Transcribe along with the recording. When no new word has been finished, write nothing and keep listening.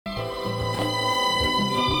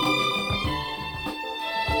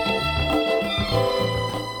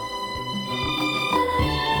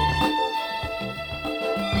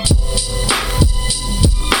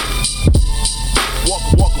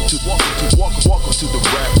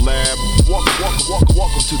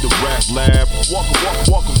to the rap lab. Welcome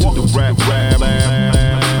to the rap lab.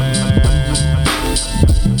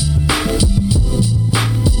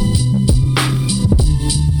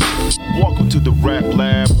 Welcome to the rap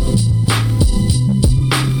lab.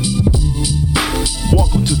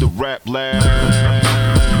 Welcome to the rap lab.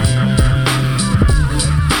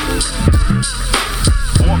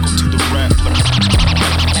 Welcome to the rap lab.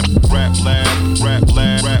 Rap lab, rap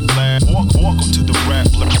lab, rap lab. Welcome to the rap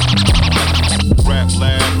lab. Rap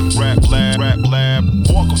lab, rap lab, rap lab.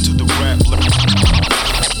 Welcome to the rap lab.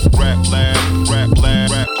 Rap lab, rap lab,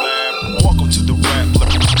 rap lab. Welcome to the rap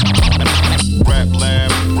lab. Rap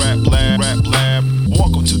lab, rap lab, rap lab.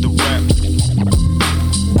 Welcome to the rap.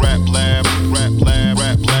 Rap lab, rap lab,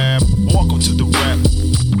 rap lab. Welcome to the rap.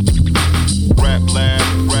 Rap lab,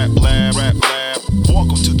 rap lab, rap lab.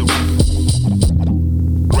 Welcome to the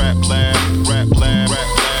rap lab, rap lab, rap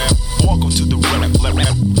lab. Welcome to the rap lab.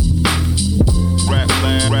 Rap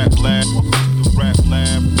lab, rap lab. Rap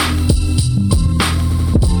lab.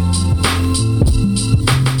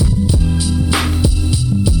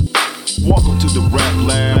 Welcome to the rap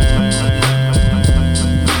lab.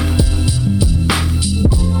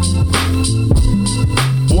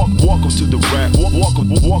 Welcome to the rap.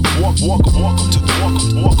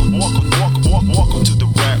 Welcome to the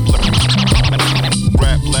rap lab.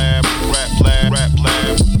 Rap lab, rap lab, rap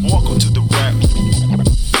lab. Welcome to the rap.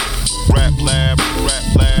 Rap lab,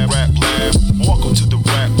 rap lab, rap lab. Welcome to the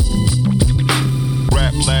rap.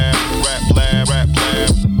 Rap lab, rap lab, rap lab.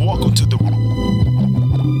 Welcome to the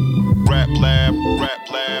rap lab, rap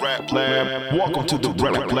lab, rap lab. Welcome to the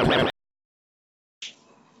rap lab.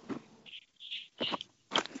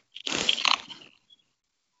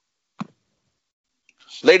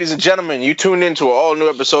 Ladies and gentlemen, you tuned into an all-new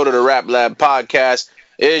episode of the Rap Lab podcast.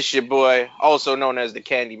 It's your boy, also known as the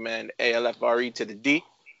Candyman, ALFRE to the D.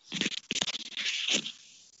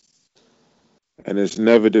 And it's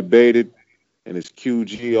never debated, and it's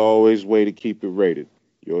QG, always way to keep it rated.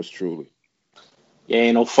 Yours truly. Yeah,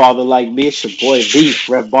 ain't no father like me. It's your boy V,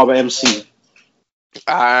 Rev Barber MC.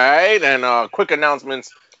 All right, and quick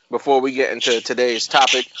announcements before we get into today's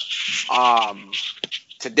topic.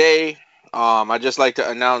 Today, I'd just like to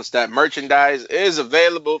announce that merchandise is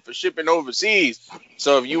available for shipping overseas.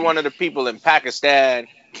 So if you're one of the people in Pakistan,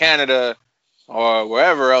 Canada, or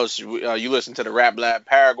wherever else you listen to the Rap Lab,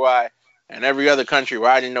 Paraguay, and every other country where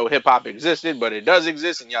I didn't know hip-hop existed, but it does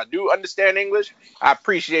exist, and y'all do understand English, I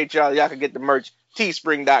appreciate y'all. Y'all can get the merch,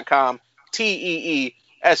 teespring.com,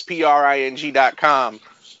 teespring.com.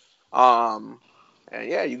 And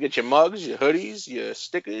yeah, you get your mugs, your hoodies, your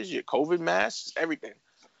stickers, your COVID masks, everything.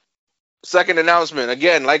 Second announcement,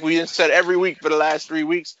 again, like we said every week for the last 3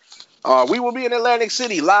 weeks, we will be in Atlantic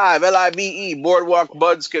City live, LIVE, Boardwalk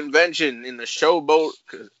Buds Convention in the Showboat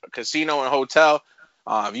Casino and Hotel.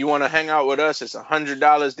 If you want to hang out with us, it's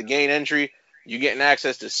 $100 to gain entry. You're getting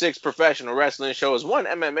access to 6 professional wrestling shows, 1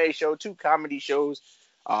 MMA show, 2 comedy shows,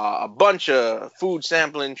 a bunch of food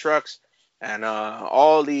sampling trucks, and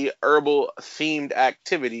all the herbal-themed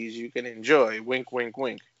activities you can enjoy. Wink, wink,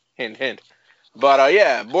 wink. Hint, hint. But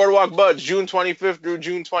yeah, Boardwalk Buds, June 25th through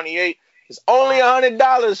June 28th. It's only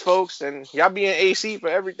 $100, folks, and y'all be in AC for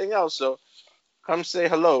everything else. So come say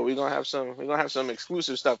hello. We're gonna have some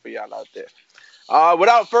exclusive stuff for y'all out there.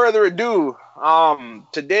 Without further ado,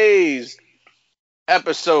 today's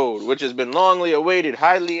episode, which has been longly awaited,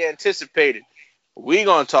 highly anticipated, we're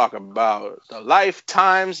gonna talk about the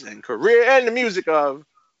lifetimes and career and the music of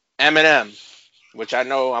Eminem, which I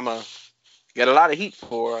know I'm a get a lot of heat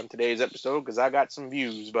for on today's episode because I got some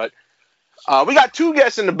views. But we got 2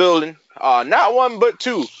 guests in the building, not 1 but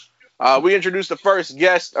 2. We introduced the first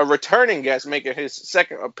guest, a returning guest, making his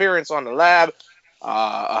second appearance on the lab.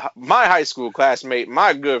 My high school classmate,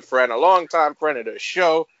 my good friend, a longtime friend of the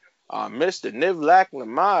show, Mr. Nivlak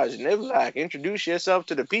Lamaj. Nivlak, introduce yourself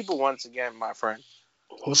to the people once again, my friend.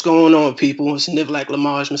 What's going on, people? It's Nivlak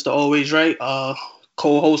Lamaj, Mr. Always Right,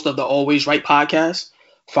 co-host of the Always Right podcast.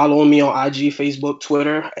 Follow me on IG, Facebook,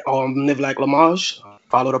 Twitter, Nivlak Lamaj.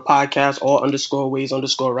 Follow the podcast,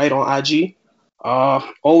 all_ways_right on IG.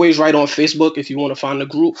 Always Right on Facebook if you want to find the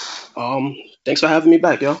group. Thanks for having me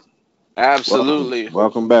back, yo. Absolutely.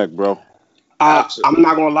 Welcome back, bro. I'm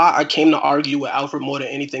not going to lie. I came to argue with Alfred more than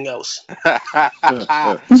anything else.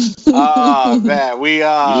 Oh, man.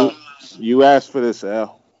 You asked for this,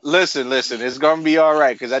 Al. Listen, it's gonna be all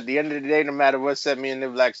right. Because at the end of the day, no matter what set me and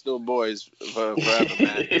Nivlak still boys forever,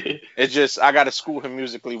 man. It's just I gotta school him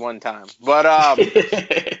musically one time. But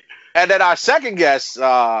and then our second guest,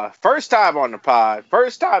 first time on the pod,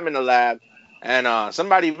 first time in the lab, and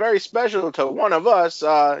somebody very special to one of us.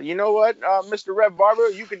 You know what, Mr. Rev Barber,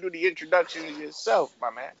 you can do the introduction yourself,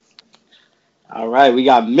 my man. All right, we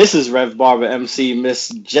got Mrs. Rev Barber MC, Miss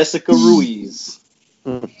Jessica Ruiz.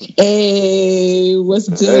 Hey, what's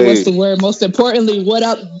good? Hey. What's the word? Most importantly, what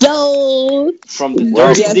up, doe? From the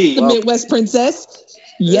Dark Yes, D. the Midwest Princess.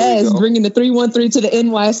 Yes, go. bringing the 313 to the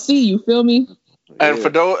NYC. You feel me? And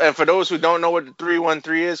Yeah. for those who don't know what the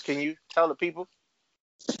 313 is, can you tell the people?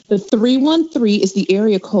 The 313 is the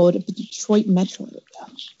area code of the Detroit Metro.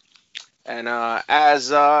 And as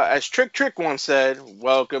Trick once said,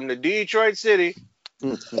 welcome to Detroit City.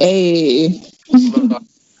 Hey,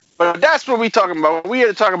 But that's what we talking about. We here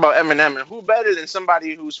to talk about Eminem, and who better than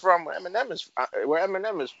somebody who's from where Eminem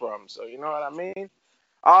is from. So you know what I mean. So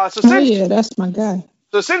oh since yeah, that's my guy.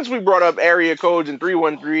 since we brought up area codes and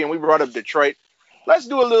 313, and we brought up Detroit, let's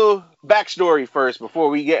do a little backstory first before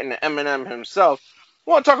we get into Eminem himself.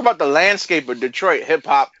 We want to talk about the landscape of Detroit hip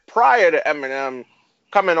hop prior to Eminem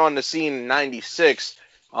coming on the scene in '96.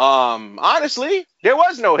 Honestly, there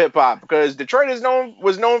was no hip hop because Detroit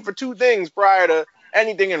was known for two things prior to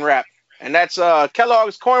anything in rap, and that's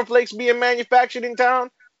Kellogg's cornflakes being manufactured in town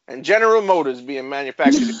and General Motors being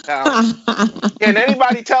manufactured in town. Can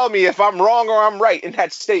anybody tell me if I'm wrong or I'm right in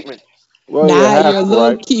that statement? Well, nah, you're you're half low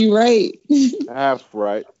right. key right. Half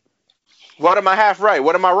right. What am I half right?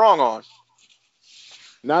 What am I wrong on?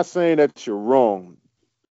 Not saying that you're wrong.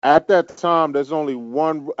 At that time, there's only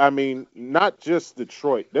one. I mean, not just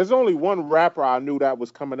Detroit. There's only one rapper I knew that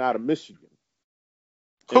was coming out of Michigan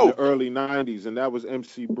in Who? the early '90s, and that was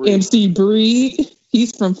MC Breed. MC Breed.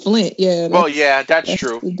 He's from Flint. Yeah. Well, yeah, that's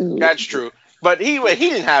true. the dude. That's true. But he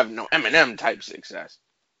didn't have no Eminem type success.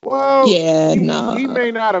 Well, Yeah, he, no. he may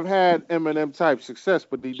not have had Eminem type success,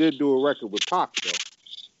 but he did do a record with Pac, though.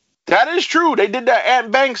 That is true. They did that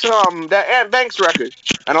Ant Banks record,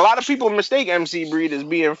 and a lot of people mistake MC Breed as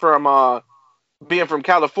being from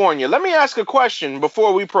California. Let me ask a question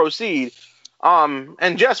before we proceed.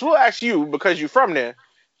 And Jess, we'll ask you because you're from there.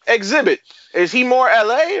 Exhibit, is he more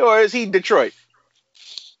LA or is he Detroit?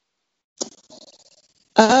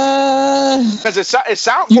 Because it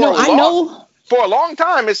sounds for a long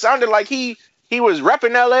time it sounded like he was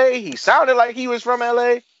repping LA. He sounded like he was from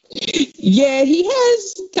LA. Yeah, he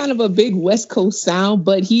has kind of a big West Coast sound,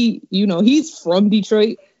 but he's from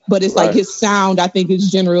Detroit. But it's like Right. his sound, I think,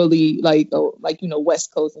 is generally like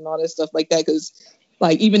West Coast and all that stuff like that. Because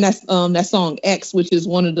like even that song X, which is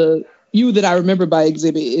one of the few that I remember by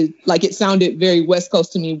Exhibit, it sounded very West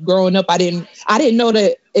Coast to me. Growing up, I didn't know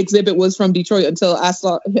that Exhibit was from Detroit until I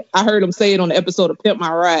heard him say it on the episode of Pimp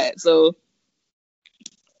My Ride. So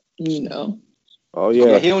Oh Yeah,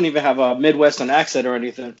 yeah. he don't even have a Midwestern accent or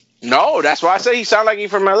anything. No, that's why I say he sounded like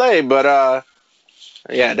he's from LA. But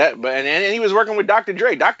yeah, and he was working with Dr.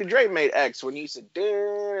 Dre. Dr. Dre made X when he said.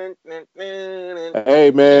 Hey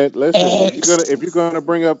man, listen. X. If you're gonna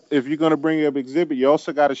bring up Exhibit, you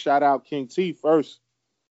also got to shout out King T first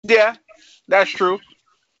Yeah, that's true.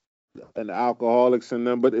 and the Alcoholics and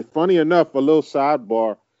them. But funny enough, a little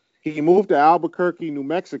sidebar. He moved to Albuquerque, New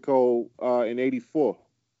Mexico, in '84.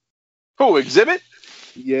 Who, Exhibit?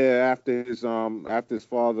 Yeah, after his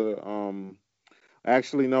father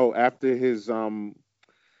actually no, after his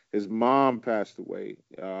mom passed away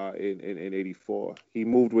in '84. He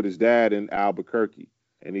moved with his dad in Albuquerque,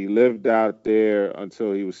 and he lived out there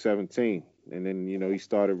until he was 17. And then he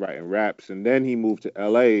started writing raps, and then he moved to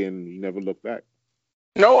LA, and he never looked back.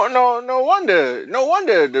 No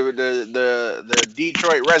wonder the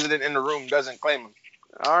Detroit resident in the room doesn't claim him.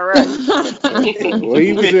 All right. Well,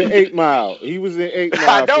 he was in 8 Mile. He was in 8 Mile.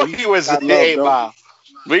 I know so he was got in love, 8 though. Mile.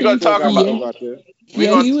 We're gonna talk Got about love out there.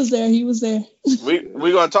 Yeah, he was there. He was there.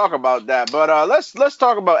 we're gonna talk about that. But let's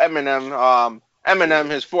talk about Eminem. Eminem,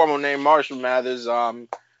 his formal name Marshall Mathers,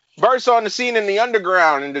 burst on the scene in the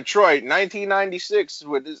underground in Detroit, 1996,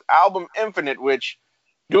 with his album Infinite, which,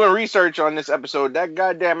 doing research on this episode, that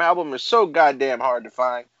goddamn album is so goddamn hard to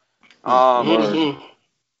find.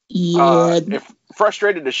 Yeah. It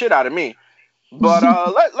frustrated the shit out of me. But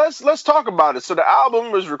let's talk about it. So the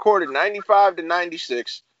album was recorded 95 to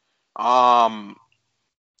 96. I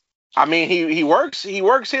mean, he works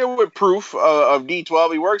here with Proof of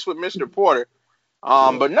D12. He works with Mr. Porter.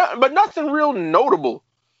 But nothing real notable,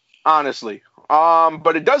 honestly.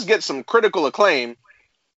 But it does get some critical acclaim.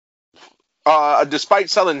 Despite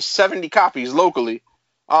selling 70 copies locally.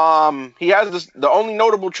 He has the only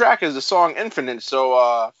notable track is the song Infinite.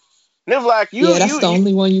 So Nivlak, that's the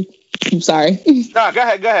only one I'm sorry. Nah, go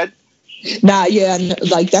ahead. Nah, yeah,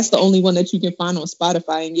 like that's the only one that you can find on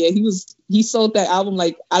Spotify. And yeah, he sold that album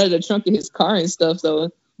like out of the trunk of his car and stuff.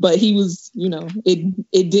 So but he was,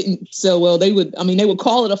 it didn't sell well. They would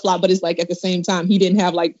call it a flop, but it's like at the same time, he didn't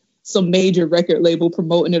have like some major record label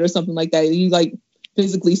promoting it or something like that. He like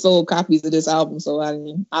physically sold copies of this album. So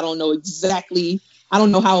I don't know exactly. I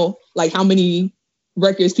don't know how many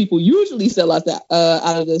records people usually sell out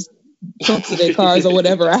of the trunks of their cars or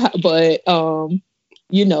whatever. But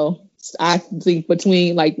I think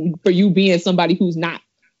between like for you being somebody who's not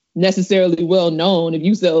necessarily well known, if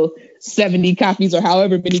you sell 70 copies or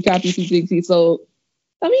however many copies he thinks he sold,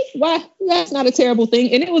 why? That's not a terrible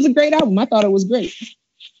thing, and it was a great album. I thought it was great.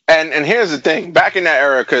 And here's the thing: back in that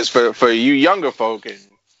era, because for you younger folk and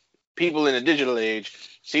people in the digital age,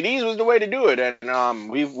 CDs was the way to do it. And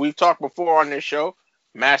we've talked before on this show.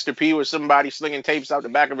 Master P was somebody slinging tapes out the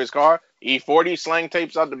back of his car. E40 slang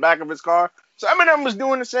tapes out the back of his car. So Eminem was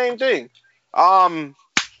doing the same thing.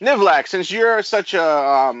 Nivlak, since you're such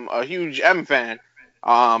a huge M fan,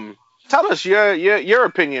 tell us your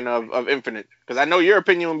opinion of Infinite, because I know your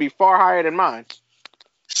opinion would be far higher than mine.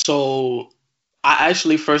 So I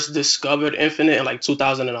actually first discovered Infinite in like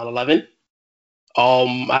 2011.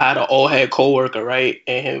 I had an old head coworker, right,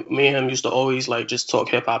 and me and him used to always like just talk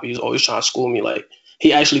hip hop. He was always trying to school me. Like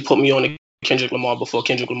he actually put me on to Kendrick Lamar before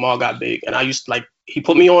Kendrick Lamar got big, and I used to, like, he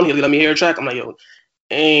put me on. He let me hear a track. I'm like, yo,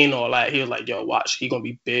 ain't all that. He was like, yo, watch, he gonna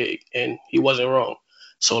be big, and he wasn't wrong.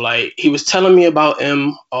 So like he was telling me about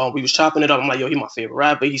him. We was chopping it up. I'm like, yo, he my favorite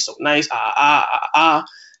rapper. He's so nice.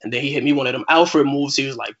 And then he hit me one of them Alfred moves. He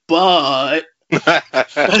was like, but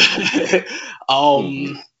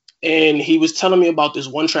and he was telling me about this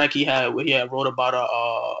one track he had where he had wrote about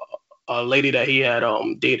a lady that he had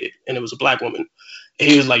dated, and it was a black woman. And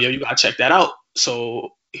he was like, yo, you gotta check that out.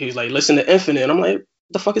 So he was like, listen to Infinite. And I'm like,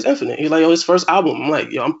 the fuck is Infinite? He's like, yo, his first album. I'm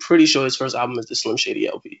like, yo, I'm pretty sure his first album is the Slim Shady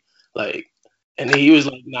LP. Like, and then he was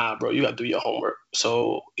like, nah, bro, you gotta do your homework.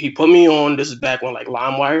 So he put me on. This is back when like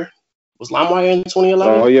LimeWire was LimeWire in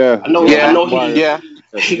 2011. Oh yeah, I know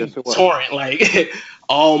he torrent like.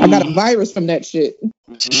 I got a virus from that shit.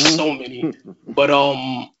 So many, but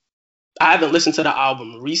I haven't listened to the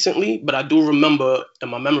album recently, but I do remember in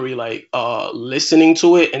my memory like listening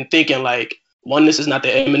to it and thinking like, one, this is not the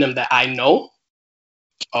Eminem that I know,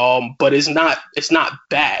 but it's not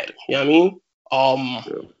bad. You know what I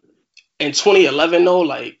mean? In 2011 though,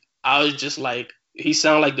 like I was just like, he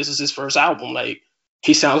sounded like this is his first album. Like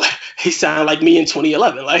he sounded like me in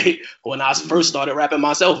 2011, like when I first started rapping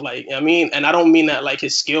myself. Like, you know what I mean? And I don't mean that like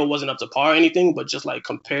his skill wasn't up to par or anything, but just like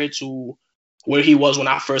compared to where he was when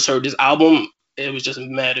I first heard this album, it was just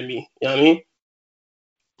mad at me. You know what I mean?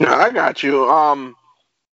 No, I got you.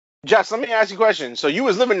 Jess, let me ask you a question. So you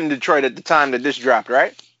was living in Detroit at the time that this dropped,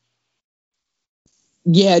 right?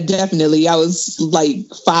 Yeah, definitely. I was like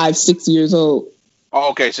 5-6 years old.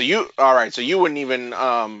 Oh, okay, so you wouldn't even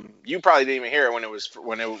you probably didn't even hear it when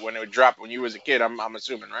it dropped when you was a kid. I'm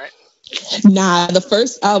assuming, right? Nah, the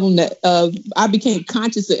first album that I became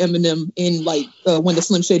conscious of Eminem in like when the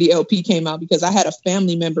Slim Shady LP came out, because I had a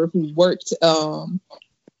family member who worked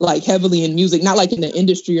like heavily in music, not like in the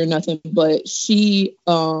industry or nothing, but she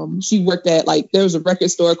worked at, like, there was a record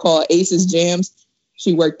store called Aces Jams.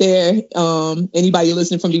 She worked there. Anybody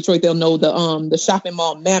listening from Detroit, they'll know the shopping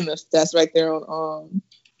mall Mammoth that's right there on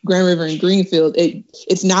Grand River and Greenfield.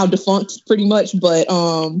 It's now defunct pretty much, but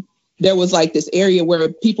there was like this area where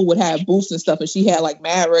people would have booths and stuff, and she had like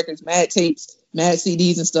mad records, mad tapes, mad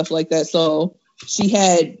CDs and stuff like that. So she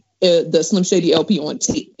had the Slim Shady LP on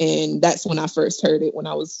tape, and that's when I first heard it when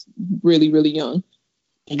I was really, really young.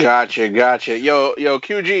 Gotcha. Yo,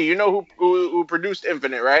 QG, you know who produced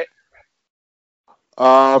Infinite, right?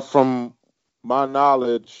 From my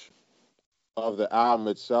knowledge of the album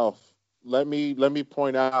itself, let me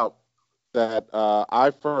point out that I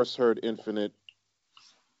first heard Infinite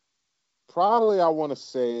probably, I want to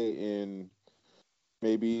say, in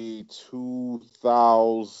maybe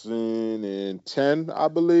 2010, I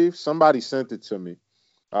believe. Somebody sent it to me.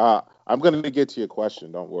 I'm going to get to your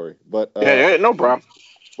question, don't worry. But yeah, no problem.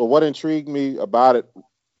 But what intrigued me about it,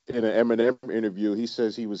 in an Eminem interview, he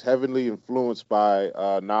says he was heavily influenced by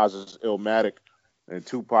Nas's Illmatic and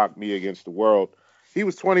Tupac Me Against the World. He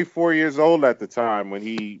was 24 years old at the time when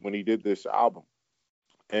he did this album.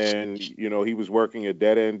 And, you know, he was working a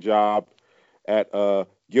dead-end job at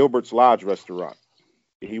Gilbert's Lodge restaurant.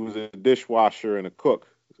 He was a dishwasher and a cook.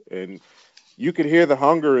 And you could hear the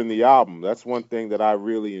hunger in the album. That's one thing that I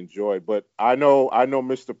really enjoyed. But I know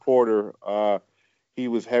Mr. Porter, he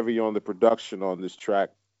was heavy on the production on this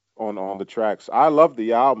track, on the tracks. I love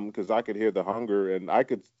the album because I could hear the hunger and I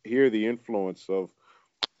could hear the influence of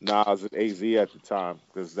Nas and AZ at the time,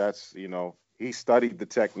 because that's, you know, he studied the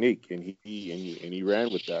technique and he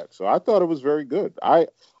ran with that. So I thought it was very good. I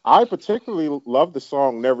particularly love the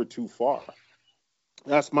song "Never Too Far."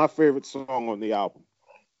 That's my favorite song on the album.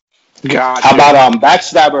 Gotcha. How about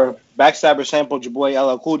Backstabber? Backstabber sampled your boy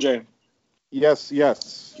LL Cool J. Yes.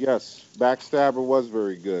 Backstabber was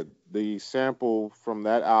very good. The sample from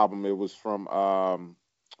that album, it was from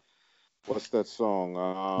what's that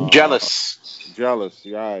song? Jealous. Jealous.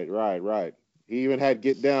 Right. He even had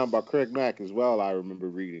 "Get Down" by Craig Mack as well. I remember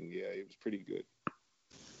reading. Yeah, it was pretty good.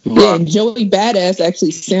 Yeah, and Joey Badass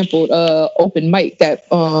actually sampled "Open Mic,"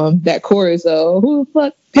 that chorus. Who the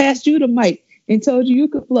fuck passed you the mic and told you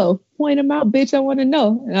could flow? Point him out, bitch. I want to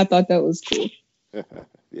know. And I thought that was cool.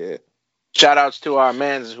 Yeah. Shout outs to our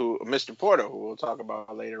mans Mr. Porter, who we'll talk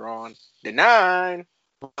about later on. The 9.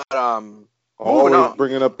 But moving Always on.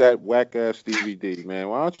 bringing up that whack ass DVD, man.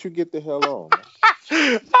 Why don't you get the hell on?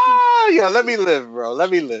 Yeah, let me live, bro. Let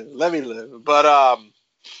me live. But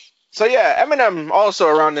so yeah, Eminem also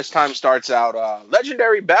around this time starts out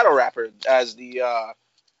legendary battle rapper, as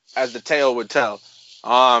the tale would tell.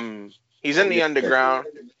 He's in the underground.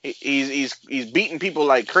 He's beating people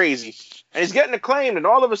like crazy, and he's getting acclaimed. And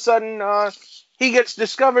all of a sudden, he gets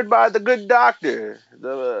discovered by the good doctor,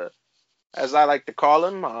 as I like to call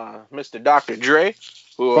him, Mr. Dr. Dre.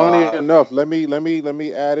 Who, Funny enough, let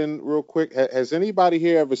me add in real quick. Has anybody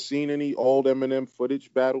here ever seen any old Eminem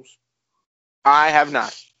footage battles? I have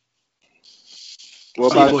not.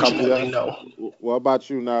 What about Unfortunately, you? no. What about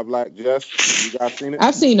you now, Black Jess? You guys seen it?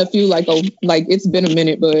 I've seen a few, like it's been a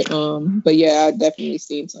minute, but yeah, I've definitely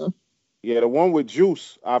seen some. Yeah, the one with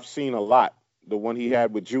Juice, I've seen a lot. The one he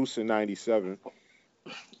had with Juice in '97.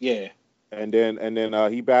 Yeah. And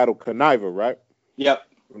then he battled Conniver, right? Yep.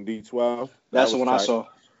 From D12. That's the one tight. I saw.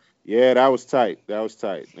 Yeah, that was tight.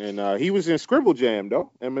 And he was in Scribble Jam, though,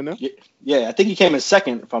 Eminem. Yeah, I think he came in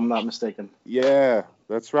second, if I'm not mistaken. Yeah,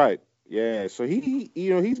 that's right. Yeah, so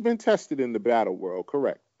he's been tested in the battle world,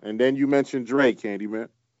 correct. And then you mentioned Dre, Candyman.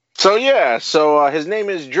 So his name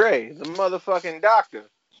is Dre, the motherfucking doctor.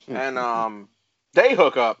 And they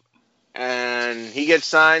hook up, and he gets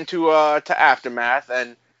signed to Aftermath.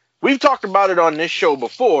 And we've talked about it on this show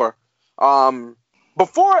before.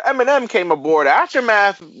 Before Eminem came aboard,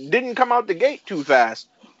 Aftermath didn't come out the gate too fast.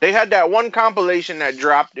 They had that one compilation that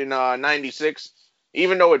dropped in '96.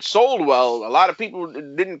 Even though it sold well, a lot of people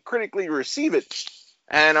didn't critically receive it.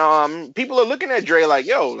 And people are looking at Dre like,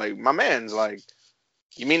 yo, like, my man's like,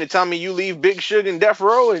 you mean to tell me you leave Big Suge and Death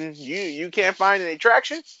Row and you can't find any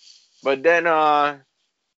traction? But then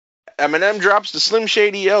Eminem drops the Slim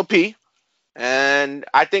Shady LP, and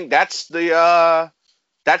I think that's the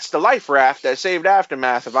life raft that saved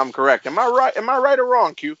Aftermath, if I'm correct. Am I right or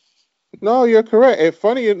wrong, Q? No, you're correct. And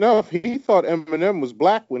funny enough, he thought Eminem was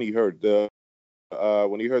black when he heard the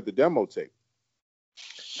demo tape.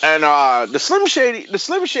 And the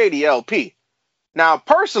Slim Shady LP. Now,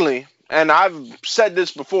 personally, and I've said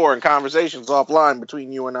this before in conversations offline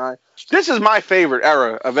between you and I, this is my favorite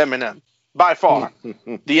era of Eminem by far.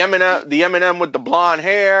 the Eminem with the blonde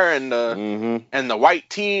hair and the white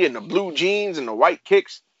tee and the blue jeans and the white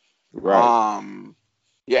kicks. Right.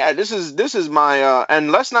 Yeah, this is my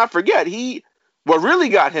and let's not forget what really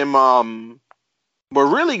got him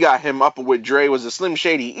up with Dre was the Slim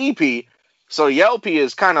Shady EP. So the LP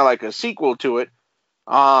is kind of like a sequel to it.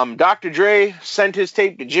 Dr. Dre sent his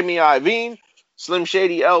tape to Jimmy Iovine. Slim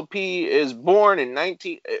Shady LP is born in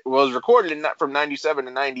was recorded from 97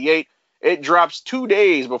 to 98. It drops 2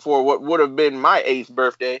 days before what would have been my 8th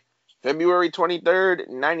birthday, February 23rd,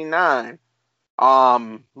 99.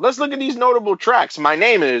 Let's look at these notable tracks. My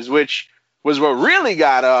Name Is, which was what really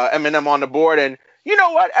got Eminem on the board. And you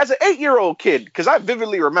know what? As an 8-year-old kid, because I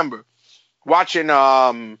vividly remember watching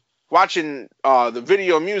the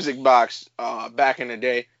Video Music Box back in the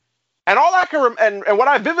day, and all I can and what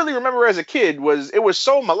I vividly remember as a kid was it was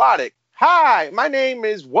so melodic. Hi, my name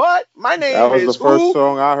is what? My name is That was the first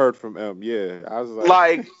song I heard from M. Yeah, I was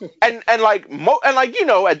like and you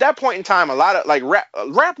know, at that point in time, a lot of like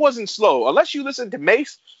rap wasn't slow unless you listen to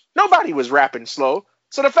Mace. Nobody was rapping slow.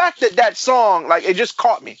 So the fact that song, like, it just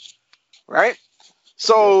caught me, right?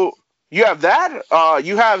 So you have that.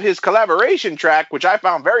 You have his collaboration track, which I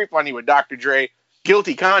found very funny with Dr. Dre,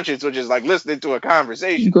 Guilty Conscience, which is like listening to a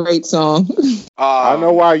conversation. Great song. I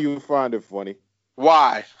know why you find it funny.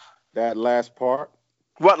 Why? That last part.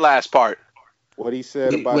 What last part? What he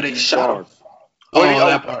said about Dee Barnes.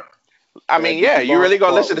 that part. I mean, yeah, you really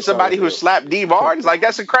gonna listen to somebody who slapped D Barnes? Like,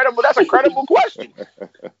 that's incredible. That's a credible question.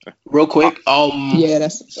 Real quick, yeah,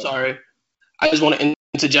 that's sorry. I just want to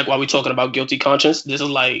interject while we're talking about Guilty Conscience. This is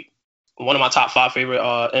like one of my top 5 favorite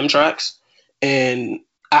M tracks, and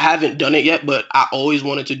I haven't done it yet, but I always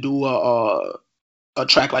wanted to do a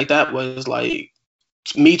track like that. Was like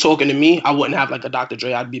me talking to me. I wouldn't have like a Dr.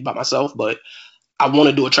 Dre. I'd be by myself, but I want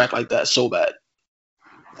to do a track like that so bad.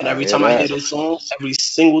 And every time I hear this song, every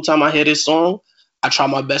single time I hear this song, I try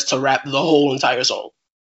my best to rap the whole entire song.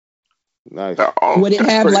 Nice. Would it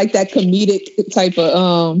have like that comedic type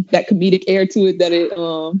of that comedic air to it that it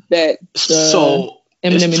so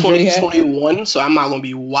Eminem it's and Dre had? 2021, so I'm not gonna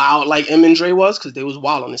be wild like Eminem and Dre was, because they was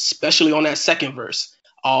wild on, especially on that second verse.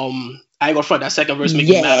 I ain't gonna front, that second verse make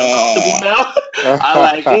me mad uncomfortable now. I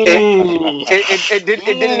like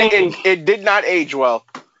it did not age well.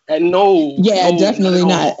 And no, definitely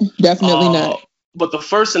not. Definitely not. But the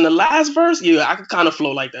first and the last verse, yeah, I could kind of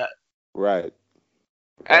flow like that. Right.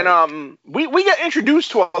 And we get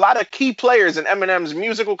introduced to a lot of key players in Eminem's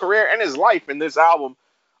musical career and his life in this album.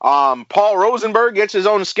 Paul Rosenberg gets his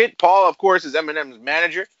own skit. Paul, of course, is Eminem's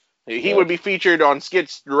manager. He would be featured on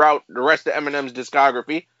skits throughout the rest of Eminem's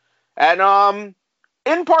discography. And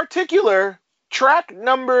in particular, track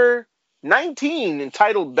number 19,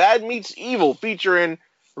 entitled Bad Meets Evil, featuring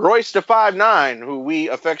Royce da 5'9", who we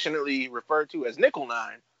affectionately refer to as Nickel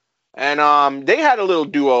 9. And they had a little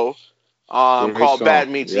duo called song. Bad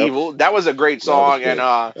Meets Evil. That was a great song.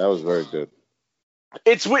 That was very good.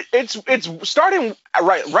 It's starting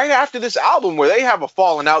right after this album where they have a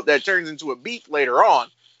falling out that turns into a beef later on.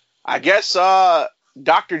 I guess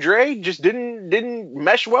Dr. Dre just didn't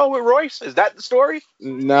mesh well with Royce. Is that the story?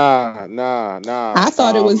 Nah. I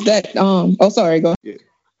thought it was that. Oh, sorry. Go. Yeah.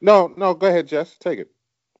 No. Go ahead, Jess. Take it.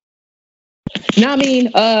 No, I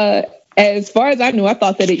mean, as far as I knew, I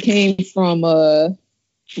thought that it came from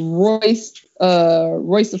Royce da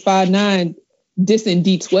 5'9" dissing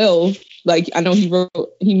D12. Like, I know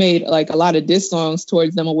he made like a lot of diss songs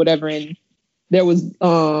towards them or whatever, and there was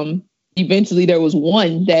eventually there was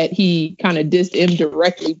one that he kind of dissed M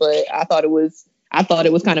directly, but I thought it was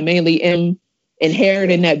kind of mainly M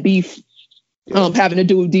inheriting that beef, having to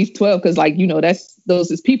do with D12, because like, you know, that's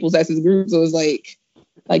his peoples, that's his group, so it's like,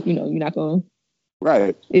 you know, you're not gonna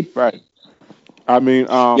right. I mean,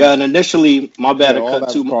 and initially, my bad, I cut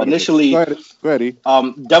too. Initially, go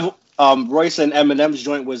ahead. Royce and Eminem's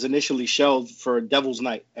joint was initially shelved for Devil's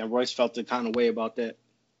Night, and Royce felt the kind of way about that.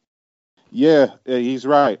 Yeah, he's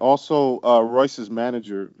right. Also, Royce's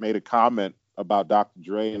manager made a comment about Dr.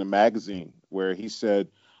 Dre in a magazine where he said,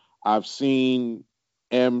 "I've seen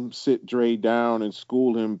M sit Dre down and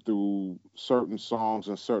school him through certain songs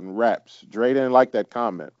and certain raps." Dre didn't like that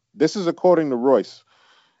comment. This is according to Royce.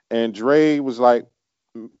 And Dre was like,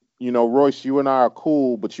 you know, "Royce, you and I are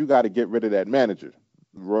cool, but you got to get rid of that manager."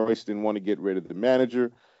 Royce didn't want to get rid of the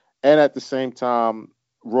manager. And at the same time,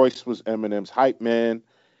 Royce was Eminem's hype man.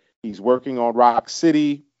 He's working on Rock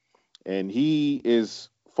City, and he is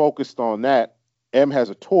focused on that. M has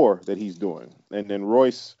a tour that he's doing. And then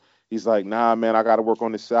Royce, he's like, "Nah, man, I got to work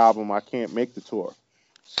on this album. I can't make the tour."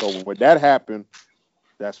 So when that happened,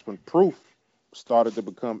 that's when Proof started to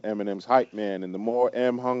become Eminem's hype man. And the more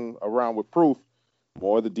M hung around with Proof,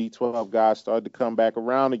 more the D12 guys started to come back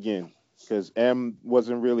around again, because M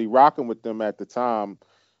wasn't really rocking with them at the time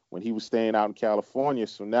when he was staying out in California.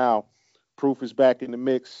 So now Proof is back in the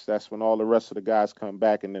mix. That's when all the rest of the guys come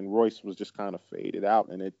back, and then Royce was just kind of faded out.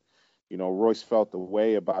 And it, you know, Royce felt the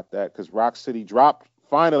way about that because Rock City dropped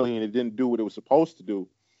finally, and it didn't do what it was supposed to do.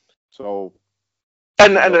 So,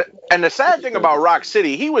 and the sad thing about Rock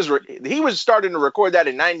City, he was starting to record that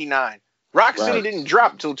in '99. Rock City didn't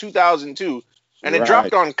drop till 2002, and it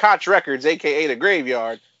dropped on Koch Records, aka the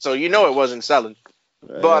Graveyard. So you know it wasn't selling.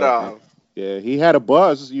 But yeah, he had a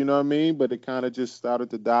buzz, you know what I mean? But it kind of just started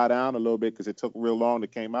to die down a little bit because it took real long to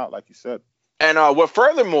came out, like you said. And what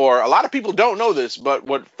furthermore, a lot of people don't know this, but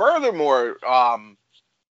what furthermore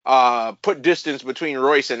put distance between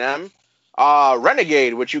Royce and M,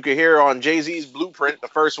 Renegade, which you could hear on Jay-Z's Blueprint, the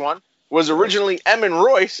first one, was originally M and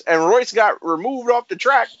Royce got removed off the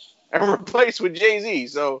track and replaced with Jay-Z.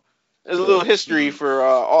 So there's a little history for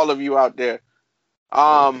all of you out there.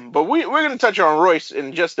 But we're going to touch on Royce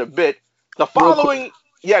in just a bit. The following...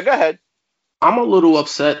 Yeah, go ahead. I'm a little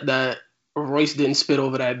upset that Royce didn't spit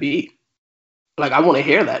over that beat. Like, I want to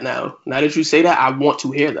hear that now. Now that you say that, I want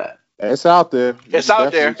to hear that. It's out there. It's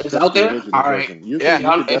out there. It's out there? All right.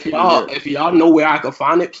 If y'all know where I can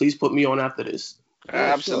find it, please put me on after this.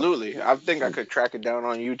 Absolutely. Sure. I think I could track it down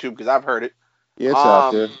on YouTube because I've heard it. Yeah, it's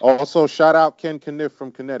out there. Also, shout out Ken Kniff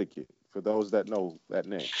from Connecticut, for those that know that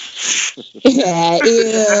name.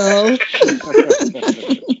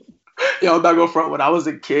 Yo, I'm not gonna front. When I was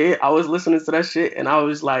a kid, I was listening to that shit, and I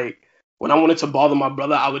was like, when I wanted to bother my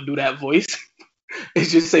brother, I would do that voice.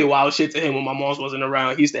 It's just say wild shit to him when my mom wasn't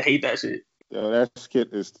around. He used to hate that shit. Yo, that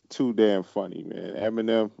skit is too damn funny, man.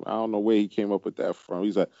 Eminem, I don't know where he came up with that from.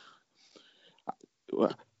 He's like,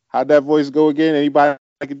 how'd that voice go again? Anybody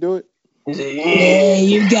can do it? Hey,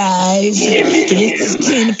 you guys, it's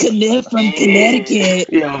Ken Kniff from Connecticut.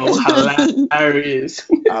 Yo, hilarious.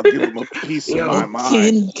 I'll give him a piece of my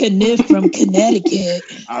mind. Ken Kniff from Connecticut.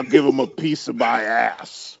 I'll give him a piece of my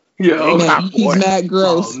ass. Yo, Man, he's not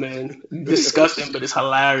gross. Oh man, disgusting, but it's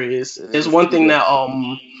hilarious. There's one thing that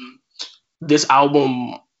this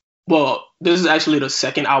album. Well, this is actually the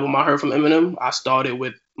second album I heard from Eminem. I started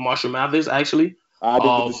with Marshall Mathers actually. I did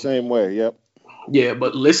it the same way. Yep. Yeah,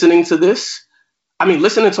 but listening to this, I mean,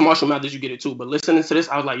 listening to Marshall Mathers, you get it too. But listening to this,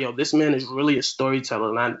 I was like, yo, this man is really a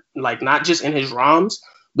storyteller. Not just in his rhymes,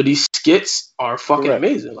 but these skits are fucking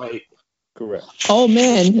amazing. Like, correct. Oh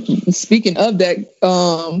man, speaking of that,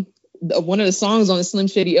 one of the songs on the Slim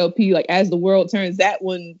Shady LP, like As the World Turns, that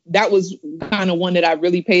was kind of one that I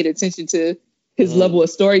really paid attention to his level of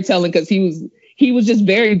storytelling, because he was just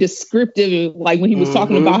very descriptive. Like when he was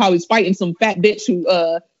talking about how he's fighting some fat bitch who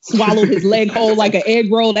swallowed his leg whole like an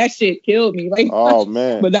egg roll. That shit killed me. Like, oh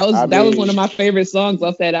man! But that was one of my favorite songs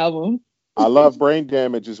off that album. I love Brain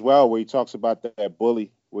Damage as well, where he talks about that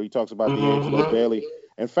bully, where he talks about D'Angelo Bailey.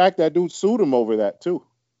 In fact, that dude sued him over that too.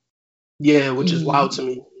 Yeah, which is wild to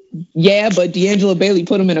me. Yeah, but D'Angelo Bailey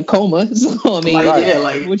put him in a coma. So I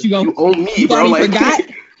mean, what you owe me, bro? He forgot?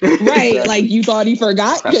 Right, like you thought he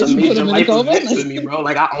forgot because you put him in a coma. With me, bro.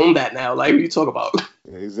 Like I own that now. Like what are you talking about?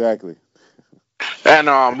 Exactly.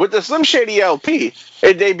 And with the Slim Shady LP,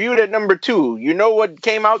 it debuted at number 2. You know what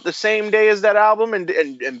came out the same day as that album and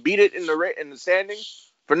beat it in the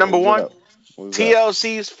standings for number 1?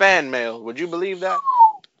 TLC's Fan Mail. Would you believe that?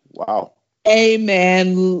 Wow. Hey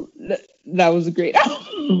man, that was a great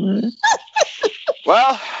album.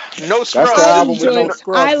 Well, no scrubs. That's the album with no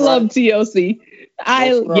scrubs, I love right? TLC.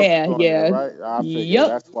 Yeah. Right? I figured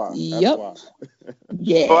that's why. Yeah.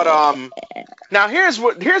 But now here's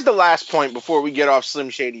the last point before we get off Slim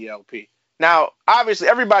Shady LP. Now, obviously,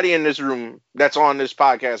 everybody in this room that's on this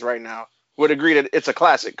podcast right now would agree that it's a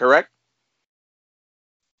classic, correct?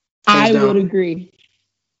 I would agree.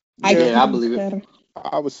 I believe it.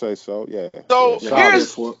 I would say so. Yeah. So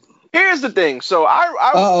here's the thing. So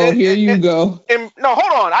here you go. No,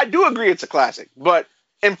 hold on. I do agree it's a classic, but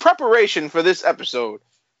in preparation for this episode,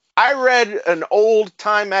 I read an old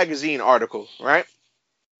Time Magazine article, right?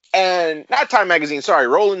 And not Time Magazine, sorry,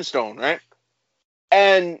 Rolling Stone, right?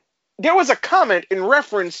 And there was a comment in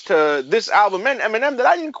reference to this album and Eminem that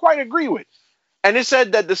I didn't quite agree with. And it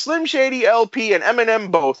said that the Slim Shady LP and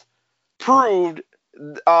Eminem both proved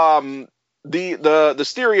the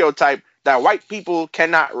stereotype that white people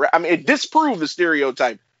cannot rap. I mean, it disproved the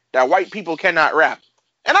stereotype that white people cannot rap.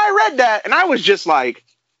 And I read that and I was just like,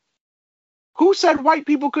 who said white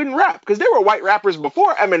people couldn't rap? Because there were white rappers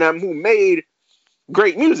before Eminem who made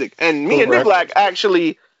great music. And me and Nick Black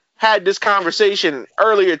actually had this conversation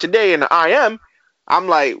earlier today in the IM. I'm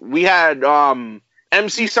like, we had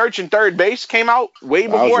MC Search and Third Base came out way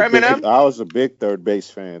before Eminem. I was a big Third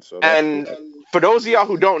Base fan. And for those of y'all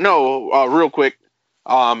who don't know, real quick,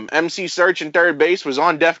 MC Search and Third Base was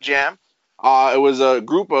on Def Jam. It was a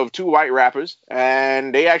group of 2 white rappers,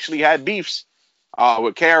 and they actually had beefs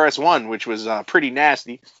with KRS-One, which was pretty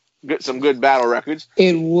nasty. Some good battle records.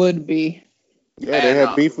 It would be. Yeah, they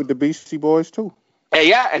had beef with the Beastie Boys too.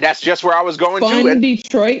 Yeah, and that's just where I was going Fun to.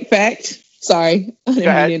 Detroit fact. Sorry, I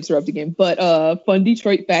didn't mean to interrupt again. But fun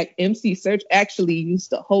Detroit fact, MC Search actually used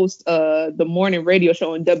to host the morning radio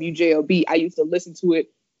show on WJOB. I used to listen to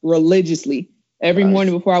it religiously. Every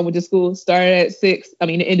morning before I went to school. Started at 6. I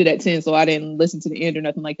mean, it ended at 10, so I didn't listen to the end or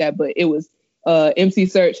nothing like that. But it was MC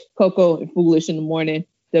Search, Coco, and Foolish in the morning,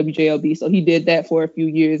 WJLB. So he did that for a few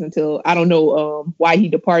years until, I don't know why he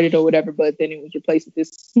departed or whatever, but then it was replaced with this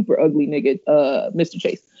super ugly nigga, Mr.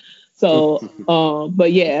 Chase. So,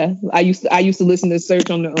 but yeah, I used to listen to Search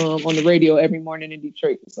on the radio every morning in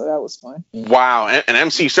Detroit. So that was fun. Wow, and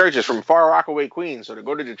MC Search is from Far Rockaway, Queens. So to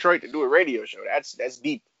go to Detroit to do a radio show, that's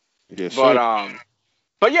deep. Yes,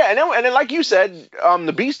 but yeah, and then like you said,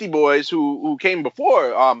 the Beastie Boys who came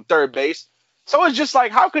before Third Base. So it's just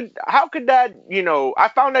like, how could that, I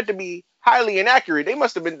found that to be highly inaccurate. They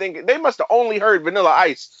must have been thinking, they must have only heard Vanilla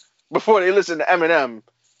Ice before they listened to Eminem.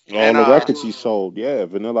 On the records he sold, yeah,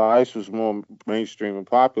 Vanilla Ice was more mainstream and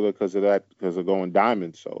popular because of going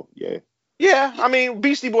diamond. So yeah. Yeah, I mean,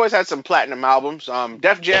 Beastie Boys had some platinum albums.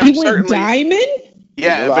 Def Jam he went diamond.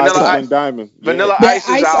 Yeah, Vanilla Ice Diamond. Vanilla yeah. Ice's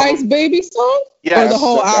Ice album. Ice Baby song? Yeah, or the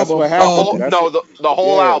whole album. That's what happened. The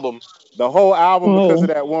whole album. The whole album because of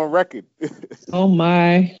that one record. Oh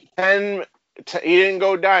my! And He didn't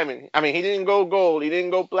go diamond. I mean, he didn't go gold. He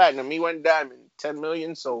didn't go platinum. He went diamond. 10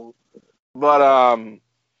 million sold. But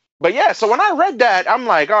yeah. So when I read that, I'm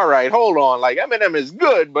like, all right, hold on. Like Eminem is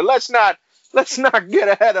good, but let's not get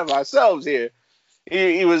ahead of ourselves here.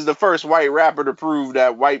 He was the first white rapper to prove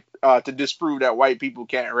that to disprove that white people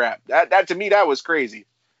can't rap. That to me that was crazy.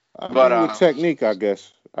 But with technique, I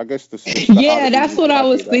guess the yeah, that's what I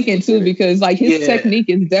was thinking too, because like his technique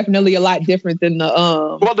is definitely a lot different than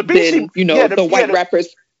the the Beastie, the white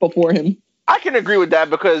rappers before him. I can agree with that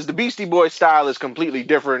because the Beastie Boys style is completely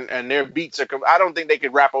different, and their beats are. I don't think they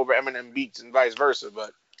could rap over Eminem beats and vice versa.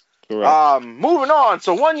 But moving on.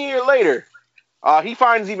 So 1 year later, he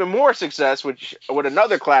finds even more success, with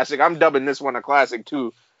another classic. I'm dubbing this one a classic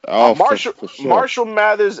too. Marshall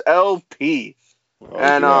Mathers LP.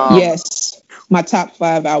 Yes, my top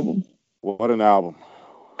 5 album. What an album!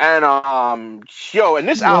 And and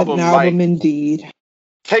this album, indeed,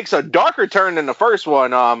 takes a darker turn than the first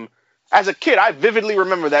one. As a kid, I vividly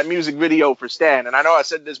remember that music video for Stan, and I know I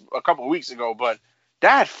said this a couple of weeks ago, but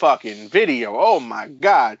that fucking video, oh my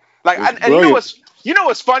god! Like, and you know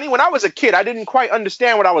what's funny? When I was a kid, I didn't quite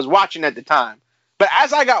understand what I was watching at the time. But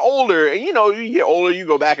as I got older, and you get older, you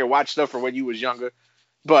go back and watch stuff from when you was younger.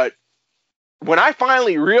 But when I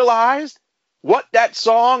finally realized what that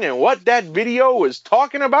song and what that video was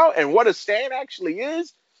talking about and what a Stan actually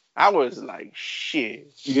is, I was like,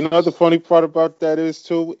 shit. You know the funny part about that is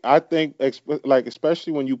too, I think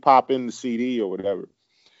especially when you pop in the CD or whatever,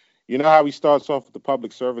 you know how he starts off with the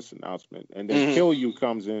public service announcement and then Kill You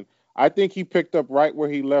comes in. I think he picked up right where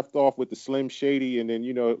he left off with the Slim Shady, and then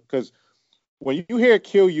because when you hear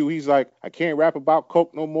Kill You, he's like, I can't rap about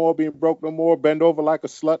coke no more, being broke no more, bend over like a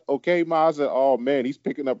slut. Okay, Mazza. Oh, man, he's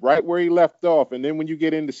picking up right where he left off. And then when you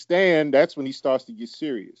get into Stan, that's when he starts to get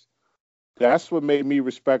serious. That's what made me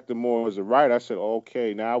respect him more as a writer. I said,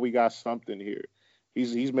 okay, now we got something here.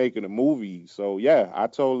 He's making a movie. So, yeah,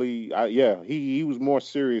 he was more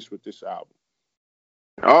serious with this album.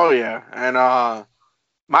 Oh, yeah. And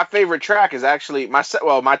my favorite track is actually, my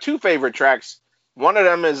 2 favorite tracks. One of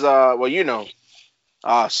them is,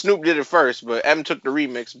 Snoop did it first, but M took the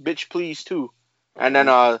remix, Bitch Please 2. And then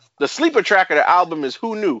the sleeper track of the album is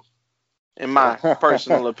Who Knew, in my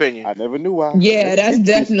personal opinion. I never knew why. Yeah, that's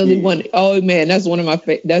definitely one. Oh, man, that's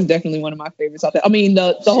that's definitely one of my favorites out there. I mean,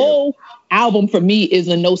 the whole album for me is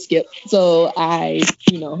a no skip. So I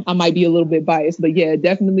might be a little bit biased, but yeah,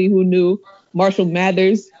 definitely Who Knew. Marshall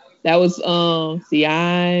Mathers. That was,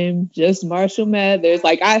 I'm just Marshall Mathers.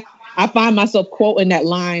 Like, I find myself quoting that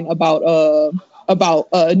line about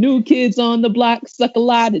new kids on the block suck a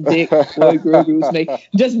lot of dick. Boy, Grogu's make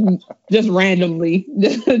just randomly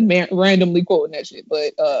quoting that shit.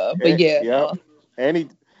 But yeah.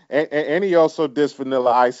 And he also dissed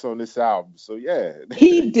Vanilla Ice on this album. So yeah,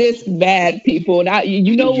 he dissed bad people. Now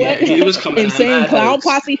you know what? He was coming. Insane Clown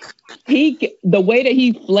Posse. The way that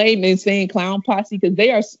he flamed Insane Clown Posse, because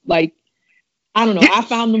they are like, I don't know. I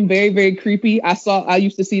found them very, very creepy. I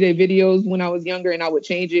used to see their videos when I was younger, and I would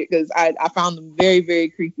change it because I found them very, very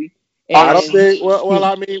creepy. I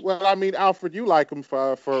mean, Alfred, you like him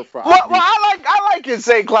for. Well, I like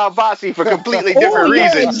Insane Clown Posse for completely different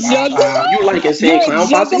reasons. You like Insane Clown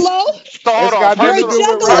Posse? So hold on,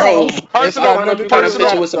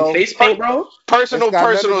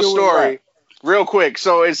 personal story. Real quick.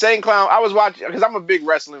 So Insane Clown, I was watching because I'm a big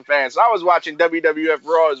wrestling fan. So I was watching WWF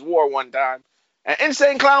Raw is War one time. And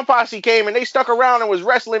Insane Clown Posse came and they stuck around and was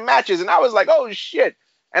wrestling matches. And I was like, oh, shit.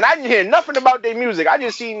 And I didn't hear nothing about their music. I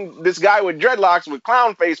just seen this guy with dreadlocks with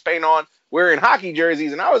clown face paint on wearing hockey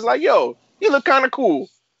jerseys. And I was like, yo, he look kind of cool.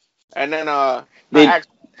 And then they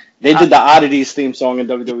did the Oddities theme song in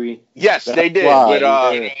WWE. Yes, they did.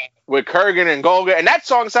 With Kurgan and Golga. And that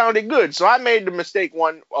song sounded good. So I made the mistake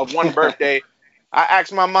one birthday. I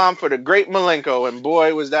asked my mom for the Great Malenko. And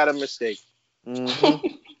boy, was that a mistake. Mm-hmm.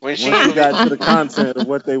 When she got to the content of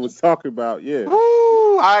what they was talking about, yeah.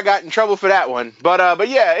 Woo, I got in trouble for that one. But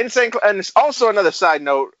yeah, Insane. And also another side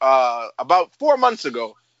note, about 4 months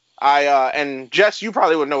ago, and Jess, you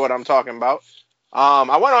probably would know what I'm talking about.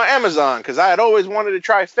 I went on Amazon because I had always wanted to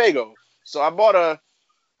try Faygo. So I bought a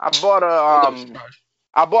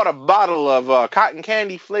bottle of cotton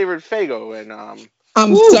candy flavored Faygo, and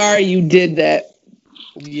I'm sorry you did that.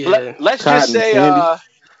 Yeah. Let's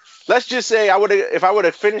just say if I would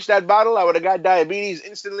have finished that bottle, I would have got diabetes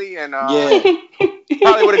instantly, and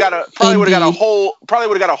probably would have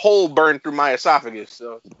got a hole burned through my esophagus.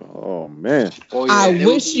 So. Oh man! I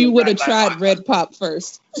wish you would have tried Red Pop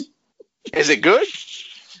first. Is it good?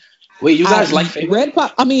 Wait, you guys like Faygo? Red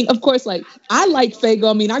Pop? I mean, of course, like I like Faygo.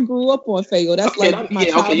 I mean, I grew up on Faygo. That's Okay, like my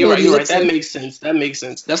okay, you're right. elixir. That makes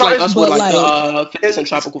sense. That's So like it's- us with but like like- the Fitness and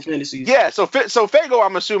Tropical Fantasies. Yeah, so Faygo,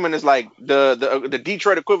 I'm assuming, is like the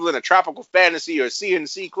Detroit equivalent of Tropical Fantasy or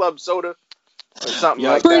CNC Club Soda or something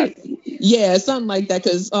like that. Yeah, something like that.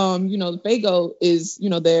 Because you know, Faygo is, you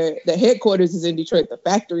know, their headquarters is in Detroit. The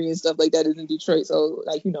factory and stuff like that is in Detroit. So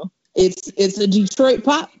like, you know, it's a Detroit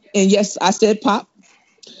pop. And yes, I said pop.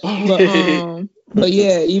 But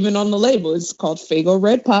yeah, even on the label, it's called Faygo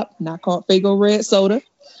Red Pop, not called Faygo Red Soda.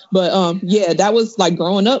 But yeah, that was like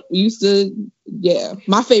growing up. We used to, yeah.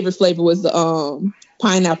 My favorite flavor was the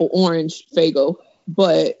pineapple orange Faygo.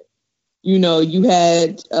 But you know, you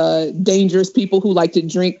had dangerous people who like to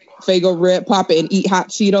drink Faygo Red Pop and eat hot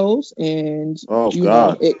Cheetos, and you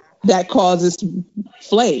know, that causes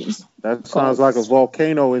flames. That sounds like a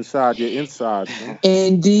volcano inside your inside. Man.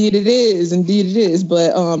 Indeed it is.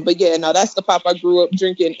 But yeah, no, that's the pop I grew up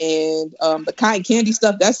drinking, and the cotton candy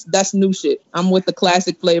stuff, that's new shit. I'm with the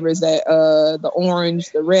classic flavors, that the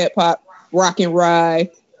orange, the red pop, rock and rye,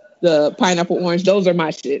 the pineapple orange. Those are my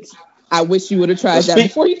shits. I wish you would have tried that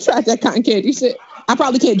before you tried that cotton candy shit. I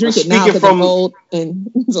probably can't drink it now because I'm old, and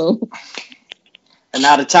so. And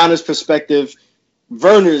out of Towner's perspective,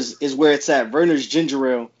 Verner's is where it's at. Verner's ginger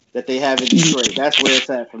ale that they have in Detroit. That's where it's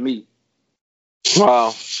at for me.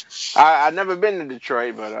 Well, I've never been to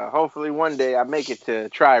Detroit, but hopefully one day I make it to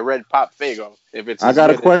try Red Pop Faygo. If it's I got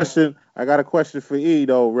a question for E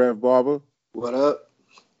though, Rev Barber. What up?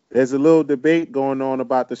 There's a little debate going on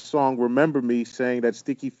about the song "Remember Me," saying that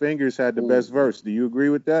Sticky Fingers had the best verse. Do you agree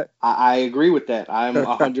with that? I agree with that. I'm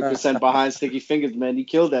 100% behind Sticky Fingers, man. He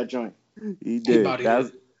killed that joint. He did.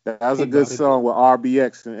 That was a good song with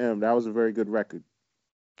RBX and M. That was a very good record.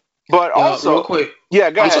 But also, real quick,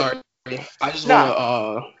 yeah, go ahead. I'm sorry. I just want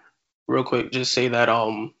to real quick just say that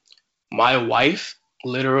my wife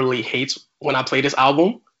literally hates when I play this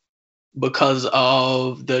album because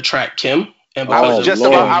of the track Kim. And I was just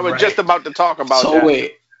about to talk about that. So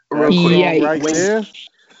wait, real quick, right there.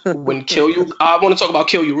 When Kill You, I want to talk about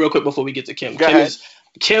Kill You real quick before we get to Kim.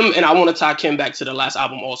 Kim, and I want to tie Kim back to the last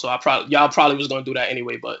album also. Y'all probably was gonna do that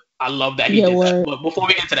anyway, but I love that he did that. But before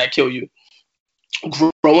we get to that, Kill You,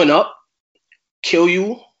 growing up, Kill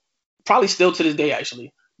You, probably still to this day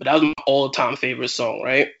actually, but that was my all-time favorite song,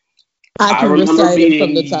 right? I remember being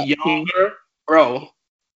from the top younger, bro.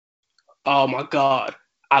 Oh my god,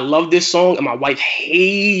 I love this song, and my wife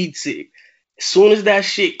hates it. As soon as that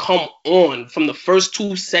shit come on, from the first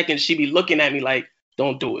 2 seconds, she be looking at me like,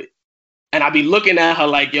 "Don't do it." And I be looking at her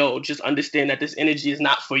like, yo, just understand that this energy is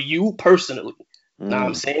not for you personally. Know what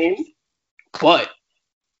I'm saying? But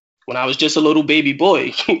when I was just a little baby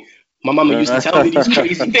boy, my mama used to tell me these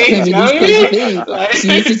crazy things. She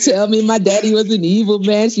used to tell me my daddy was an evil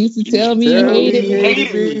man. She used to tell me he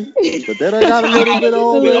hated me. But then I got a little bit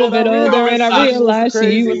older, and I realized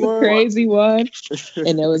she was a crazy one.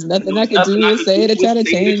 And there was nothing I could do to say to try to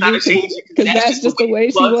change it. Because that's just the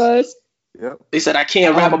way she was. Yep. They said I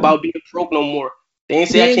can't rap about being broke no more. They ain't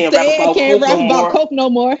say I can't rap about coke no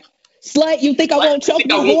more. Slut, you think I won't choke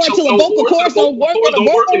no more till the vocal cords don't work no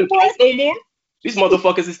more? These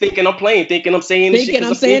motherfuckers is thinking I'm playing, thinking I'm saying this shit. Thinking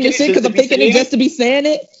I'm saying this shit because I'm thinking it just to be saying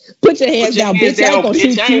it. Put your hands down, bitch. I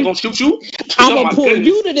ain't gonna shoot you. I'm gonna pull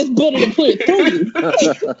you to this bullet and put it through you.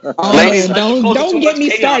 Oh man, don't get me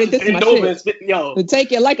started. This is my shit. Yo,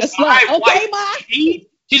 take it like a slut. Okay, ma.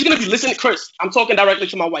 She's gonna be listening, Chris. I'm talking directly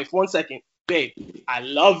to my wife. 1 second, babe. I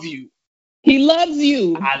love you. He loves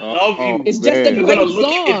you. I love you. It's just a great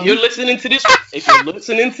song. If you're listening to this,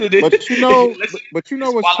 but you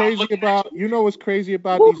know what's crazy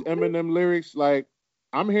about these Eminem lyrics? Like,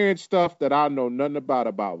 I'm hearing stuff that I know nothing about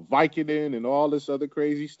Vicodin and all this other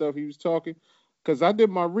crazy stuff he was talking. Because I did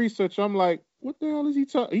my research, I'm like, what the hell is he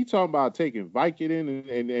talking? He talking about taking Vicodin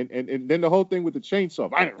and then the whole thing with the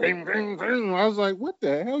chainsaw. I was like, what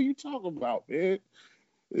the hell you talking about, man?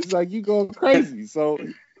 It's like you going crazy. So,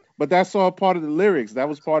 but that's all part of the lyrics. That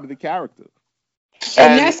was part of the character.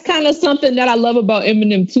 And that's kind of something that I love about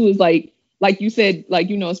Eminem too. Is like you said, like,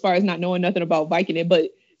 you know, as far as not knowing nothing about Vicodin,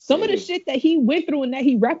 but some of the shit that he went through and that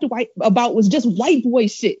he rapped about was just white boy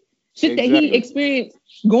shit. Shit that he experienced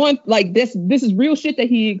going like this is real shit that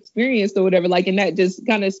he experienced or whatever. Like, and that just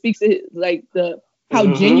kind of speaks to like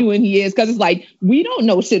how genuine he is. Cause it's like, we don't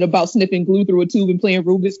know shit about sniffing glue through a tube and playing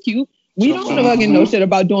Rubik's Cube. We don't fucking know shit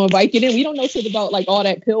about doing Vicodin. We don't know shit about like all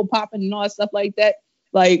that pill popping and all that stuff like that.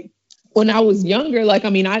 Like when I was younger, like, I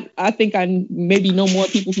mean, I think I maybe know more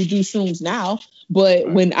people who do shrooms now, but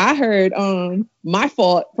when I heard My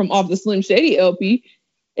Fault from off the Slim Shady LP,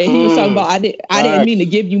 And he was talking about, I didn't mean to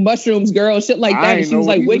give you mushrooms, girl, shit like that. And she was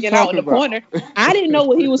like wigging out in the corner. I didn't know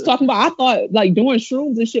what he was talking about. I thought like doing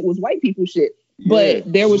shrooms and shit was white people shit.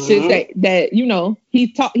 But there was shit that you know,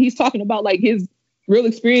 he's talking about like his real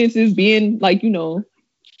experiences being like, you know.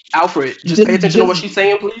 Alfred, just pay attention to what she's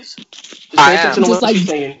saying, please. Just pay attention to what she's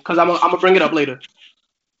saying, because I'm gonna bring it up later.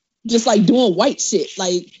 Just like doing white shit,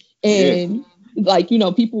 like, and like, you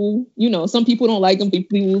know, people, you know, some people don't like him.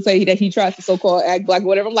 People will say that he tries to so-called act black or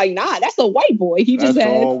whatever. I'm like, nah, that's a white boy. He just has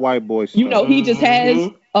all white boys. You know, he just has,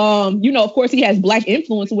 you know, of course he has black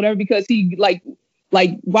influence or whatever, because he like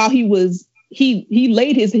while he was, he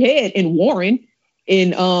laid his head in Warren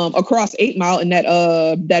in across 8 Mile in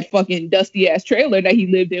that fucking dusty ass trailer that he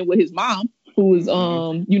lived in with his mom, who was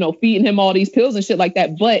you know, feeding him all these pills and shit like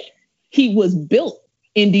that. But he was built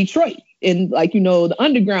in Detroit, in like, you know, the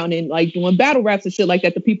underground, and like doing battle raps and shit like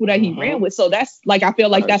that, the people that he ran with. So that's like, I feel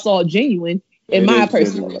like that's all genuine in my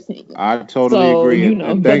personal opinion. I totally agree. You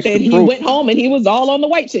know, but then he went home and he was all on the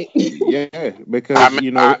white chick. Yeah, because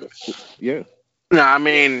you know, No, I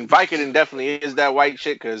mean, Vicodin definitely is that white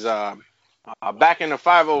shit, because back in the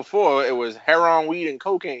 504, it was heroin, weed, and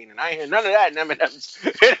cocaine, and I ain't hear none of that in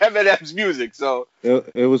Eminem's music. So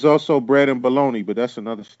it was also bread and bologna, but that's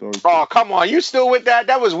another story. Oh, come on, you still with that?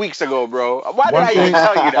 That was weeks ago, bro. Why did I even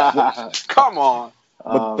tell you that? Come on.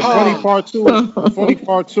 But the funny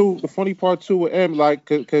part too with M, like,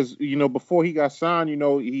 because you know, before he got signed, you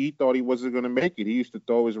know, he thought he wasn't gonna make it. He used to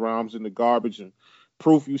throw his rhymes in the garbage, and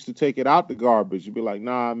Proof used to take it out the garbage. You'd be like,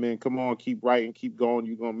 nah, man, come on, keep writing, keep going,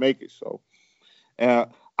 you're gonna make it. So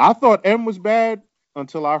I thought M was bad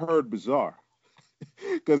until I heard Bizarre.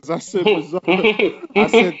 Because I said Bizarre, I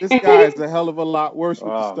said this guy is a hell of a lot worse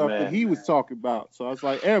with the stuff that he was talking about. So I was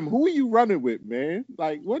like, M, who are you running with, man?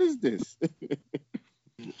 Like, what is this?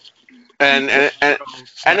 and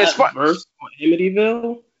it's fun. Verse on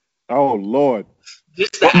Amityville. Oh Lord.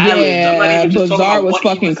 Just the ad-libs. Bizarre was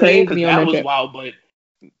fucking crazy on that was wild, but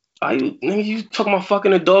you talking about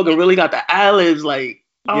fucking a dog and really got the ad-libs, like,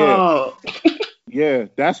 oh. Yeah,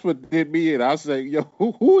 that's what did me in. I was like, yo,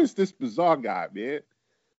 who is this Bizarre guy, man?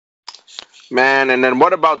 Man, and then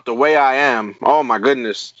what about The Way I Am? Oh my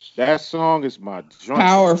goodness. That song is my joint.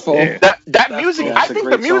 Powerful. Yeah. That music, I think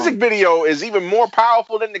the music video is even more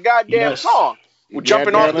powerful than the goddamn song. We're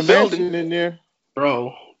jumping off the building in there.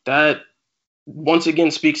 Bro, that once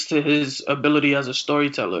again speaks to his ability as a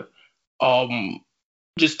storyteller.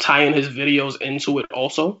 Just tying his videos into it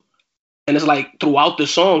also. And it's like throughout the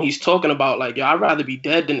song, he's talking about like, yo, I'd rather be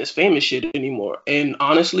dead than this famous shit anymore. And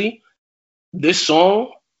honestly, this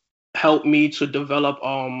song helped me to develop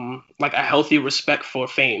like a healthy respect for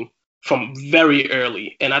fame from very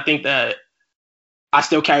early. And I think that I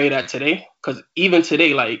still carry that today, because even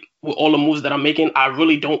today, like with all the moves that I'm making, I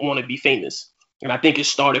really don't want to be famous. And I think it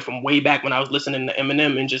started from way back when I was listening to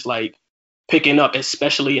Eminem and just like picking up,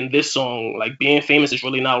 especially in this song, like being famous is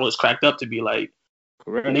really not what it's cracked up to be. Like,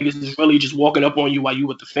 correct. Niggas is really just walking up on you while you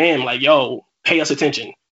with the fam, like, yo, pay us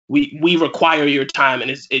attention. We require your time,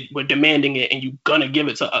 and we're demanding it, and you gonna give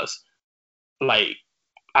it to us. Like,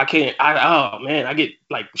 I get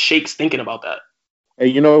like shakes thinking about that.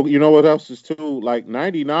 And you know what else is too? Like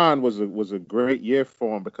 99 was a great year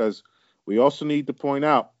for him, because we also need to point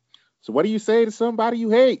out. So what do you say to somebody you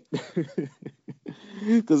hate?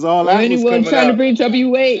 Because all that anyone trying to bring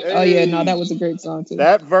WA. Hey, oh yeah, no, that was a great song too.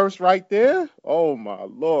 That verse right there, oh my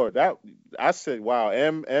Lord, that I said, wow,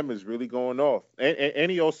 M is really going off.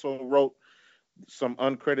 And he also wrote some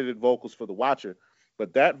uncredited vocals for The Watcher.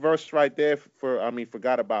 But that verse right there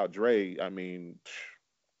Forgot About Dre. I mean,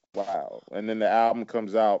 wow. And then the album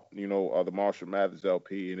comes out, you know, the Marshall Mathers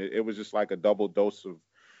LP, and it was just like a double dose of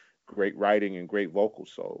great writing and great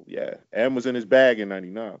vocals. So yeah, M was in his bag in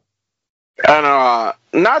 99. And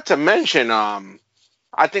not to mention,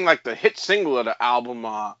 I think like the hit single of the album,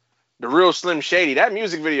 The Real Slim Shady, that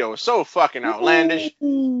music video is so fucking outlandish.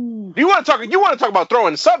 You want to talk about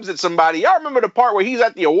throwing subs at somebody? Y'all remember the part where he's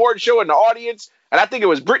at the award show in the audience, and I think it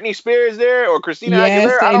was Britney Spears there or Christina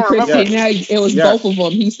Aguilera. I don't remember. It was both of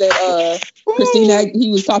them. He said, he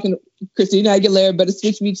was talking to Christina Aguilera, better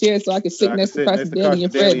switch me chairs so I can sit next to Carson Daly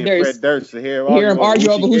and Fred Durst. Hear him argue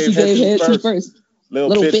over who she gave head to first.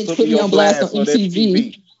 Little bitch put me on blast on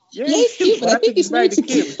MTV. Yeah, he's cute, but I think he's way too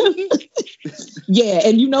cute. Yeah,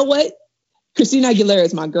 and you know what? Christina Aguilera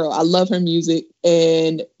is my girl. I love her music,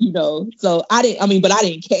 and you know, so I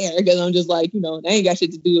didn't care, because I'm just like, you know, they ain't got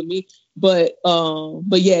shit to do with me. But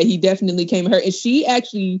yeah, he definitely came at her, and she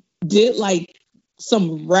actually did like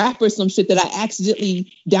some rap or some shit that I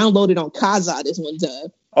accidentally downloaded on Kazaa this one time.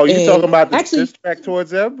 Oh, you And talking about the actually- disrespect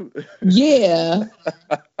towards them? Yeah.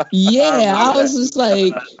 Yeah. I was just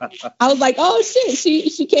like, oh shit,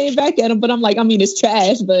 she came back at him, but I'm like, I mean, it's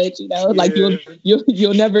trash, but like Yeah.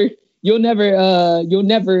 you'll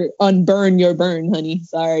never unburn your burn, honey.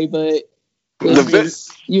 Sorry, but it's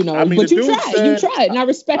just, I mean, but the you dude tried, said- and I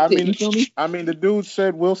respect it. You feel me? I mean, the dude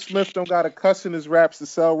said Will Smith don't got to cuss in his raps to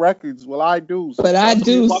sell records. Well, I do. So But I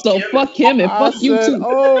do, so fuck him and I fuck you said, too.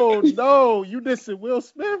 oh no, you dissing Will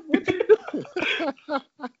Smith? What you doing?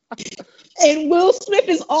 And Will Smith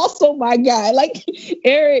is also my guy. Like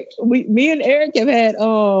Eric, me and Eric have had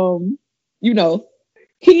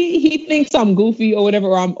he thinks I'm goofy or whatever,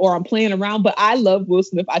 or I'm playing around, but I love Will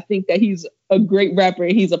Smith. I think that he's a great rapper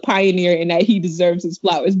and he's a pioneer and that he deserves his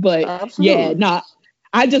flowers. But Absolutely.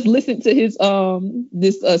 I just listened to his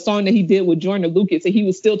this song that he did with Joyner Lucas, and he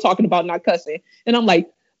was still talking about not cussing. And I'm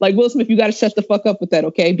like Will Smith, you got to shut the fuck up with that,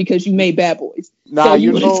 okay? Because you made Bad Boys. Nah, so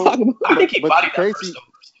you wanna know, talk about I think he but bodied that crazy- person.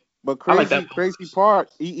 But I like that. crazy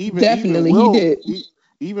part. Definitely, Will, he did.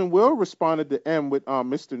 Even Will responded to M with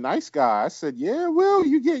Mr. Nice Guy. I said, yeah, Will,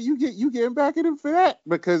 you getting back at him for that,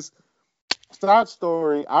 because side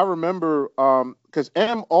story. I remember because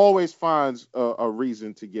M always finds a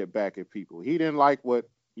reason to get back at people. He didn't like what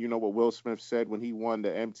Will Smith said when he won the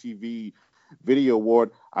MTV Video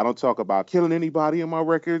Award. I don't talk about killing anybody in my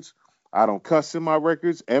records. I don't cuss in my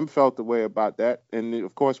records. M felt the way about that. And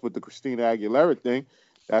of course, with the Christina Aguilera thing,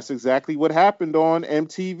 that's exactly what happened on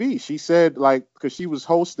MTV. She said, because she was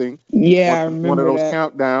hosting I one remember of those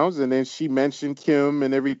that. countdowns, and then she mentioned Kim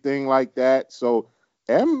and everything like that. So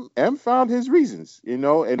M found his reasons, and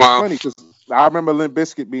Wow. it's funny because I remember Limp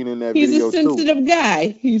Bizkit being in that He's video a too. sensitive guy.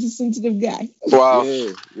 He's a sensitive guy. Wow.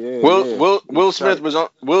 Yeah. Will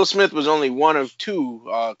Smith was only one of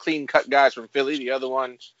two clean cut guys from Philly. The other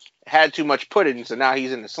one had too much pudding, so now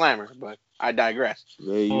he's in the slammer. But I digress.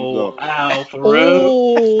 There you Oh, go. Al, for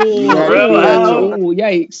real. Oh,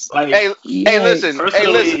 yikes. Like, Hey, listen.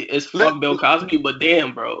 personally, it's fuck Bill Cosby, but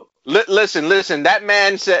damn, bro. Listen. That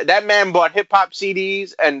man bought hip hop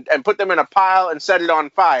CDs and put them in a pile and set it on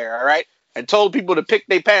fire. All right, and told people to pick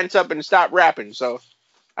their pants up and stop rapping. So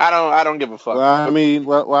I don't give a fuck.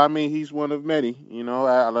 Well, I mean, he's one of many.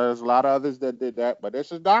 There's a lot of others that did that, but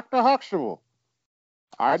this is Dr. Huxtable.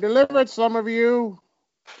 I delivered some of you.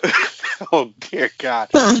 Oh dear God.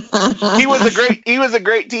 He was a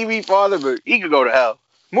great TV father, but he could go to hell.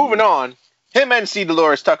 Moving on, him and C.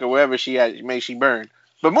 Dolores Tucker, wherever she at, may she burn.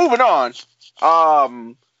 But moving on,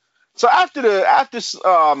 so after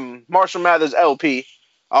Marshall Mathers LP,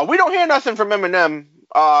 we don't hear nothing from Eminem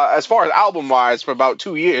as far as album wise for about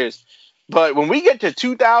 2 years. But when we get to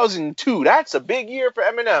 2002, that's a big year for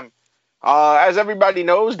Eminem. As everybody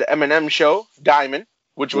knows, the Eminem Show, Diamond,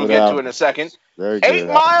 which we'll get to in a second. Very good. 8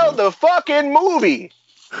 Mile, the fucking movie.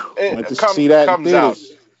 Went to see that in comes out.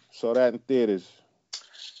 theaters. Saw that in theaters.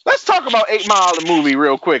 Let's talk about 8 Mile, the movie,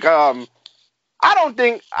 real quick. I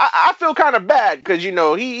feel kind of bad because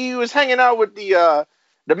he was hanging out with the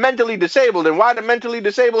mentally disabled, and why the mentally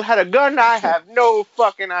disabled had a gun, I have no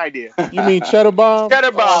fucking idea. You mean Cheddar Bomb?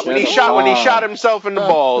 Cheddar Bob, when he shot himself in the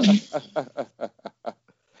balls.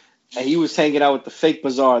 And he was hanging out with the fake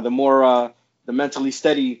Bizarre, the more the mentally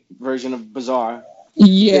steady version of Bizarre.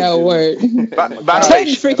 Yeah, word. By the way,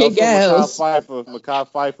 freaking girls. Makai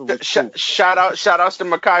Pfeiffer with shout outs to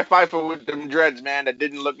Makai Pfeiffer with them dreads, man. That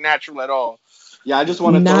didn't look natural at all. Yeah, I just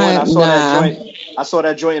want to throw in. I saw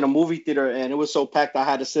that joint in a movie theater, and it was so packed I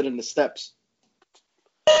had to sit in the steps.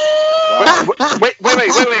 Wait.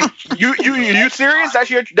 You serious?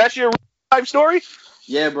 That's your life story?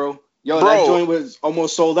 Yeah, bro. That joint was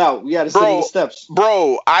almost sold out. We had to sit in the steps.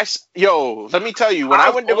 Bro, let me tell you, when I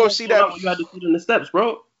went to go see that, you had to sit in the steps,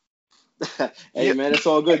 bro. Hey, man, it's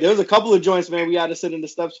all good. There was a couple of joints, man, we had to sit in the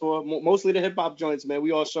steps for. Mostly the hip hop joints, man.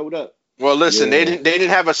 We all showed up. Well, listen, they didn't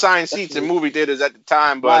have assigned seats in movie theaters at the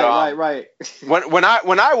time, but right. when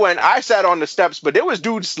I went, I sat on the steps, but there was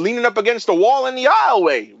dudes leaning up against the wall in the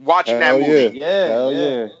aisleway watching that movie.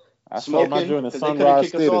 Yeah. I saw my joint in Smoking,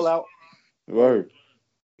 Sunrise Theaters. Word.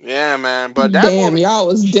 Yeah, man. But that damn, movie, y'all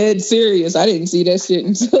was dead serious. I didn't see that shit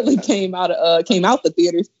until it came out the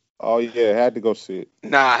theaters. Oh yeah, had to go see it.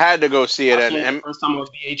 Nah, I had to go see it. And first time on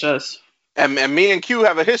VHS. And me and Q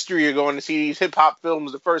have a history of going to see these hip hop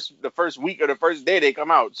films the first week or the first day they come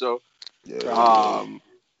out. So,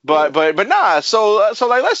 but nah. So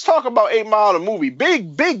like, let's talk about 8 Mile, the movie.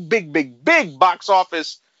 Big box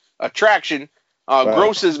office attraction.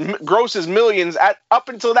 Grosses millions. Up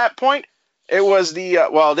until that point, it was they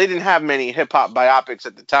didn't have many hip hop biopics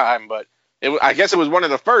at the time, but I guess it was one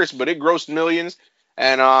of the first. But it grossed millions.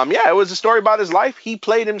 And it was a story about his life. He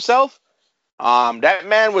played himself. That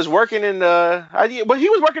man was working in but he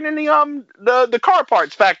was working in the car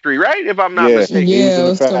parts factory, right? If I'm not Yeah. mistaken. He was in Yeah, it the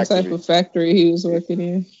was some factory. type of factory he was working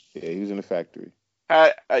in. Yeah, he was in the factory.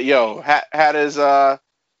 Had his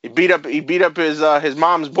he beat up his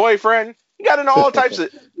mom's boyfriend. He got into all types of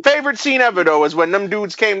favorite scene ever though was when them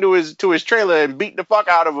dudes came to his trailer and beat the fuck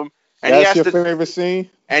out of him. And That's your favorite scene?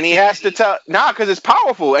 And he has to tell because it's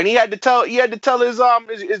powerful. And he had to tell his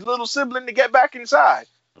little sibling to get back inside.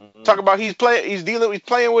 Mm-hmm. Talk about he's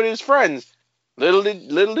playing with his friends. Little did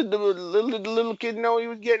the little kid know he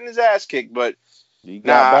was getting his ass kicked, but He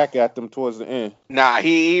got back at them towards the end.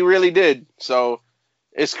 he really did. So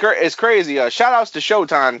it's crazy. Shout outs to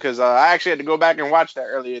Showtime because I actually had to go back and watch that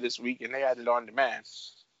earlier this week, and they had it on demand.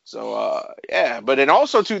 So but in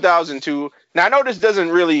also 2002. Now I know this doesn't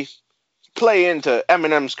really play into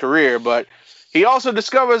Eminem's career, but he also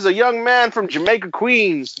discovers a young man from Jamaica,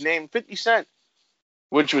 Queens, named 50 Cent,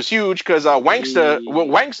 which was huge because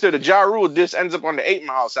Wankster, the Ja Rule disc, ends up on the 8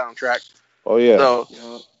 Mile soundtrack. Oh yeah.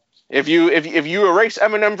 So if you erase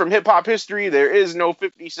Eminem from hip hop history, there is no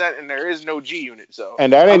 50 Cent and there is no G Unit. So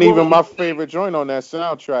and that ain't even my favorite joint on that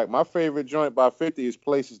soundtrack. My favorite joint by 50 is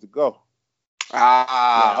Places to Go.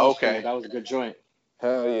 Okay. That was a good joint.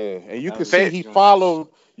 Hell yeah. And you That can was see a he good followed.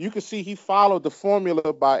 You could see he followed the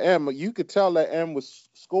formula by M. You could tell that M was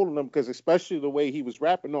schooling him because especially the way he was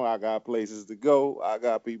rapping. No, I got places to go. I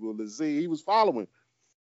got people to see. He was following.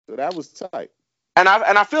 So that was tight. And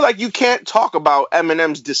I feel like you can't talk about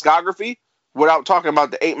Eminem's discography without talking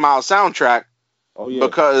about the 8 Mile soundtrack. Oh yeah.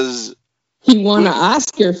 Because he won an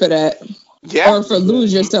Oscar for that. Yeah. Or for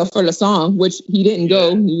Lose Yourself for the song, which he didn't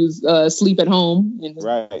go. He was asleep at home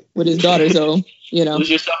with his daughter. So,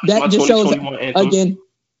 that just shows, again,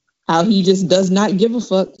 how he just does not give a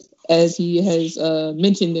fuck, as he has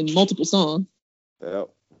mentioned in multiple songs. Yep.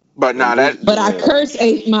 But I curse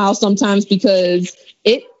 8 Mile sometimes because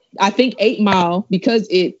I think 8 Mile, because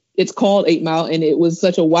it's called 8 Mile and it was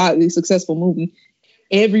such a wildly successful movie.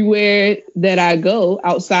 Everywhere that I go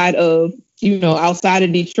outside of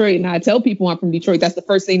Detroit, and I tell people I'm from Detroit, that's the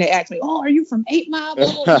first thing they ask me, oh, are you from 8 Mile?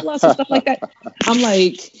 Blah, blah, blah, stuff like that. I'm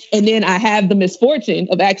like, and then I have the misfortune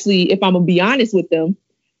of actually, if I'm gonna be honest with them,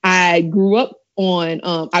 I grew up on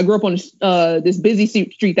this busy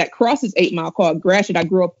street that crosses 8 Mile called Gratiot. I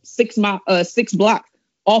grew up 6 blocks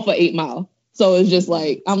off of 8 Mile. So it's just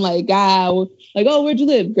like, I'm like, God, like, oh, where'd you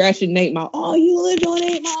live? Gratiot and 8 Mile. Oh, you lived on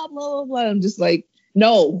 8 Mile, blah, blah, blah. I'm just like,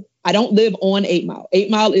 no, I don't live on 8 Mile. 8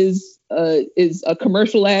 Mile is a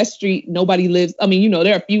commercial ass street. Nobody lives. I mean,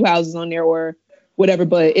 there are a few houses on there or whatever,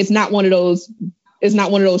 but it's not one of those. It's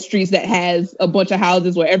not one of those streets that has a bunch of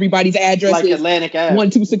houses where everybody's address like is Atlantic Ave.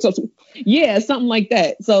 12602. Yeah, something like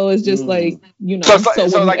that. So it's just like,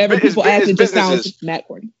 So whenever people ask, it just sounds businesses. Matt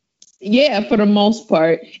Cordy. Yeah, for the most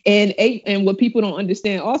part. And what people don't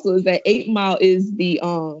understand also is that 8 Mile is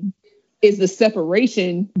the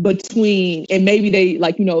separation between, and maybe they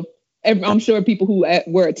I'm sure people who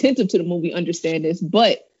were attentive to the movie understand this,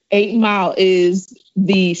 but 8 Mile is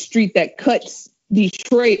the street that cuts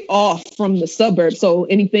Detroit off from the suburbs. So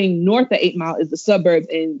anything north of 8 Mile is the suburbs,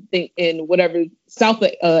 and whatever south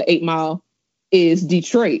of 8 Mile is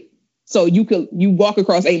Detroit. So you walk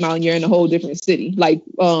across 8 Mile and you're in a whole different city. Like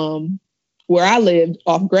where I lived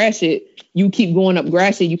off Gratiot, you keep going up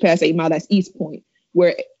Gratiot, you pass 8 Mile, that's East Point.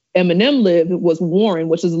 Where Eminem lived was Warren,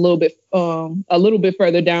 which is a little bit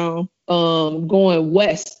further down, going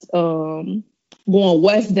west down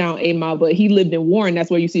 8 Mile, but he lived in Warren.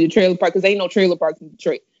 That's where you see the trailer park, because ain't no trailer parks in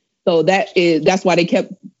Detroit. So that's why they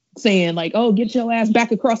kept saying like, oh, get your ass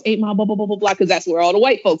back across 8 Mile, blah, blah, blah, blah, blah, because that's where all the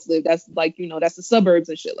white folks live. That's like, that's the suburbs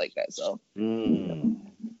and shit like that. So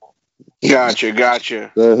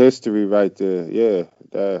Gotcha. The history right there. Yeah.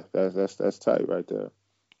 That's tight right there.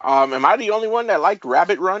 Am I the only one that liked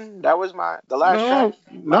Rabbit Run? That was the last track.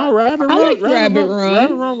 No, Rabbit Run. I like Rabbit Run.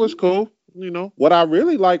 Rabbit Run was cool. What I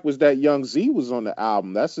really liked was that Young Z was on the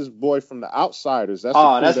album. That's his boy from The Outsiders. That's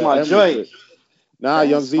my joint. Nah,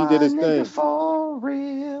 Young Z did his thing. For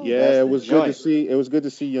real. Yeah, it was good to see. It was good to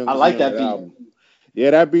see Young Z. I like on that beat. album.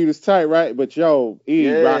 Yeah, that beat is tight, right? But yo,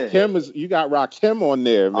 Yeah. Rakim you got Rakim on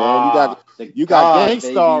there, man. You got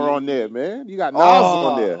Gangstar on there, man. You got Nas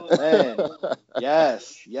on there. Man.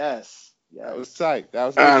 Yes. That was tight. That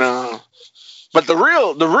was. I know. But the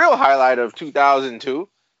real highlight of 2002,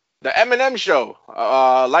 the Eminem show.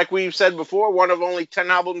 Like we've said before, one of only 10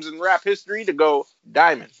 albums in rap history to go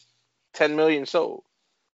diamond, 10 million sold.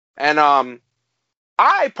 And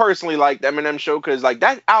I personally liked the Eminem show because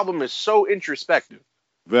that album is so introspective.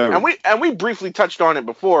 Very. And we briefly touched on it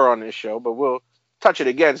before on this show, but we'll touch it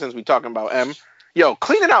again since we're talking about M. Yo,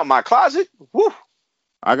 cleaning out my closet. Woo.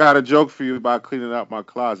 I got a joke for you about cleaning out my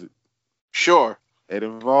closet. Sure. It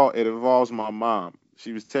involves my mom.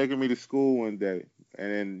 She was taking me to school one day,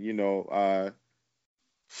 and then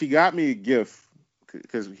she got me a gift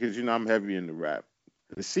because I'm heavy into rap.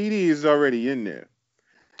 The CD is already in there,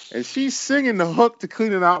 and she's singing the hook to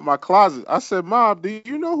cleaning out my closet. I said, "Mom, do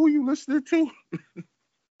you know who you listening to?"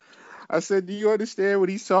 I said, "Do you understand what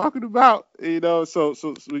he's talking about?"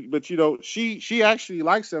 But she actually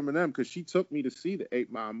likes Eminem because she took me to see the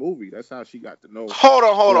 8 Mile movie. That's how she got to know Hold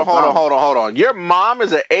all about him. on. Your mom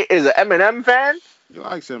is an Eminem fan? She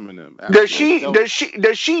likes Eminem.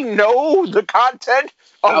 Does she know the content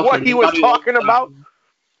of How what come he was nobody talking wants about?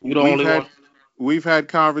 You the only one. We've had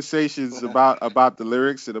conversations about the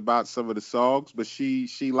lyrics and about some of the songs, but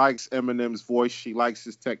she likes Eminem's voice. She likes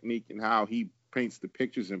his technique and how he paints the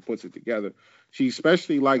pictures and puts it together. She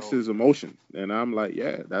especially likes his emotion, and I'm like,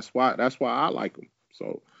 yeah, that's why I like him.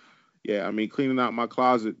 So, yeah, I mean, cleaning out my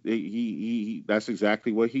closet, he that's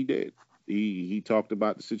exactly what he did. He talked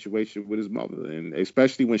about the situation with his mother, and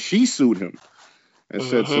especially when she sued him and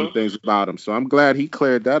said some things about him. So I'm glad he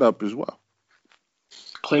cleared that up as well.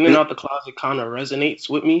 Cleaning out the closet kind of resonates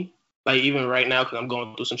with me, like even right now, because I'm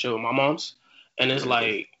going through some shit with my mom's, and it's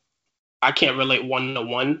like I can't relate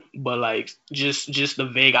 1-to-1, but like just the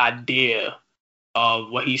vague idea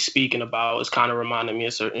of what he's speaking about is kind of reminding me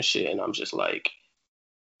of certain shit, and I'm just like,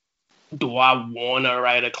 do I want to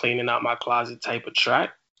write a cleaning out my closet type of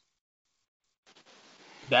track?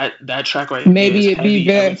 That track right Maybe there is it'd be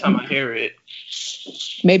heavy every time I hear it.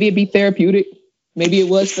 Maybe it'd be therapeutic. Maybe it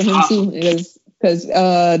was for him too, because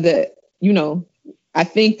I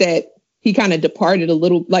think that he kind of departed a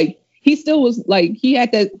little. Like he still was like he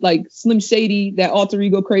had that like Slim Shady, that alter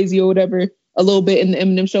ego crazy or whatever, a little bit in the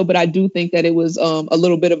Eminem show. But I do think that it was a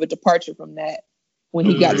little bit of a departure from that when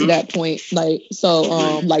he got to that point. Like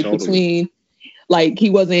totally. Between like he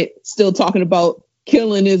wasn't still talking about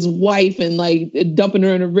killing his wife and like dumping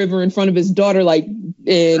her in a river in front of his daughter, like,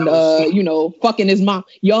 and fucking his mom.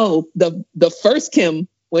 Yo, the first Kim,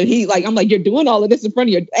 when he like, I'm like, you're doing all of this in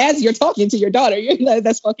front of as you're talking to your daughter. You're like,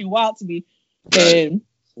 that's fucking wild to me. And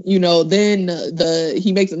then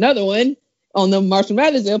he makes another one on the Marshall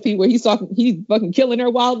Mathers LP where he's fucking killing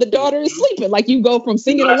her while the daughter is sleeping. Like you go from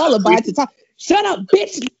singing a lullaby to talk. Shut up,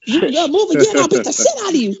 bitch! You're moving again. I'll beat the shit out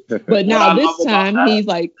of you. But now this time he's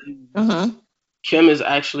like, Kim is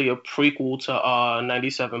actually a prequel to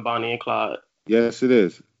 97 Bonnie and Clyde. Yes, it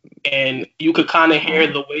is. And you could kind of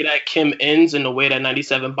hear the way that Kim ends and the way that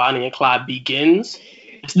 97 Bonnie and Clyde begins.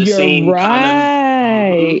 It's the same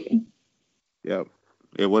right. kind of. Yep.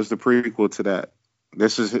 It was the prequel to that.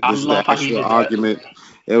 This is the actual argument.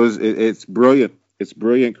 It's brilliant. It's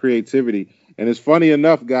brilliant creativity. And it's funny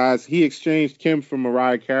enough, guys, he exchanged Kim for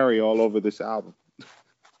Mariah Carey all over this album.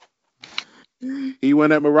 He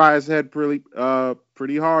went at Mariah's head pretty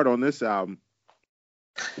hard on this album.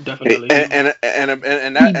 Definitely. And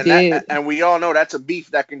we all know that's a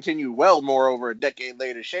beef that continued well more over a decade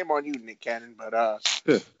later. Shame on you, Nick Cannon, but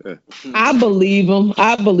I believe him.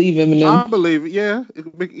 I believe Eminem. I believe it, yeah,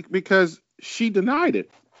 because she denied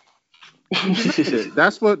it.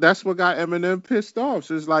 That's what got Eminem pissed off.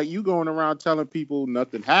 So it's like you going around telling people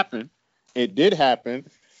nothing happened. It did happen.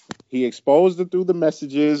 He exposed it through the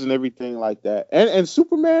messages and everything like that. And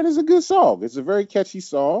Superman is a good song. It's a very catchy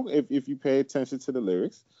song if you pay attention to the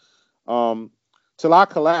lyrics. Till I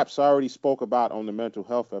Collapse, I already spoke about on the mental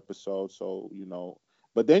health episode. So,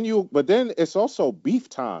 but then it's also beef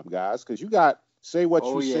time, guys, because you got Say What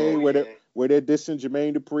You Say where they're dissing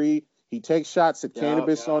Jermaine Dupri. He takes shots at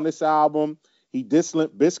Cannabis on this album. He dissed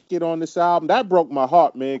Limp Bizkit on this album. That broke my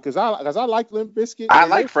heart, man, because I like Limp Bizkit. I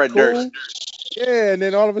like Fred Durst. Yeah, and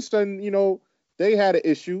then all of a sudden, they had an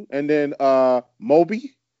issue. And then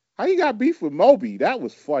Moby. How you got beef with Moby? That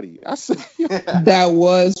was funny. That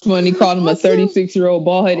was funny. Called him a 36-year-old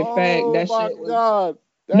bald-headed fag. That shit was... God.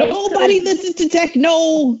 Nobody listens to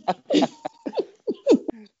techno.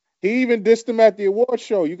 He even dissed him at the award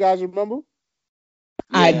show. You guys remember?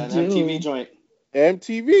 I do. MTV joint.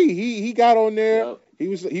 MTV. He got on there. Yep.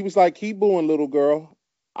 He was like, keep booing, little girl.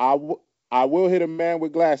 I will hit a man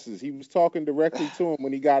with glasses. He was talking directly to him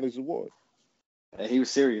when he got his award. And he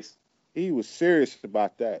was serious. He was serious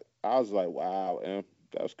about that. I was like, wow, man,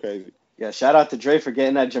 that was crazy. Yeah, shout out to Dre for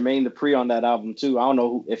getting that Jermaine Dupri on that album too. I don't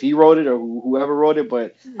know if he wrote it or whoever wrote it,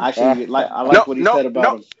 but actually, I like what he said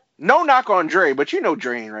about him. No knock on Dre, but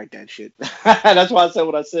Dre ain't write that shit. That's why I said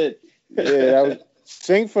what I said. Yeah, that was,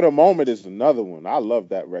 Sing for the Moment is another one. I love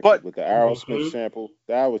that record with the Aerosmith sample.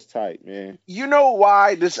 That was tight, man. You know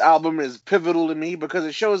why this album is pivotal to me? Because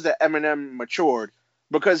it shows that Eminem matured.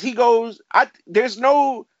 Because he goes, there's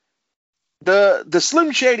no the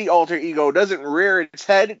Slim Shady alter ego doesn't rear its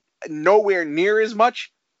head nowhere near as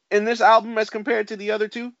much in this album as compared to the other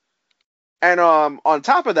two. And on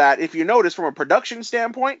top of that, if you notice from a production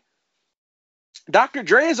standpoint, Dr.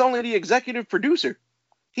 Dre is only the executive producer.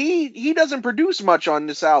 He doesn't produce much on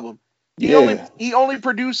this album. He only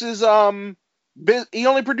produces he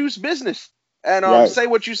only produced Business and Right. Say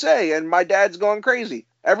What You Say and My Dad's Going Crazy.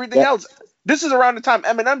 Everything else. This is around the time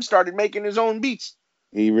Eminem started making his own beats.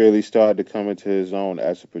 He really started to come into his own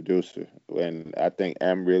as a producer, and I think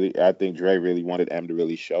Dre really wanted M to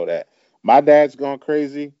really show that. My Dad's Going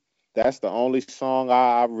Crazy. That's the only song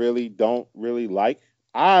I really don't really like.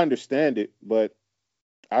 I understand it, but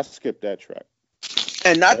I skipped that track.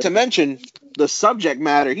 And not to mention the subject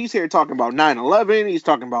matter. He's here talking about 9/11. He's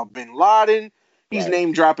talking about Bin Laden. He's Right.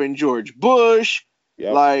 name dropping George Bush.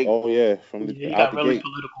 Yep. Like, oh yeah, from the He out got the really gate.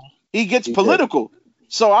 political. he gets He did. political.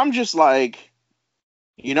 So I'm just like,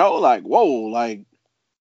 like, whoa, like,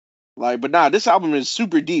 but nah, this album is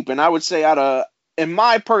super deep. And I would say in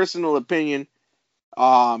my personal opinion,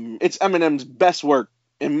 it's Eminem's best work,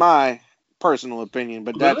 in my personal opinion.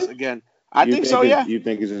 But that's, Really? again, I think so, it's- yeah. You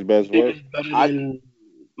think it's his best I think work? it's better than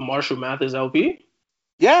Marshall Mathers LP.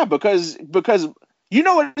 Yeah, because you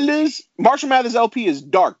know what it is? Marshall Mathers LP is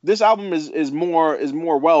dark. This album is more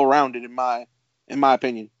well rounded in my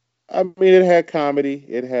opinion. I mean, it had comedy,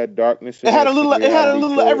 it had darkness. It had a little of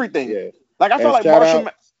reality to it. everything. Yeah. Like I feel And like shout Marshall.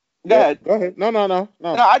 out- Go ahead. Go ahead. No. No,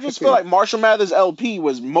 I just feel like Marshall Mathers LP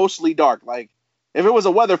was mostly dark. Like if it was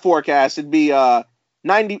a weather forecast, it'd be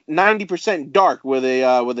 90% dark with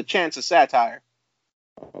a chance of satire.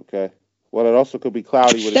 Okay. Well, it also could be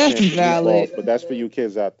cloudy with That's a chance of valid. meatballs, but that's for you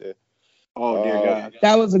kids out there. Oh dear God.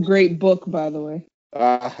 That was a great book, by the way.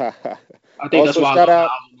 I think that's Also, why I shout love the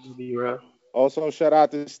out- album movie, bro. Also, shout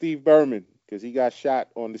out to Steve Berman because he got shot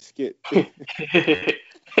on the skit.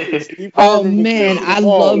 Steve Oh Berman was man, pissing I him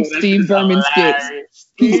love off. Steve Berman skits.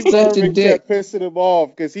 He's Steve such a Berman dick. kept pissing him off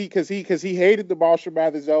because he hated the Marshall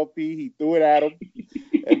Mathers LP. He threw it at him,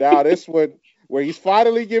 and now this one where he's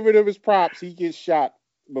finally giving him his props, he gets shot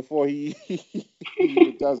before he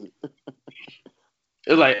even does it.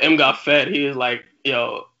 It's like M got fed. He was like,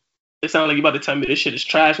 yo, it sounds like you about to tell me this shit is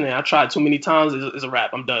trash, man. I tried too many times. It's a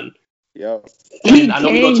wrap. I'm done. Yo, He I know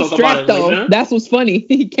we came gonna talk about strapped it though. later. That's what's funny.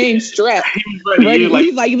 He came strapped. He was ready. Ready. He was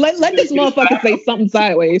He's like, let this motherfucker say something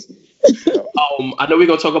sideways. I know we're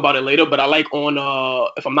gonna talk about it later, but I like on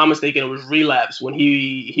if I'm not mistaken, it was Relapse when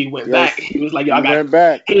he went Yes. back. He was like, yo, I he got. went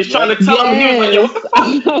back. He was trying to tell him. He was like, yo, what the fuck?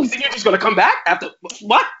 Yes. You think you're just gonna come back after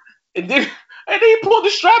what? And then he pulled the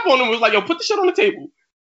strap on him and was like, yo, put the shit on the table.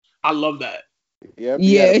 I love that. Yep,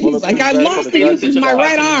 he Yeah, had a he's bulletproof like, I vest lost on the it. gun. This is my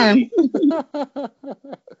right arm.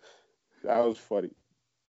 That was funny.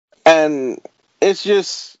 And it's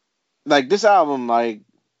just like this album, like,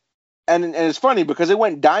 and it's funny because it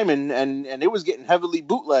went diamond and it was getting heavily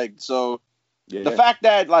bootlegged. So Yeah. the fact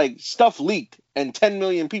that like stuff leaked and 10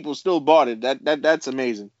 million people still bought it, that's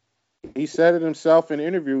amazing. He said it himself in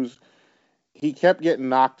interviews. He kept getting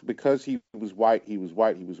knocked because he was white.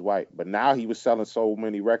 But now he was selling so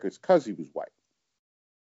many records because he was white.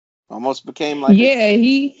 Almost became like Yeah,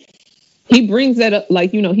 he brings that up.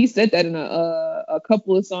 Like, he said that in a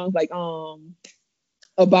couple of songs, like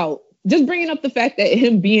about just bringing up the fact that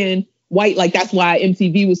him being white, like that's why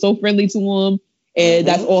MTV was so friendly to him, and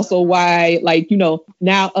that's also why, like,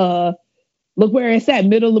 now look where it's at,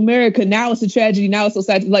 Middle America. Now it's a tragedy. Now it's so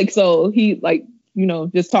sad. Like, so he, like,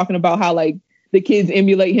 just talking about how like the kids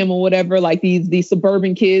emulate him or whatever, like these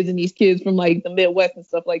suburban kids and these kids from like the Midwest and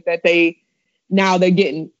stuff like that. Now they're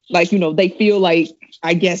getting like, they feel like,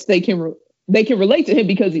 I guess they can relate to him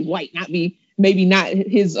because he's white, maybe not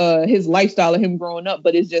his lifestyle of him growing up,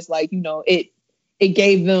 but it's just like, it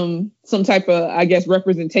gave them some type of, I guess,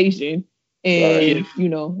 representation, and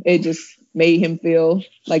it just made him feel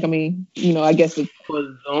like, I guess For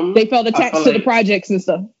them, they felt attached to the projects and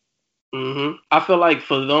stuff. I feel like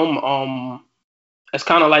for them, it's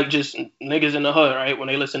kind of like just niggas in the hood, right? When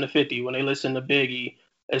they listen to 50, when they listen to Biggie,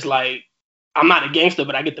 it's like, I'm not a gangster,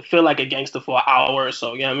 but I get to feel like a gangster for an hour or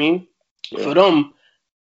so. You know what I mean? Yeah. For them,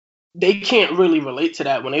 they can't really relate to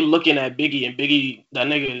that when they looking at Biggie, and Biggie, that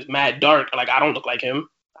nigga is mad dark. Like, I don't look like him.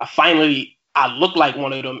 I look like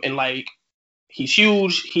one of them, and like, he's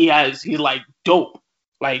huge. He's like dope,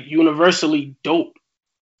 like universally dope.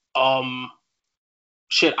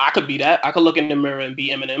 Shit, I could be that. I could look in the mirror and be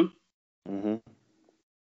Eminem. Mm-hmm.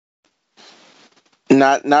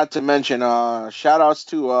 Not to mention shout outs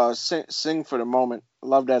to Sing for the Moment.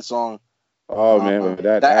 Love that song. Oh man,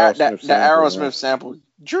 that Aerosmith Aerosmith sample.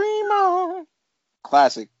 Dream on.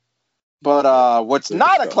 Classic. what's Good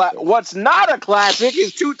not a stuff, what's not a classic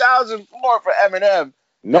is 2004 for Eminem.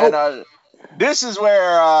 Nope. And this is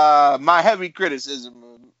where my heavy criticism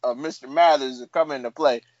of Mr. Mathers come into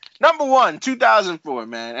play. Number one, 2004,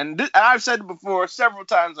 man. And I've said it before several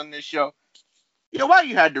times on this show. Yo, why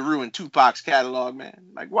you had to ruin Tupac's catalog, man?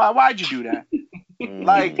 Like, why'd you do that?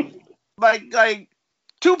 like,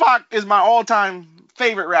 Tupac is my all-time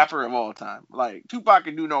favorite rapper of all time. Like, Tupac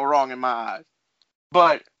can do no wrong in my eyes.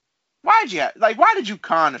 But why did you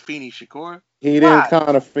con Afeni Shakur? He didn't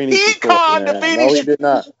con Afeni Shakur. He conned man. Afeni. No, he did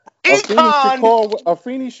not.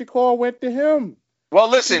 Afeni Shakur went to him. Well,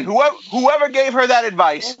 listen, whoever gave her that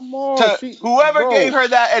advice, gave her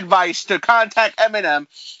that advice to contact Eminem,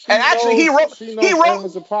 he wrote Em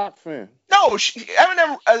was a Pac fan. No,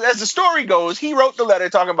 Eminem, as the story goes, he wrote the letter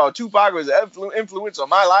talking about Tupac was an influence on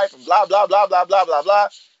my life and blah blah blah blah blah blah blah.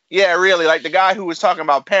 Yeah, really, like the guy who was talking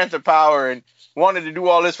about Panther Power and wanted to do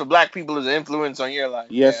all this for black people as an influence on your life.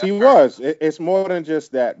 Yes, he was. It's more than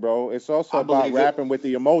just that, bro. It's also about rapping with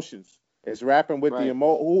the emotions. It's rapping with the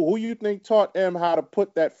who you think taught M how to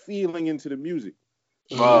put that feeling into the music?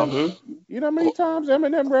 You know how many times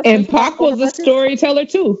Eminem referenced? And Pac was a storyteller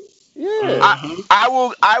too. Yeah.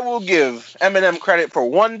 I will give Eminem credit for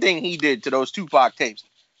one thing he did to those Tupac tapes.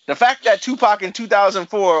 The fact that Tupac in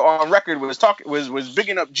 2004 on record was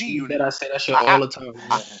bigging up G Unit. I say that shit all the time.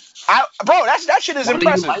 Bro, that shit is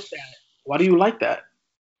impressive. Why do you like that?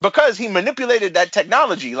 Because he manipulated that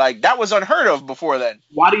technology. Like, that was unheard of before then.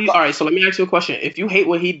 All right, so let me ask you a question. If you hate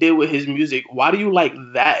what he did with his music, why do you like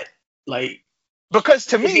that? Like, because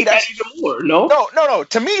to me, that's even more. No.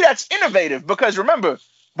 To me, that's innovative. Because remember,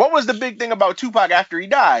 what was the big thing about Tupac after he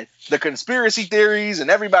died? The conspiracy theories and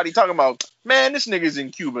everybody talking about, man, this nigga's in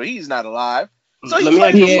Cuba. He's not alive. So he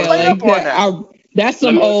played up on that. That's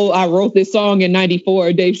some old, I wrote this song in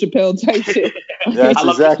 94, Dave Chappelle type shit. That's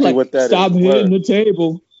exactly what that Stop is. Stop hitting the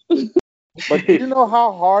table. But do you know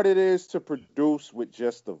how hard it is to produce with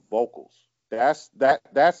just the vocals? That's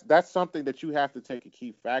something that you have to take a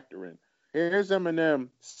key factor in. Here's Eminem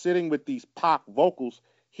sitting with these Pac vocals.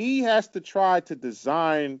 He has to try to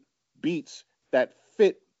design beats that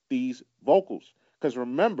fit these vocals. Because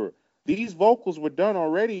remember, these vocals were done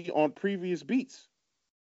already on previous beats.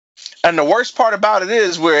 And the worst part about it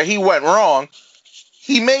is where he went wrong.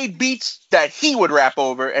 He made beats that he would rap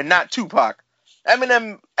over and not Tupac.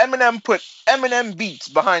 Eminem put Eminem beats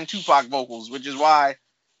behind Tupac vocals, which is why,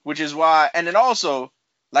 and then also,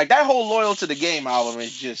 like, that whole Loyal to the Game album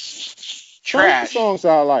is just trash. Some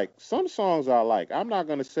songs I like. I'm not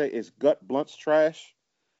gonna say it's Gut Blunt's trash,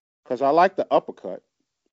 because I like the Uppercut.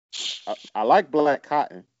 I like Black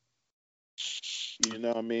Cotton. You know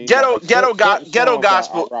what I mean? Ghetto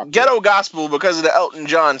gospel because of the Elton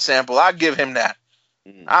John sample. I'll give him that.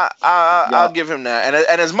 I'll give him that.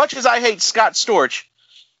 And as much as I hate Scott Storch,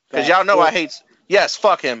 because y'all know I hate. Yes,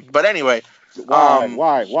 fuck him. But anyway.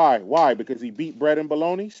 Why? Because he beat Bread and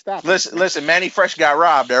Bologna? Stop. Listen, Manny Fresh got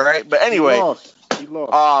robbed. All right. But anyway. He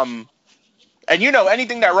lost. And you know,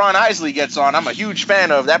 anything that Ron Isley gets on, I'm a huge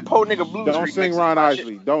fan of. That Po Nigga Blues. Don't sing Ron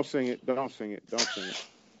Isley. Don't sing it.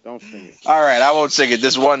 All right, I won't sing it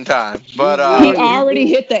this one time. But he already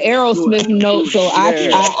hit the Aerosmith note, so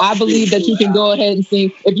I believe that you can go ahead and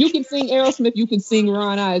sing. If you can sing Aerosmith, you can sing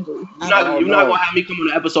Ron Isley. You're not gonna have me come on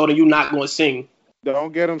the episode and you're not gonna sing.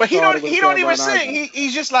 Don't get him. But he don't even sing.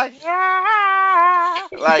 He's just like in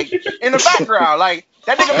the background, like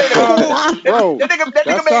that nigga made a cool.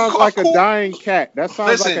 That sounds like a dying cat. That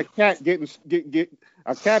sounds like a cat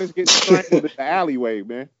a cat is getting strangled in the alleyway,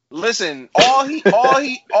 man. Listen, all he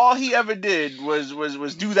ever did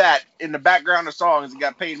was do that in the background of songs and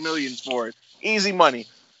got paid millions for it. Easy money.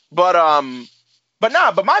 But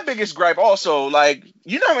my biggest gripe also, like,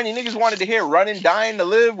 you know how many niggas wanted to hear Running, Dying to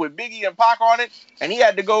Live with Biggie and Pac on it, and he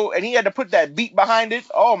had to put that beat behind it.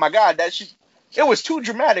 Oh my God, that shit, it was too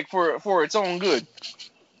dramatic for its own good.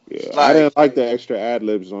 Yeah, I didn't like the extra ad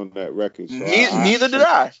libs on that record. So neither did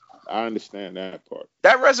I. I understand that part.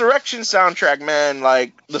 That Resurrection soundtrack, man,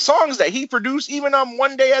 like the songs that he produced, even on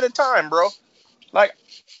One Day at a Time, bro. Like,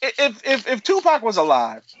 if Tupac was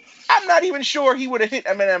alive, I'm not even sure he would have hit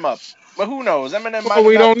Eminem up. But who knows? Eminem might.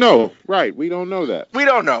 We don't know, right? We don't know that. We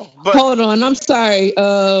don't know. But hold on, I'm sorry.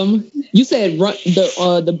 You said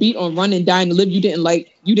the beat on Run and Dying to Live. You didn't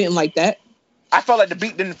like that. I felt like the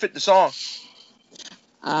beat didn't fit the song.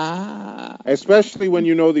 Especially when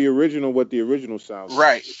you know what the original sounds like.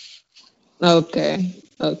 Right. Okay.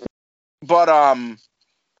 But I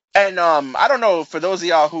don't know for those of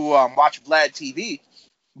y'all who watch Vlad TV,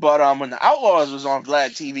 but when the Outlaws was on Vlad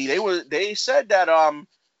TV, they said that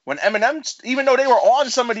when when Eminem, even though they were on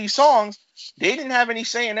some of these songs, they didn't have any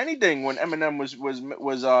say in anything when Eminem was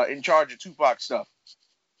in charge of Tupac stuff.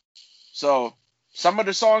 So some of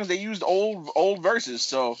the songs they used old verses,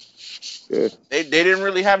 so Yeah. they didn't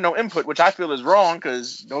really have no input, which I feel is wrong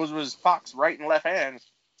because those was Pac's right and left hands.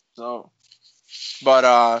 So,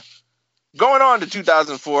 but going on to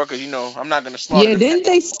 2004, because I'm not gonna slaughter. Yeah, didn't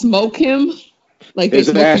they smoke him? Like they His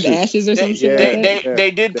smoked his ashes. ashes or some They, shit they, like they, that?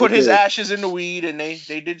 they did They put his did. ashes in the weed, and they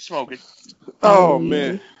did smoke it. Oh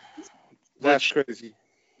man, that's Which crazy.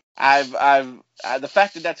 the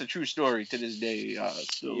fact that that's a true story to this day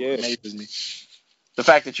still Yeah. amazes me. The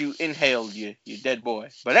fact that you inhaled your dead boy.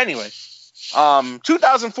 But anyway,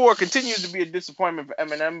 2004 continues to be a disappointment for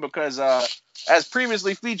Eminem because as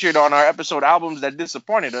previously featured on our episode Albums That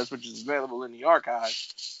Disappointed Us, which is available in the archive,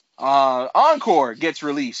 Encore gets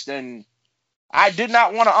released, and I did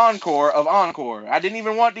not want an encore of Encore. I didn't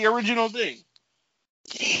even want the original thing.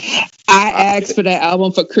 I asked for that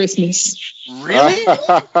album for Christmas. Really?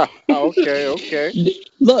 Okay.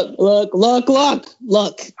 Look. I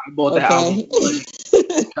bought that album. Okay.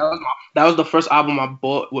 That was the first album I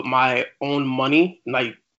bought with my own money,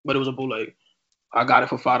 but it was a bootleg. I got it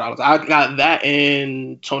for $5. I got that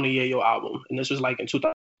and Tony Yayo album, and this was in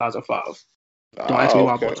 2005. Don't ask me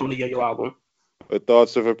why I bought Tony Yayo album. The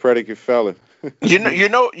thoughts of a predicate felon. You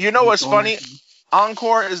know what's funny?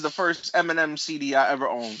 Encore is the first Eminem CD I ever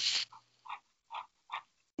owned,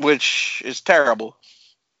 which is terrible.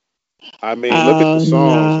 I mean, look at the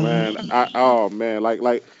songs, nah. man.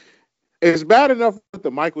 Like it's bad enough with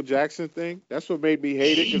the Michael Jackson thing. That's what made me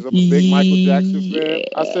hate it because I'm a big Michael Jackson fan.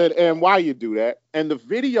 I said, and why you do that? And the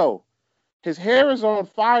video, his hair is on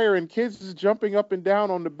fire and kids is jumping up and down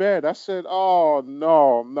on the bed. I said, oh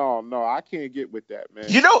no, I can't get with that, man.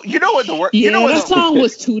 You know what the word? Yeah, that song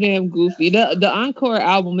was too damn goofy. The Encore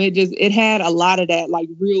album, it had a lot of that like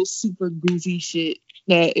real super goofy shit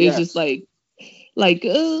that is just like what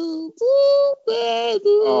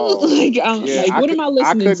am I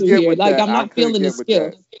listening to here? Like I'm not feeling the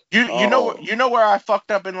skill. You know where I fucked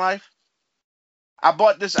up in life? I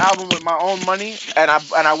bought this album with my own money, and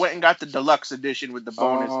I went and got the deluxe edition with the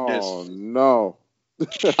bonus disc. Oh no!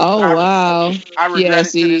 Oh wow! I regret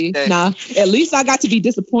it to this day. Nah. At least I got to be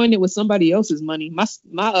disappointed with somebody else's money. My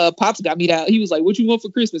pops got me that. He was like, "What you want for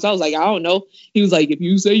Christmas?" I was like, "I don't know." He was like, "If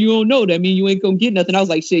you say you don't know, that mean you ain't gonna get nothing." I was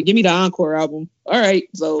like, "Shit, give me the Encore album." All right,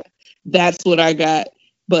 so that's what I got.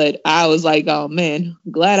 But I was like, "Oh man,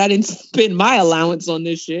 glad I didn't spend my allowance on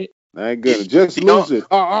this shit." I ain't gonna just lose it.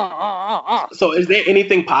 So, is there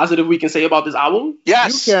anything positive we can say about this album?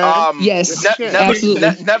 Yes. You can. Yes.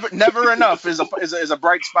 Absolutely. Never enough is a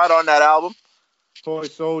bright spot on that album. Toy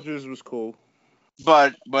Soldiers was cool.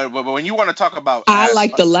 But when you want to talk about, I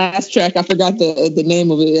like the last track. I forgot the name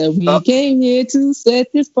of it. We came here to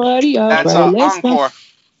set this party up. That's Encore.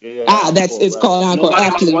 Yeah, it's called Encore.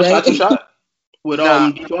 Actually, One right? shot with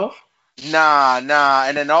D12. Nah,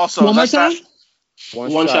 and then also one more time.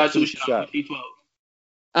 One shot, two shot, D12.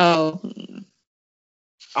 Oh,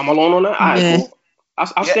 I'm alone on that. All right, cool.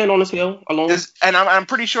 I'll stand on this hill alone. And I'm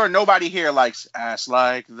pretty sure nobody here likes ass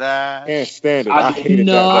like that. Can't stand it. I hated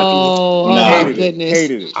no. that. Oh my goodness.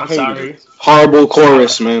 Hated it. I'm sorry. Horrible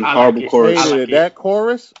chorus, man. Horrible chorus. Hated it. That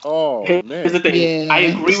chorus? Oh, man. Here's the thing. Yeah. I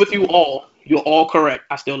agree with you all. You're all correct.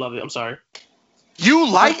 I still love it. I'm sorry. You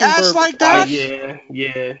like ass like that?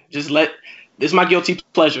 Yeah. Just this is my guilty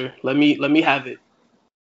pleasure. Let me have it.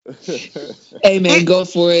 Hey man, go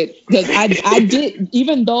for it. Because I did,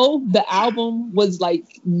 even though the album was like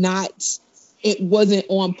it wasn't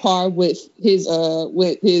on par with his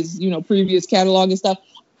previous catalog and stuff.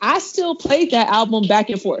 I still played that album back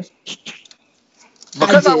and forth.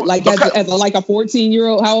 Because I did, as a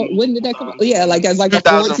 14-year-old. When did that come out? Yeah, as a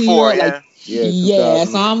 14-year-old. Yeah.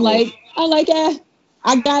 So I'm like,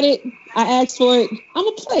 I got it. I asked for it. I'm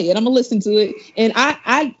gonna play it. I'm gonna listen to it. And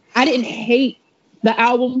I didn't hate the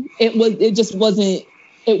album. It just wasn't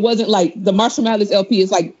like the Marshall Mathers LP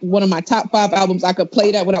is like one of my top 5 albums. I could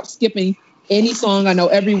play that without skipping any song. I know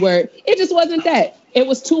every word. It just wasn't that. It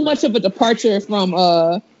was too much of a departure from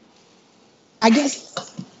I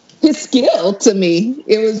guess his skill to me.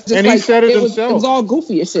 It was just he said it himself. It was all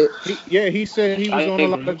goofy as shit. He said he was on a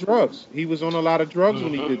lot of drugs. He was on a lot of drugs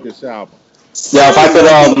when he did this album. Yeah, if I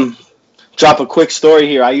could drop a quick story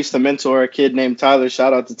here. I used to mentor a kid named Tyler.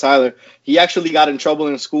 Shout out to Tyler. He actually got in trouble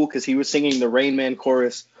in school because he was singing the Rain Man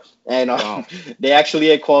chorus. And they actually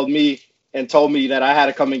had called me and told me that I had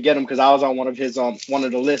to come and get him because I was on one of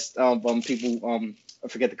the lists of people, I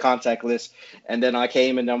forget the contact list. And then I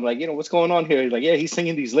came and I'm like, what's going on here? He's like, yeah, he's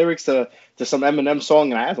singing these lyrics to some Eminem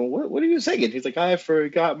song. And I asked him, what are you singing? He's like, I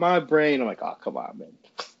forgot my brain. I'm like, oh, come on, man.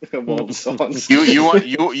 of all the songs. You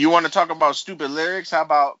want to talk about stupid lyrics? How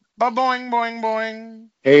about ba-boing, boing, boing?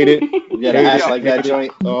 Hate it. Yeah, the Hate ass it, like that hate it.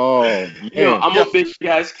 joint. Oh man. Yo, I'm a bitch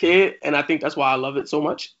ass kid, and I think that's why I love it so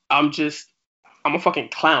much. I'm a fucking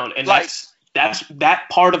clown, and Like- that's that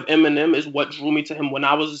part of Eminem is what drew me to him when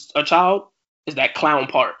I was a child. Is that clown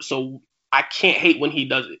part? So I can't hate when he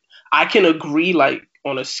does it. I can agree, like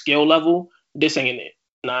on a skill level, this ain't it.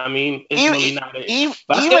 You know what I mean? It's really not it.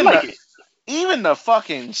 But I still like it. Even the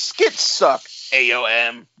fucking skits suck.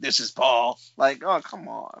 AOM, this is Paul. Like, oh, come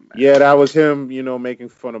on, man. Yeah, that was him, making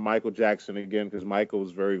fun of Michael Jackson again, because Michael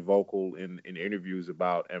was very vocal in interviews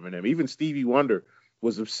about Eminem. Even Stevie Wonder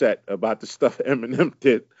was upset about the stuff Eminem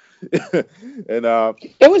did. And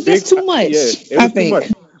It was just too much. Yeah, it I was too think.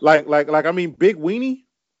 much. Like I mean, Big Weenie,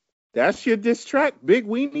 that's your diss track, Big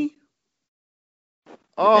Weenie.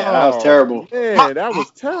 Oh, Yeah, that was terrible. Man, that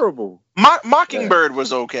was terrible. Mockingbird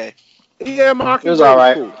was okay. Yeah, Mockingbird It was all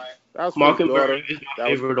right. Cool. That was for his daughter. Mockingbird is my That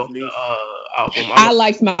was favorite his of the niece. album. I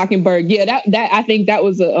liked Mockingbird. Yeah, that I think that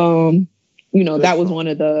was a that was one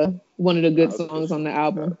of the good songs on the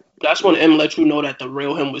album. That's when M let you know that the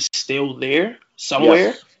real him was still there somewhere.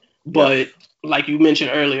 Yes. But like you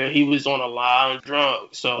mentioned earlier, he was on a lot of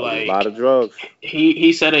drugs. So A like lot of drugs.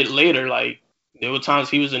 he said it later, like there were times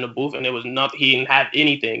he was in the booth and there was nothing, he didn't have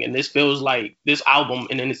anything. And this feels like this album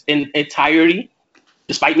in its entirety,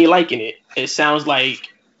 despite me liking it, it sounds like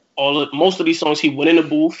most of these songs he went in the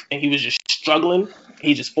booth and he was just struggling.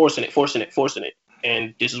 He's just forcing it.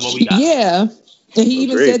 And this is what we got. Yeah. And he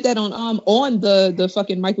even Agreed. said that on the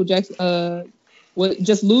fucking Michael Jackson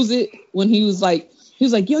Just Lose It, when he was like,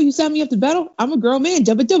 yo, you signed me up to battle? I'm a grown man.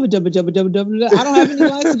 Jubba jubba jubba jubba jubba jubba. I don't have any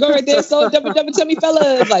lines to go right there. So jubba jubba tell me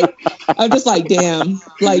fellas. Like, I'm just like, damn.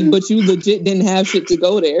 Like, but you legit didn't have shit to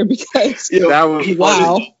go there because That was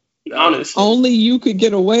wow. Be honest. Only you could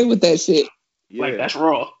get away with that shit. Yeah. Like that's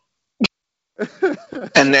raw.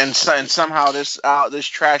 And somehow this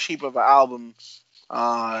trash heap of an album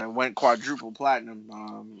went quadruple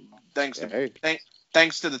platinum. Thanks to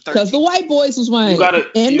the 13. Because the white boys was mine. You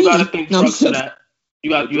gotta think No, I'm drugs for just- that. You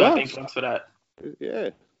gotta think drugs for that. Yeah.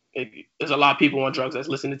 There's a lot of people on drugs that's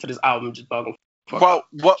listening to this album just bugging. Well,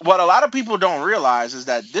 what a lot of people don't realize is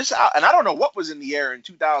that and I don't know what was in the air in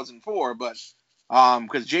 2004, but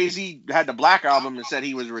because Jay-Z had the Black Album and said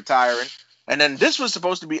he was retiring, and then this was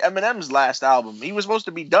supposed to be Eminem's last album. He was supposed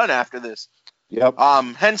to be done after this. Yep.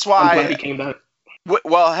 Hence I'm glad he why. came back.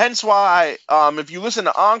 Well, hence why. If you listen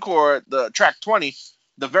to Encore, the track 20,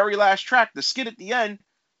 the very last track, the skit at the end,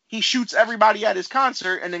 he shoots everybody at his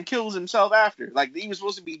concert and then kills himself after. Like he was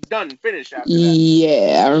supposed to be done and finished after that.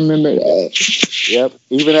 Yeah, I remember that. Yep.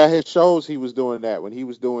 Even at his shows, he was doing that when he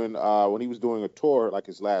was doing a tour, like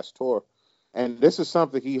his last tour. And this is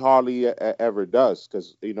something he hardly ever does,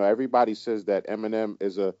 because everybody says that Eminem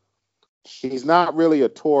he's not really a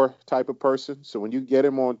tour type of person. So when you get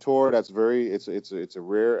him on tour, it's a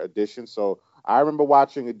rare addition. So I remember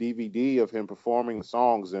watching a DVD of him performing the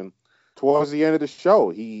songs, and towards the end of the show,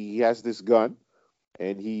 he has this gun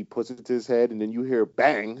and he puts it to his head, and then you hear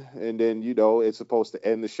bang, and then it's supposed to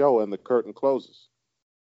end the show and the curtain closes.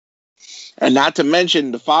 And not to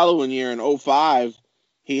mention the following year in 2005,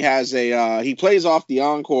 he plays off the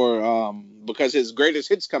Encore because his greatest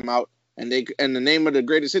hits come out, and the name of the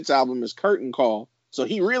greatest hits album is Curtain Call. So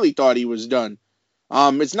he really thought he was done.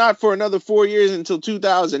 It's not for another 4 years until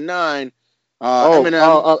 2009.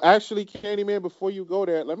 Eminem. Actually, Candyman, before you go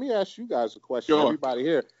there, let me ask you guys a question. Sure. Everybody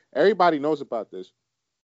here, everybody knows about this.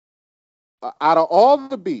 Out of all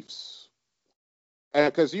the beefs,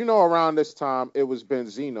 and because around this time it was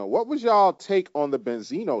Benzino, what was y'all take on the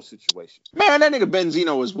Benzino situation? Man, that nigga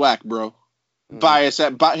Benzino was whack, bro. Bias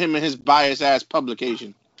him and his bias ass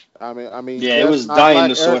publication. I mean, Yeah, it was dying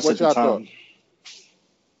the source at the time.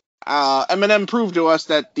 Eminem proved to us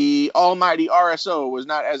that the almighty RSO was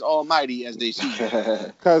not as almighty as they seem.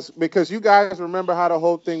 Because you guys remember how the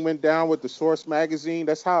whole thing went down with the Source magazine.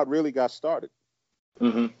 That's how it really got started.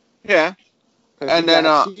 Mm-hmm. Yeah. And then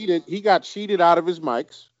he got cheated out of his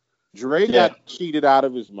mics. Dre got cheated out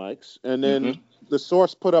of his mics, and then the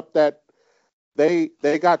Source put up that they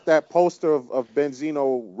got that poster of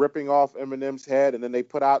Benzino ripping off Eminem's head, and then they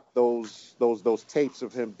put out those tapes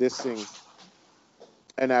of him dissing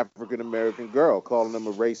an African American girl, calling him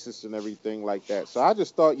a racist and everything like that. So I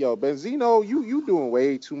just thought, Benzino, you doing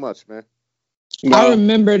way too much, man. I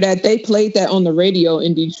remember that they played that on the radio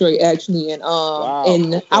in Detroit, actually, and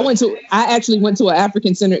okay. I actually went to an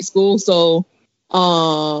African centered school, so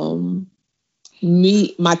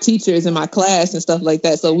my teachers in my class and stuff like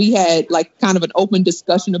that. So we had like kind of an open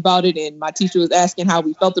discussion about it, and my teacher was asking how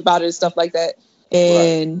we felt about it and stuff like that.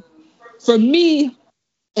 And for me,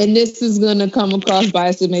 and this is gonna come across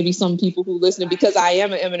biased to maybe some people who listen because I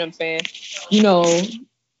am an Eminem fan. You know,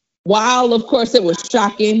 while of course it was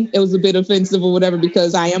shocking, it was a bit offensive or whatever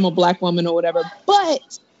because I am a black woman or whatever.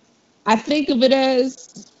 But I think of it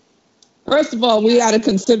as, first of all, we got to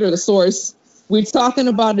consider the source. We're talking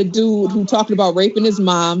about a dude who talked about raping his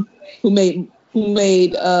mom, who made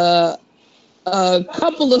a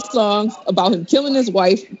couple of songs about him killing his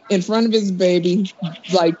wife in front of his baby,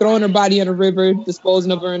 like throwing her body in a river,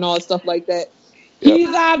 disposing of her, and all that stuff like that. Yep.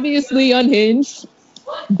 He's obviously unhinged,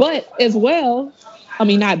 but as well, I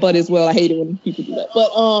mean, not but as well. I hate it when people do that.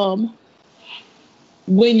 But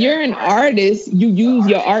when you're an artist, you use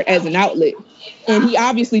your art as an outlet, and he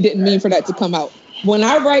obviously didn't mean for that to come out. When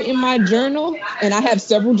I write in my journal, and I have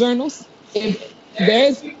several journals, if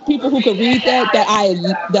there's people who could read that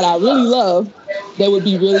I really love, they would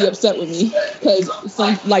be really upset with me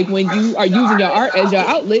because like when you are using your art as your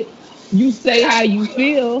outlet, you say how you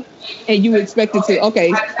feel and you expect it to,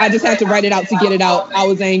 okay, I just had to write it out to get it out. I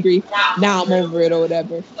was angry. Now I'm over it or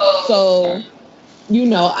whatever. So, you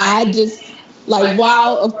know, I just like,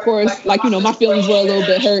 while of course, like, you know, my feelings were a little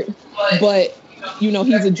bit hurt, but you know,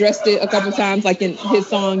 he's addressed it a couple times, like in his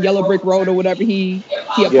song Yellow Brick Road or whatever. He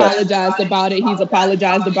apologized about it. He's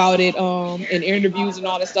apologized about it in interviews and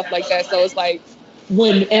all that stuff like that. So it's like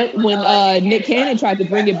when Nick Cannon tried to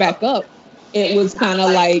bring it back up, it was kind of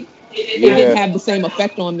like it didn't have the same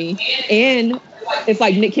effect on me. And it's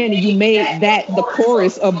like, Nick Cannon, you made that the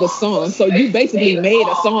chorus of the song. So you basically made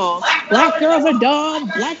a song. Black girls are dumb.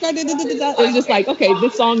 Black girls. It's just like, okay,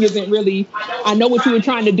 this song isn't really, I know what you were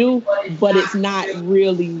trying to do, but it's not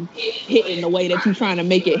really hitting the way that you're trying to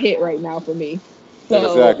make it hit right now for me.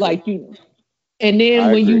 So exactly. Like you, and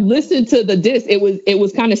then when you listen to the disc, it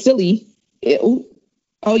was kind of silly. It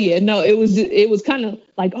was kind of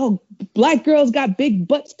like, oh, black girls got big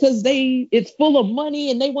butts because it's full of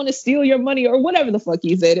money and they want to steal your money or whatever the fuck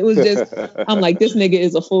he said. It was just, I'm like, this nigga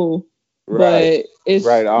is a fool. Right. But it's,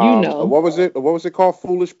 right. You know. What was it called?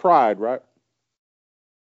 Foolish Pride, right?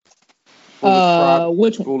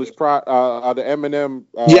 Which one? Foolish Pride. The Eminem.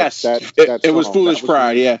 Yes. It was Foolish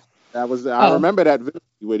Pride, yeah. That was, I remember that video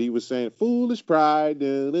when he was saying Foolish Pride.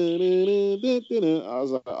 I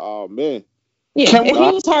was like, oh, man. Yeah, he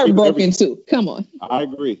was heartbroken too. Come on. I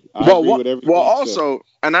agree. I agree with everything. Well, also,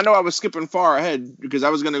 and I know I was skipping far ahead because I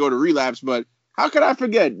was going to go to Relapse, but how could I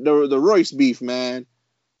forget the Royce beef, man?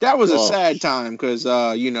 That was a sad time because,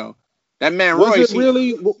 you know, that man Royce.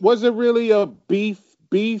 Was it really a beef?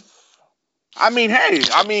 I mean,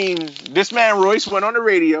 this man Royce went on the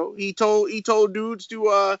radio. He told dudes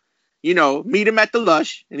to, you know, meet him at the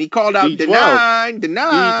Lush, and he called out D9.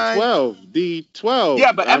 D12.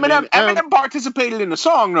 Yeah, but Eminem participated in the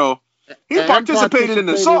song, though. He participated in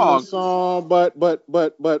the song. But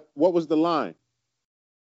what was the line?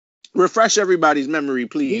 Refresh everybody's memory,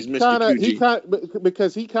 please, Mr. QG.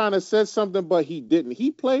 Because he kind of said something, but he didn't. He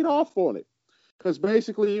played off on it. Because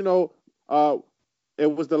basically, you know,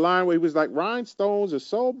 it was the line where he was like, rhinestones are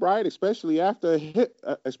so bright, especially after a hit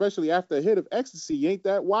of ecstasy. Ain't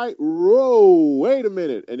that white? Whoa, wait a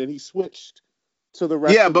minute. And then he switched to the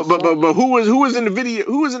rest. Yeah, but who was in the video?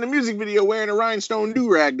 Who was in the music video wearing a rhinestone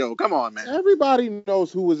do-rag though? Come on, man. Everybody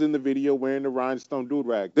knows who was in the video wearing the rhinestone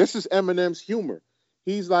do-rag. This is Eminem's humor.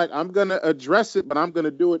 He's like, I'm gonna address it, but I'm gonna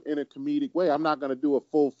do it in a comedic way. I'm not gonna do a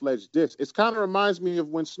full-fledged diss. It kind of reminds me of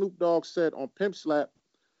when Snoop Dogg said on Pimp Slap,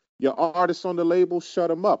 your artists on the label, shut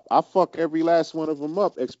them up. I fuck every last one of them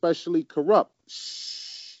up, especially Corrupt.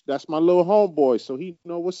 That's my little homeboy, so he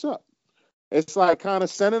know what's up. It's like kind of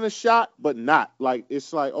sending a shot, but not. Like,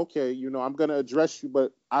 it's like, okay, you know, I'm going to address you,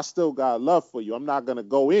 but I still got love for you. I'm not going to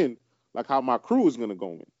go in like how my crew is going to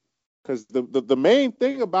go in. Because the main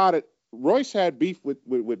thing about it, Royce had beef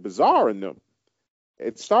with Bizarre and them.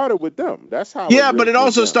 It started with them. That's how. Yeah, but it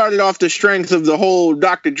also started off the strength of the whole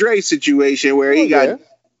Dr. Dre situation where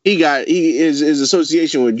his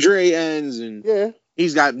association with Dre ends, and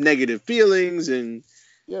he's got negative feelings, and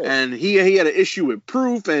he had an issue with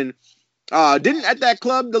Proof, and didn't at that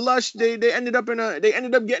club, the Lush, they ended up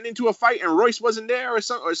getting into a fight, and Royce wasn't there or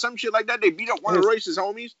some shit like that. They beat up one of Royce's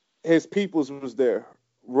homies. His peoples was there.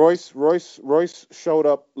 Royce showed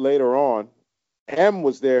up later on. M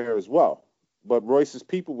was there as well, but Royce's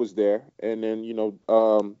people was there, and then you know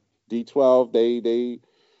D12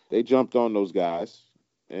 they jumped on those guys.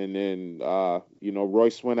 And then, you know,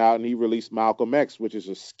 Royce went out and he released Malcolm X, which is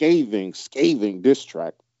a scathing diss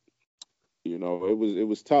track. You know, it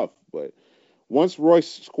was tough. But once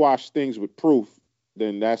Royce squashed things with Proof,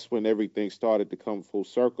 then that's when everything started to come full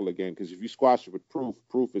circle again. Because if you squash it with Proof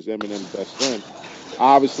is Eminem's best friend.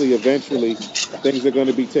 Obviously, eventually, things are going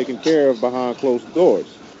to be taken care of behind closed doors.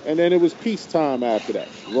 And then it was peacetime after that.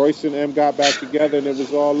 Royce and M got back together, and it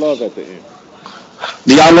was all love at the end.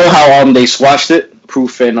 Do y'all know how they squashed it?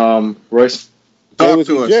 Proof and Royce. They Talk was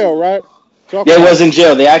to in us. jail, right? Talk Yeah, it about was in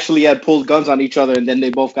jail. They actually had pulled guns on each other, and then they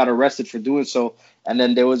both got arrested for doing so. And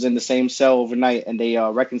then they was in the same cell overnight, and they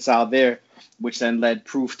reconciled there, which then led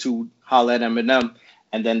Proof to holler at Eminem,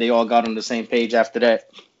 and then they all got on the same page after that.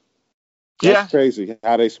 That's Yeah. crazy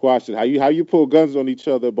how they squashed it. How you pull guns on each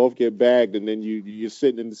other, both get bagged, and then you're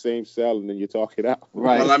sitting in the same cell, and then you talk it out.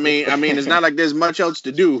 Right. Well, I mean, it's not like there's much else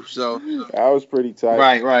to do. So, That was pretty tight.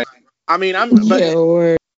 Right. I mean, but Yeah,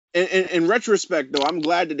 or in retrospect, though, I'm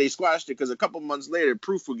glad that they squashed it because a couple months later,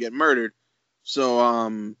 Proof would get murdered. So,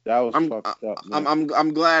 That was I'm fucked up, man.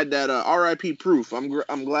 I'm glad that R.I.P. Proof. I'm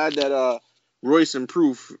glad that Royce and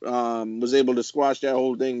Proof was able to squash that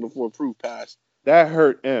whole thing before Proof passed. That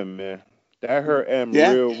hurt M, man. That hurt M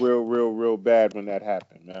Yeah. real bad when that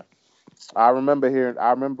happened, man. I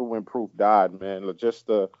remember when Proof died, man. Just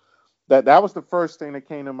that was the first thing that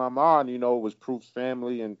came to my mind, was Proof's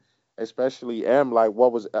family and especially M. Like,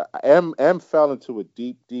 what was M fell into a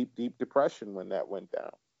deep depression when that went down.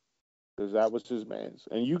 Because that was his man's.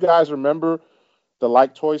 And you guys remember the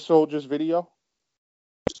Like Toy Soldiers video?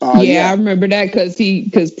 yeah, I remember that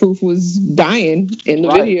because Proof was dying in the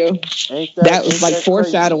Right. video. Ain't That was ain't like that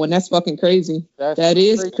foreshadowing. That's fucking crazy. That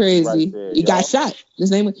is crazy. right there, He got y'all. shot. His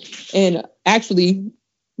name was, and actually,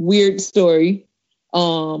 weird story.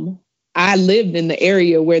 I lived in the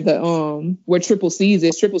area where where Triple C's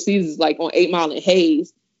is. Triple C's is like on 8 Mile and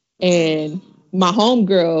Hayes, and my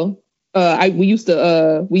homegirl, we used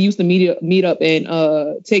to meet up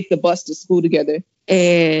and take the bus to school together.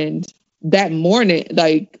 And that morning,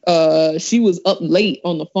 like she was up late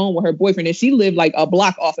on the phone with her boyfriend, and she lived like a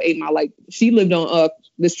block off of 8 Mile. Like she lived on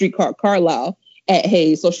the street called Carlisle at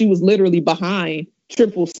Hayes, so she was literally behind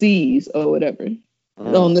Triple C's or whatever.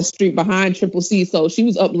 On the street behind Triple C. So she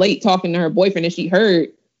was up late talking to her boyfriend and she heard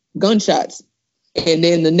gunshots. And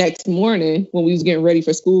then the next morning when we was getting ready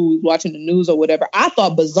for school, we was watching the news or whatever, I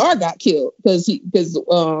thought Bizarre got killed because he was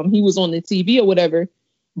on the TV or whatever.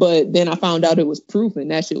 But then I found out it was Proof, and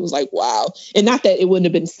that shit was like, wow. And not that it wouldn't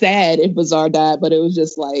have been sad if Bizarre died, but it was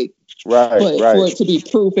just like, right. For it to be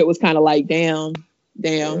Proof, it was kind of like, damn.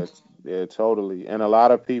 Yeah, totally. And a lot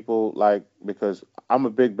of people, like, because I'm a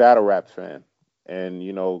big battle rap fan. And,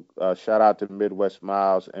 shout out to Midwest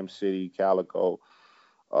Miles, M City, Calico,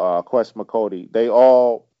 Quest McCody. They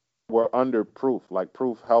all were under Proof. Like,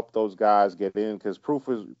 Proof helped those guys get in because Proof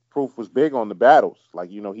was big on the battles. Like,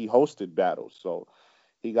 he hosted battles. So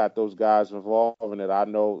he got those guys involved in it. I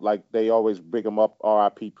know, like, they always big him up.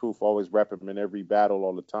 R.I.P. Proof, always rep him in every battle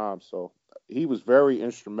all the time. So he was very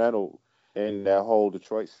instrumental in that whole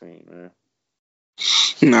Detroit scene, man.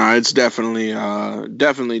 No, it's definitely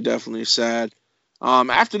sad.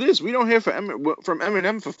 After this, we don't hear from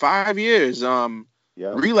Eminem for 5 years.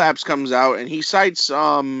 Relapse comes out, and he cites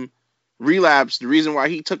Relapse. The reason why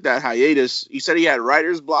he took that hiatus, he said he had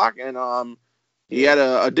writer's block, and he had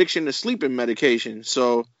an addiction to sleeping medication.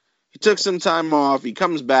 So he took some time off. He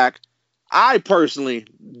comes back. I personally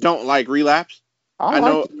don't like Relapse. I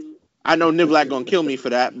know Nivlak gonna kill me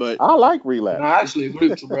for that, but I like Relapse. I actually agree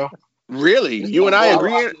with you, bro. Really, you and I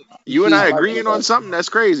agreeing? You and I agreeing on something? That's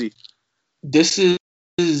crazy. This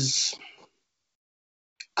is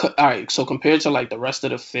all right. So compared to like the rest of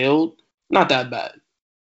the field, not that bad.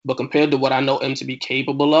 But compared to what I know him to be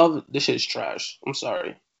capable of, this shit's trash. I'm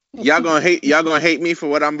sorry. Y'all gonna hate me for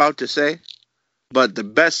what I'm about to say, but the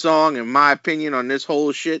best song, in my opinion, on this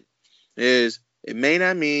whole shit is "It May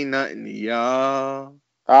Not Mean Nothing to Y'all."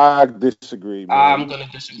 I disagree, man. I'm gonna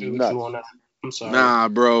disagree with you on that. I'm sorry. Nah,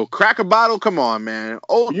 bro. Crack a Bottle, come on, man.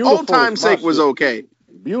 Old time's sake was okay.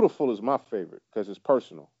 Beautiful is my favorite because it's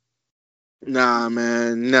personal. Nah,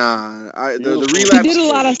 man. Nah. The He Relapse. did a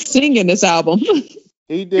lot of singing this album.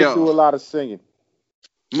 He did do a lot of singing.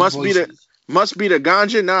 Must be the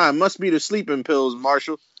ganja. Nah, it must be the sleeping pills,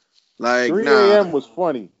 Marshall. Like 3 a.m. was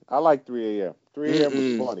funny. I like 3 a.m. 3 a.m.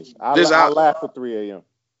 was funny. I laughed at 3 a.m.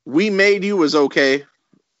 We Made You was okay.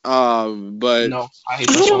 But no, I hate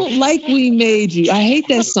that song. don't like We Made You. I hate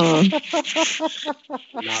that song.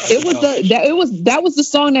 That was the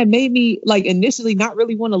song that made me like initially not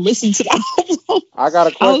really want to listen to the album. I got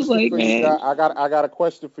a question I was like, for man. you guys. I got a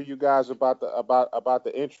question for you guys about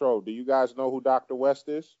the intro. Do you guys know who Dr. West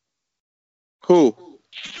is? Who?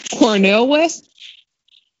 Cornel West?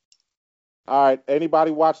 All right. Anybody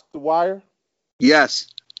watch The Wire? Yes.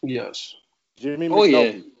 Yes. Jimmy Oh,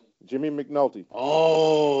 McNulty. yeah. Jimmy McNulty.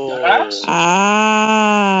 Oh.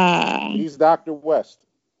 He's Dr. West.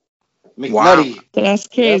 McNutty. That's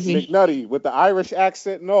crazy. Yes, McNutty with the Irish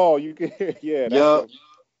accent and all. You can hear. Yeah. Yup.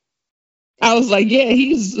 I was like, yeah,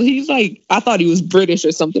 he's like, I thought he was British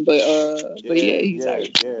or something, but yeah, he's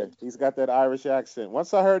Irish. Yeah. He's got that Irish accent.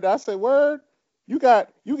 Once I heard that, I said, "Word, you."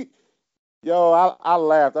 Yo, I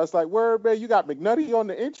laughed. I was like, "Word, man, you got McNutty on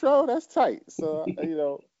the intro. That's tight." So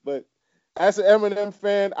but as an Eminem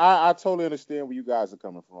fan, I totally understand where you guys are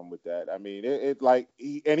coming from with that. I mean, it like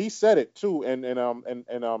he said it too, and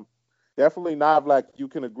definitely Nav, like, you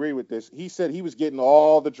can agree with this. He said he was getting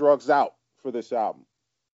all the drugs out for this album.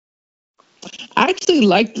 I actually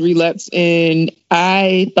liked Relapse, and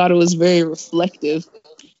I thought it was very reflective.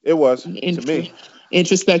 It was, to me.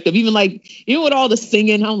 Introspective. Even with all the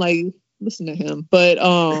singing, I'm like, listen to him. But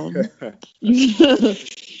I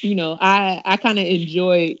kind of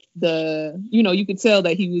enjoyed the, you could tell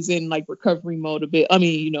that he was in like recovery mode a bit. I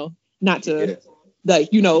mean, not to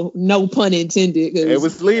no pun intended. It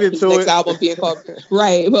was leading to next it. album being called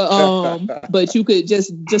right, but you could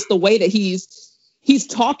just the way that he's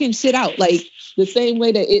talking shit out, like the same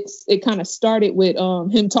way that it kind of started with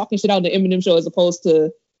him talking shit out in the Eminem show, as opposed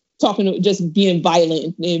to just being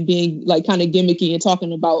violent and being like kind of gimmicky and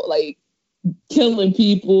talking about like killing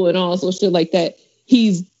people and all sorts of shit like that.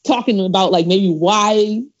 He's talking about like maybe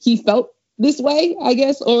why he felt this way, I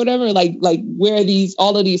guess, or whatever, like where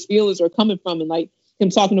all of these feelings are coming from, and like him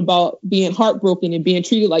talking about being heartbroken and being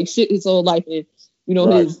treated like shit his whole life, and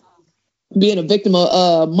right. his being a victim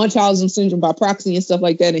of Munchausen syndrome by proxy and stuff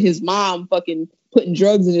like that, and his mom fucking putting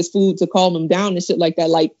drugs in his food to calm him down and shit like that.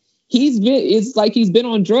 Like he's been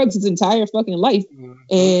on drugs his entire fucking life,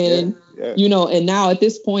 and and now at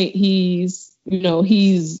this point he's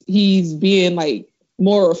being like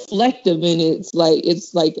more reflective, and it's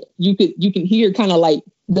like you can hear kind of like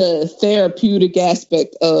the therapeutic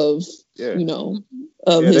aspect of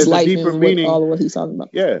his life and all of what he's talking about.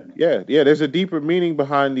 Yeah. There's a deeper meaning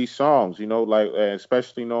behind these songs,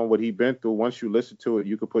 especially knowing what he's been through. Once you listen to it,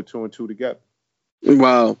 you can put two and two together.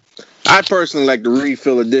 Well, I personally like the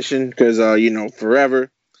refill edition because forever.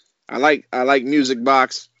 I like Music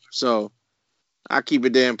Box, so I keep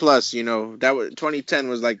it there. And plus, that was 2010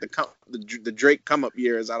 was like the Drake come up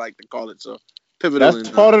year, as I like to call it. So pivotal. That's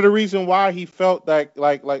part of the reason why he felt like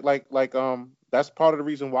that's part of the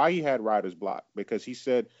reason why he had writer's block, because he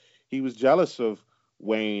said he was jealous of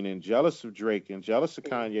Wayne and jealous of Drake and jealous of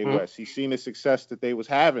Kanye West. He's seen the success that they was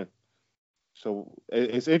having. So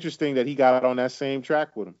it's interesting that he got on that same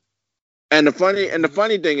track with him. And the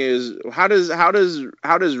funny thing is, how does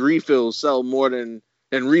Refill sell more than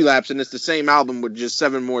Relapse, and it's the same album with just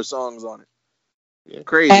 7 more songs on it? Yeah.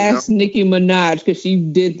 Crazy. Ask Nicki Minaj, because she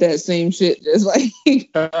did that same shit just like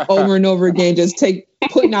over and over again, just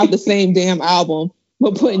putting out the same damn album,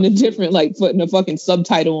 but putting a fucking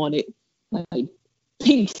subtitle on it, like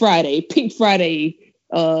Pink Friday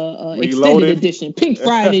extended edition, Pink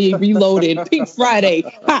Friday Reloaded, Pink Friday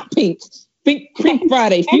Hot Pink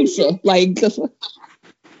Friday Fuchsia. Like,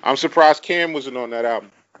 I'm surprised Cam wasn't on that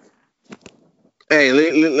album. Hey,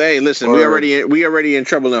 listen, we already in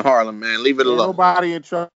trouble in Harlem, man. Leave it alone. Nobody in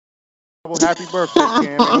trouble. Happy birthday,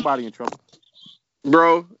 Cam. Nobody in trouble.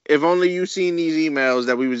 Bro, if only you seen these emails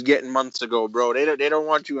that we was getting months ago, bro. They don't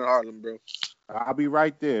want you in Harlem, bro. I'll be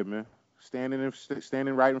right there, man. Standing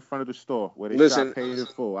right in front of the store where they shop paid in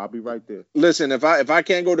full. I'll be right there. Listen, if I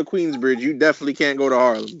can't go to Queensbridge, you definitely can't go to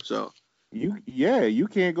Harlem. So you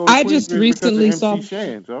can't go to I Queensbridge just recently saw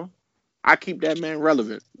Shans, huh? I keep that man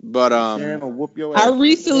relevant, but will whoop your ass. I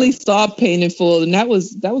recently saw Paid in Full, and that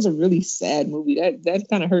was a really sad movie. That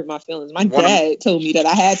kind of hurt my feelings. My dad told me that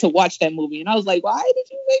I had to watch that movie, and I was like, "Why did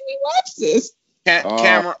you make me watch this?"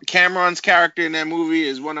 Cameron's character in that movie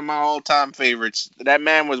is one of my all-time favorites. That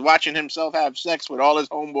man was watching himself have sex with all his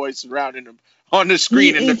homeboys surrounding him on the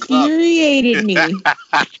screen in the club. Infuriated me.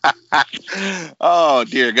 Oh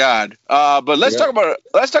dear God! But let's talk about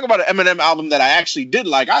an Eminem album that I actually did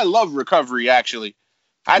like. I love Recovery. Actually,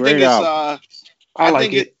 I'm putting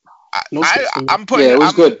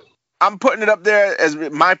good. I'm putting it up there as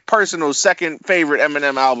my personal second favorite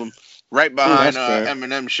Eminem album, right behind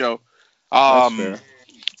Eminem Show.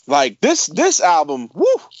 Like this album, woo!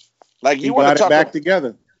 Like you want to talk back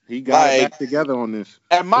together. He got it back together on this.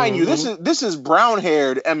 And mind you, this is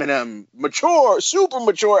brown-haired Eminem, mature, super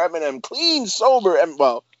mature Eminem, clean, sober.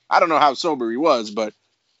 Well, I don't know how sober he was, but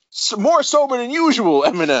more sober than usual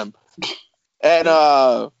Eminem. And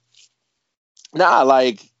I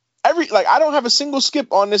don't have a single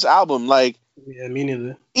skip on this album. Like, yeah, me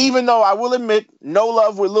neither. Even though I will admit, No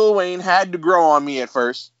Love with Lil Wayne had to grow on me at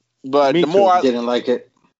first, but me the more I didn't like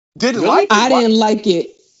it. Didn't like it. I didn't like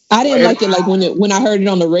it. I didn't like it like when I heard it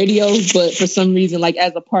on the radio, but for some reason, like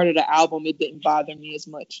as a part of the album, it didn't bother me as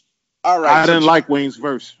much. All right. I didn't like Wayne's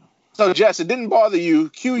verse. So Jess, it didn't bother you.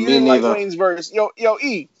 Q, you Me didn't like neither. Wayne's verse. Yo,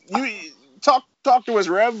 E, you talk to us,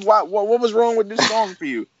 Rev. What was wrong with this song for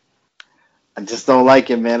you? I just don't like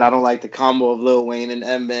it, man. I don't like the combo of Lil Wayne and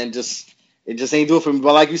M, man. It just ain't do it for me.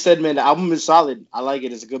 But like you said, man, the album is solid. I like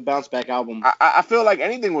it. It's a good bounce back album. I feel like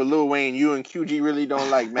anything with Lil Wayne, you and QG really don't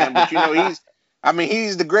like, man. But you know,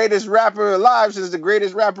 he's the greatest rapper alive since the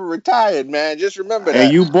greatest rapper retired, man. Just remember that.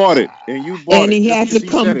 And you bought it. And he had to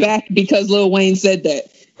come back because Lil Wayne said that.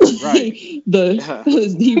 Right. He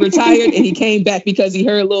retired and he came back because he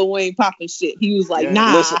heard Lil Wayne popping shit. He was like,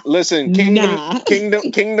 nah. Listen,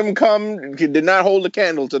 Kingdom Come did not hold a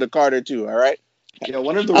candle to the Carter 2, all right? Yeah,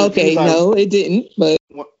 one of the it didn't, but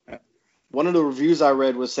one of the reviews I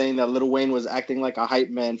read was saying that Lil Wayne was acting like a hype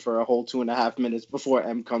man for a whole 2.5 minutes before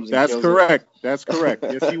M comes in. That's correct. That's correct.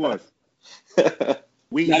 Yes, he was. Now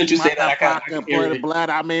that you say that, I can hear the it. blood,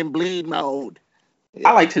 I'm in bleed mode.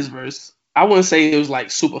 I liked his verse. I wouldn't say it was like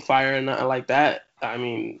super fire or nothing like that. I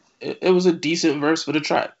mean, it was a decent verse for the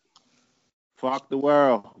track. Fuck the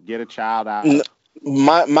world. Get a child out.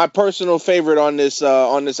 My personal favorite on this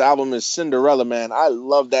album is Cinderella, man. I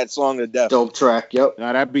love that song to death. Dope track. Yep.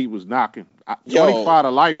 Now that beat was knocking. Yo. 25 to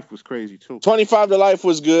Life was crazy too. 25 to Life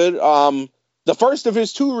was good. The first of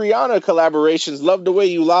his 2 Rihanna collaborations, Love the Way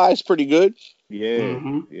You Lie, is pretty good. Yeah.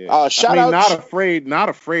 Mm-hmm. Yeah. Shout out, Not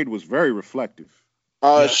Afraid was very reflective.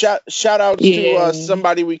 Shout out to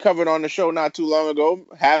somebody we covered on the show not too long ago,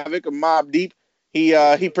 Havoc of Mobb Deep.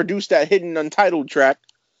 He produced that Hidden Untitled track.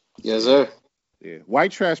 Yes, sir. Yeah.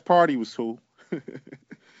 White Trash Party was cool.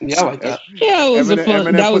 Yeah, I like that. yeah, it was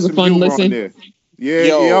that was a fun listen. Yeah,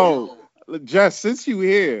 yo, Jess, since you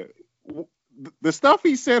here, the stuff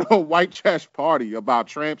he said on White Trash Party about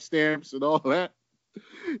tramp stamps and all that,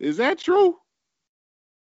 is that true?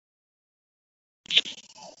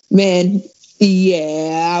 Man,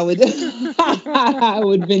 yeah, I would I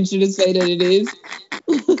would venture to say that it is.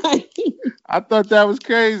 I thought that was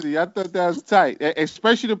crazy. I thought that was tight.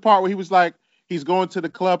 Especially the part where he was like, he's going to the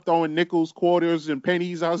club throwing nickels, quarters, and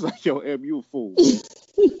pennies. I was like, yo, M, you a fool.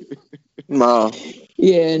 No.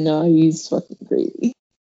 Yeah, no, he's fucking crazy.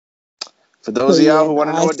 For those of y'all who want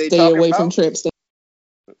to know what they talking away about, from trip stamps.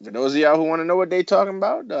 For those of y'all who want to know what they talking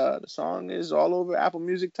about, the song is all over Apple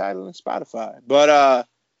Music, Tidal, and Spotify. But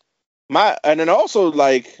and then also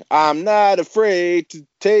like, I'm not afraid to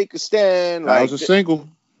take a stand. That like was a single.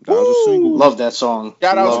 That was a single. Love that song.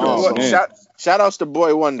 Shout outs to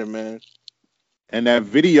Boy Wonder, man. And that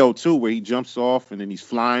video too, where he jumps off and then he's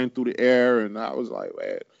flying through the air, and I was like,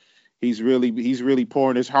 man, he's really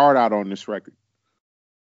pouring his heart out on this record.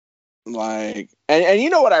 Like, and you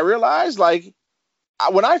know what I realized? Like,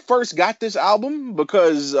 when I first got this album,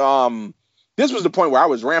 because this was the point where I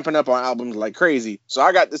was ramping up on albums like crazy. So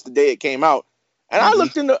I got this the day it came out, and I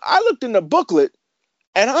looked in the booklet,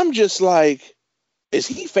 and I'm just like, is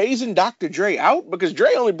he phasing Dr. Dre out? Because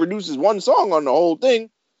Dre only produces one song on the whole thing.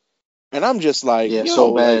 And I'm just like, yeah,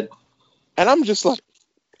 so bad. And I'm just like,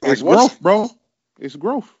 it's growth, bro. It's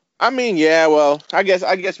growth. I mean, yeah, well, I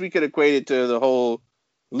guess we could equate it to the whole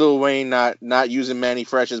Lil Wayne not using Manny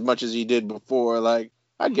Fresh as much as he did before. Like,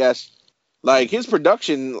 I guess, like, his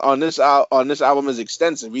production on this album is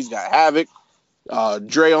extensive. He's got Havoc.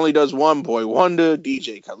 Dre only does one. Boy Wonder,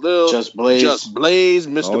 DJ Khalil, Just Blaze,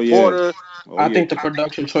 Mr. Porter. I think the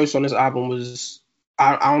production choice on this album was,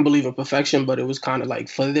 I don't believe in perfection, but it was kind of like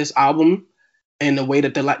for this album and the way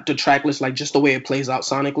that the track list, like just the way it plays out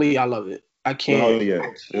sonically, I love it. I can't. Oh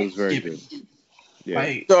yeah, it was very good.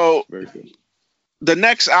 Yeah, so very good. The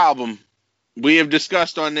next album we have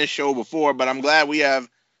discussed on this show before, but I'm glad we have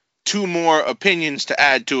 2 more opinions to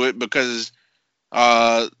add to it because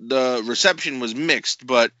the reception was mixed.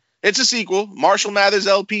 But it's a sequel, Marshall Mathers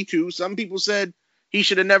LP2. Some people said he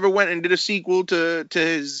should have never went and did a sequel to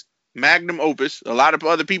his magnum opus. A lot of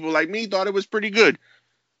other people like me thought it was pretty good.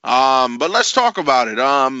 But let's talk about it.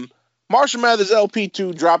 Marshall Mathers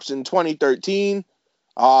LP2 drops in 2013.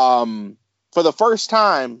 For the first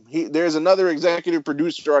time, there's another executive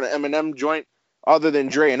producer on an Eminem joint other than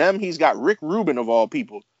Dre and M. He's got Rick Rubin of all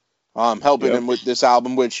people helping him with this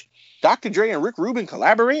album, which Dr. Dre and Rick Rubin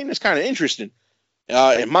collaborating is kind of interesting,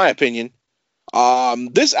 in my opinion.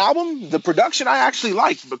 This album, the production I actually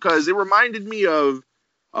liked because it reminded me of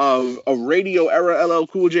Radio era LL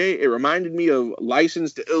Cool J. It reminded me of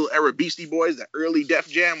License to Ill era Beastie Boys, the early Def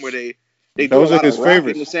Jam where they do those a lot are his of rap in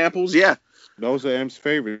favorites. the samples. Yeah, those are M's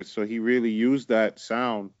favorites. So he really used that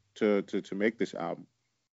sound to make this album.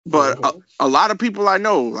 But a lot of people I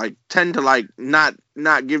know like tend to like not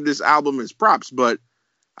give this album its props. But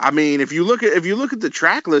I mean, if you look at the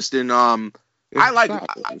track listing, It's I like solid.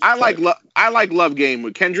 It's I like tight. I like Love Game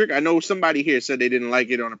with Kendrick. I know somebody here said they didn't like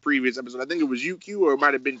it on a previous episode. I think it was UQ or it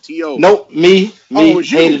might have been To. Nope, me Oh, it was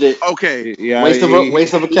you. hated it. Okay. Yeah, Waste of a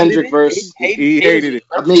Hated Kendrick it. verse. he hated it.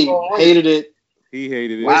 Me hated it. He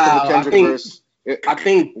hated it. Waste of a Wow, Kendrick verse. I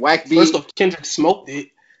think Whack beat. first off, Kendrick smoked it.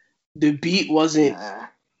 The beat wasn't.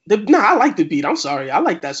 I like the beat. I'm sorry, I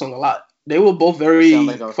like that song a lot. They were both very Sound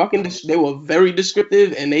like a- They were very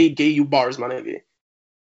descriptive, and they gave you bars, my nigga.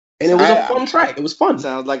 And it was a fun track. It was fun.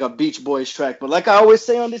 Sounds like a Beach Boys track, but like I always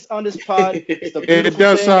say on this pod, it's the It beautiful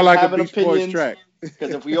does thing sound of like a having Beach Boys opinions. track.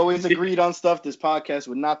 Because if we always agreed on stuff, this podcast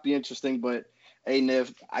would not be interesting. But hey,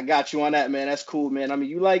 Niv, I got you on that, man. That's cool, man. I mean,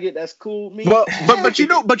 you like it? That's cool. Me, But you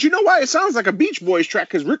know why it sounds like a Beach Boys track?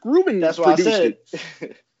 Because Rick Rubin that's what I produced said.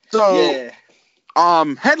 it. So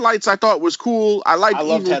Yeah, Headlights I thought was cool. I liked I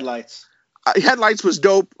loved Evil, Headlights. Headlights was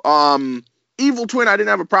dope. Evil Twin I didn't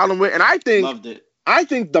have a problem with, and Loved it. I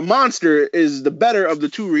think The Monster is the better of the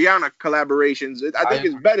two Rihanna collaborations. I think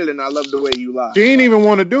it's better than I Love the Way You Lie. She didn't even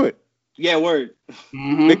want to do it Yeah, word.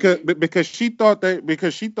 Mhm. because she thought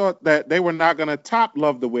that they were not gonna top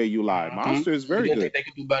Love the Way You Lie. Monster is very They didn't good. think they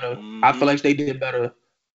could do better. Mhm. I feel like they did better.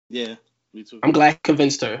 Yeah, me too. I'm glad I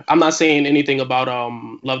convinced her. I'm not saying anything about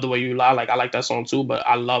Love the Way You Lie. Like I like that song too, but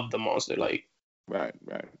I love the Monster. Like Right.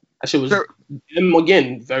 that shit was Sure.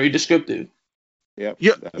 again very descriptive. Yep.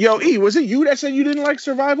 Yo, E, was it you that said you didn't like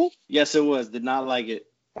Survival? Yes, it was. Did not like it.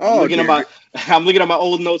 Oh, I'm looking dear. at my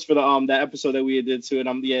old notes for the that episode that we did too, and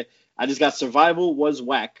I just got Survival was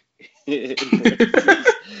whack.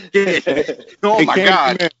 Oh Hey, my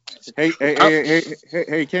God. Candyman.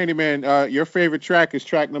 Hey, Candyman. Your favorite track is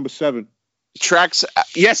track number 7. Tracks.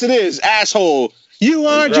 Yes, it is. Asshole. You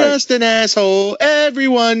are Right. just an asshole.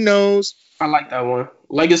 Everyone knows. I like that one.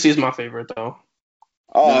 Legacy is my favorite though.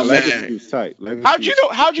 Oh Legacy man. is tight. Legacy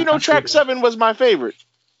How'd you know track 7 was my favorite?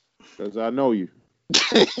 Because I know you. He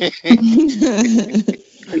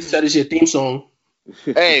said it's your theme song.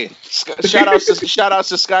 Hey, shout outs to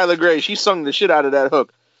Skylar Gray. She sung the shit out of that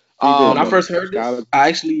hook. When I Um, first heard this, Skylar- I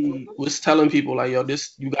actually was telling people like, "Yo,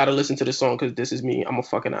 this you gotta listen to this song because this is me. I'm a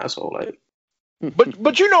fucking asshole." Like,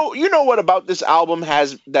 but you know what about this album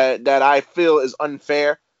has that I feel is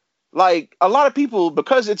unfair? Like a lot of people,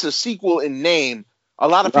 because it's a sequel in name, a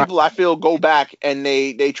lot of Right. people I feel go back and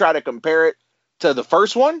they try to compare it to the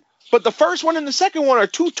first one. But the first one and the second one are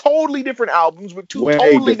two totally different albums with two Way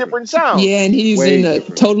totally different. different sounds. Yeah, and he's Way in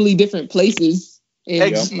different. totally different places, and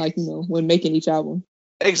Ex- like when making each album.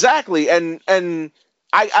 Exactly. And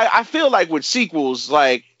I feel like with sequels,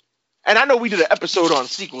 like, and I know we did an episode on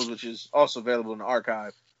sequels, which is also available in the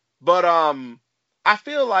archive. But I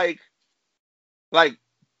feel like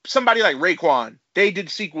somebody like Raekwon, they did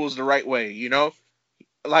sequels the right way, you know?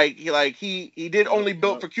 Like he did Only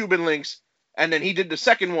Built for Cuban Links, and then he did the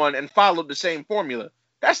second one and followed the same formula.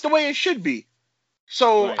 That's the way it should be.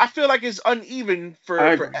 So Right. I feel like it's uneven I for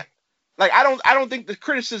agree. like I don't think the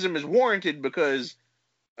criticism is warranted because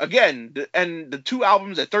again, the two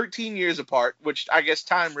albums are 13 years apart, which I guess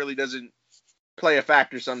time really doesn't play a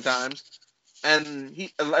factor sometimes. And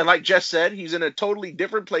like Jess said, he's in a totally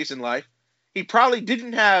different place in life. He probably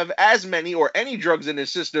didn't have as many or any drugs in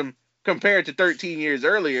his system compared to 13 years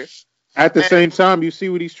earlier. At the And- same time, you see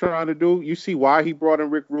what he's trying to do. You see why he brought in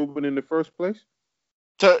Rick Rubin in the first place.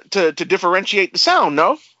 To differentiate the sound,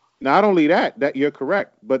 no? Not only that you're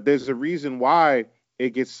correct, but there's a reason why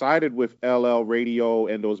it gets sided with LL Radio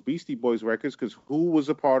and those Beastie Boys records, because who was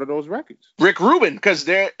a part of those records? Rick Rubin, because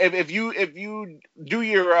if you do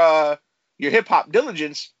your hip hop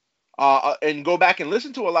diligence and go back and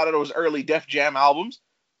listen to a lot of those early Def Jam albums,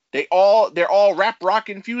 they're all rap rock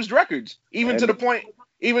infused records, even to the point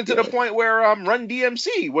where Run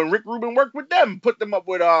DMC, when Rick Rubin worked with them, put them up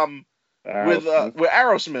with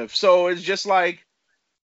Aerosmith. So it's just like,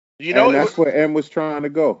 you know, and that's where M was trying to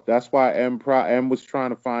go. That's why M was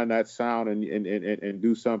trying to find that sound and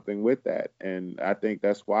do something with that. And I think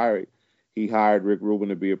that's why he hired Rick Rubin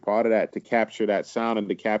to be a part of that, to capture that sound and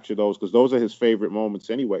to capture those, because those are his favorite moments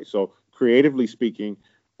anyway. So creatively speaking,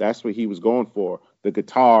 that's what he was going for. The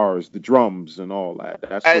guitars, the drums, and all that.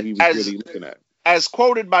 That's what he was really looking at. As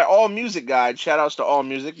quoted by All Music Guide, shout outs to All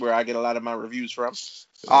Music, where I get a lot of my reviews from.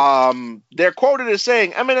 They're quoted as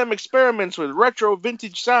saying Eminem experiments with retro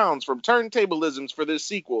vintage sounds from turntablisms for this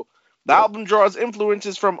sequel. The album draws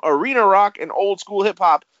influences from arena rock and old school hip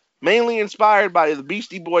hop, mainly inspired by the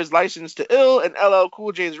Beastie Boys' License to Ill and LL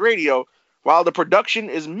Cool J's Radio, while the production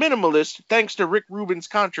is minimalist thanks to Rick Rubin's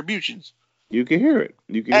contributions. You can hear it.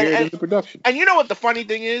 You can hear it in the production. And you know what the funny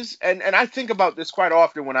thing is? And I think about this quite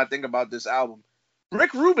often when I think about this album.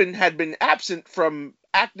 Rick Rubin had been absent from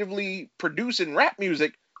actively producing rap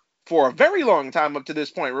music for a very long time up to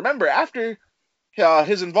this point. Remember, after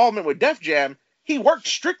his involvement with Def Jam, he worked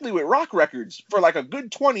strictly with Rock Records for like a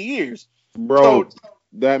good 20 years. Bro,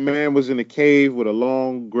 that man was in a cave with a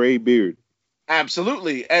long gray beard.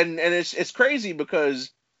 Absolutely. And it's crazy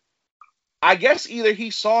because I guess either he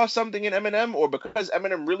saw something in Eminem, or because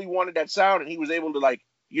Eminem really wanted that sound and he was able to, like,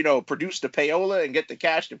 you know, produce the payola and get the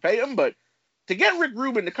cash to pay him. But to get Rick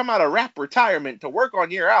Rubin to come out of rap retirement to work on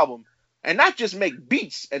your album and not just make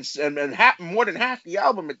beats and more than half the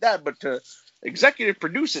album at that, but to executive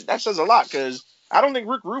produce it, that says a lot, because I don't think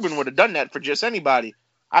Rick Rubin would have done that for just anybody.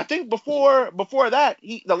 I think before that,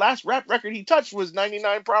 the last rap record he touched was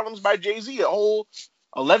 99 Problems by Jay-Z, a whole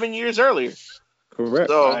 11 years earlier. Correct.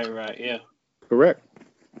 So, Right, yeah. Correct.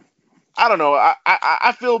 I don't know.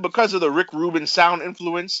 I feel because of the Rick Rubin sound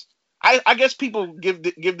influence, I guess people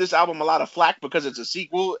give this album a lot of flack because it's a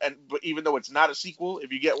sequel, but even though it's not a sequel,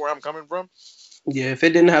 if you get where I'm coming from. Yeah, if it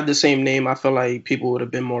didn't have the same name, I feel like people would have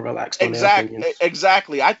been more relaxed on their opinions.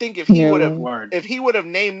 Exactly. I think if he would have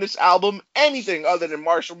named this album anything other than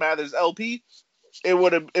Marshall Mathers LP, it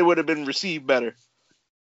would have been received better.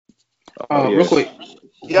 Real quick.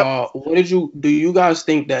 Yep. Do you guys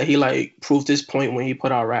think that he like proved his point when he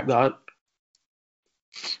put out Rap God?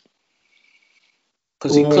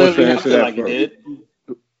 Because he clearly, I feel like he did.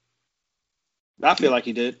 I feel like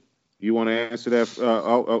he did. You want to answer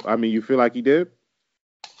that? I mean, you feel like he did?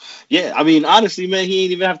 Yeah, I mean, honestly, man, he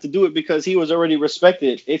didn't even have to do it because he was already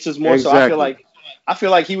respected. It's just more Exactly. so. I feel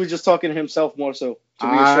like he was just talking to himself more so to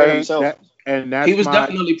reassure himself. He was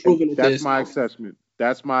definitely proving it. That's my assessment.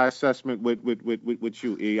 That's my assessment with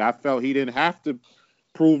you, E. I felt he didn't have to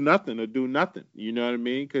prove nothing or do nothing. You know what I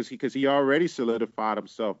mean? Because he already solidified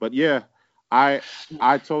himself. But yeah, I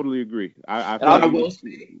totally agree. I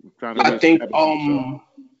think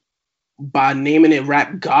by naming it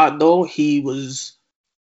Rap God, though, it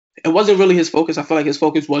wasn't really his focus. I feel like his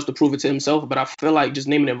focus was to prove it to himself, but I feel like just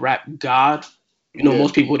naming it Rap God,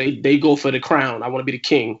 most people, they go for the crown. I want to be the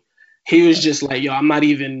king. He was just like, yo, I'm not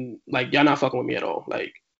even, like, y'all not fucking with me at all.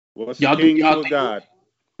 Like, y'all do y'all God.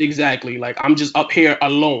 Exactly. Like, I'm just up here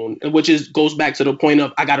alone, which goes back to the point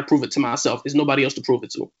of I got to prove it to myself. There's nobody else to prove it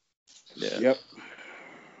to. Yeah. Yep.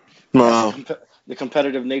 Wow. The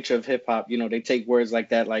competitive nature of hip hop, they take words like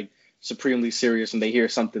that, like, supremely serious, and they hear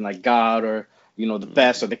something like God or the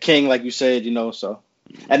best or the king, like you said, so.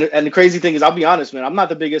 And the crazy thing is, I'll be honest, man, I'm not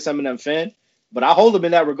the biggest Eminem fan, but I hold him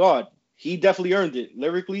in that regard. He definitely earned it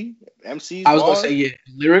lyrically. MCs. I was gonna say, yeah,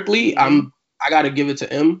 lyrically, I gotta give it to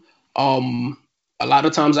him. A lot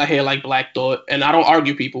of times I hear like Black Thought, and I don't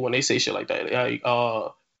argue people when they say shit like that. Like,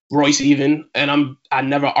 Royce even, and I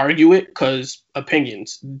never argue it because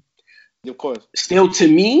opinions. Of course. Still, to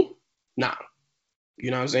me, nah.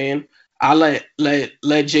 You know what I'm saying? I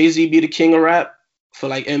let Jay-Z be the king of rap. I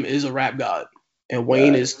feel like M is a rap god, and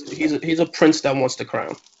Wayne he's a prince that wants the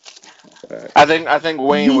crown. I think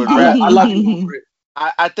Wayne would.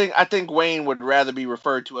 I think Wayne would rather be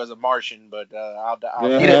referred to as a Martian, but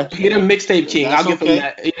he the mixtape king. I'll give him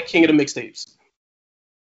that. He's the king of the mixtapes.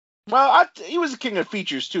 Well, he was the king of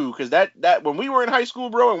features too, because that when we were in high school,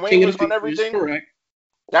 bro, and Wayne was on everything. Correct.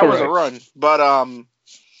 That was a run. But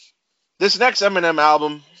this next Eminem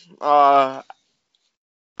album,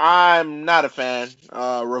 I'm not a fan.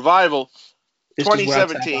 Revival,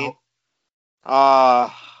 2017.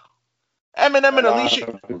 Eminem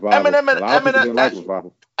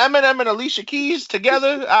and Alicia Keys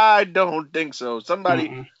together? I don't think so. Somebody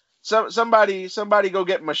go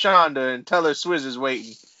get Mashonda and tell her Swizz is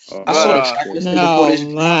waiting. I saw the track list before this.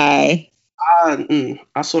 My.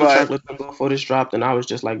 I saw the track list before this dropped, and I was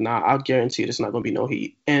just like, nah, I'll guarantee there's not gonna be no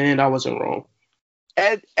heat, and I wasn't wrong.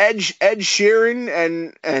 Ed Sheeran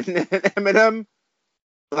and Eminem,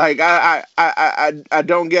 like I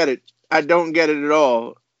don't get it. I don't get it at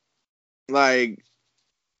all. Like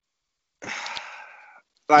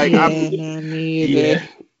yeah,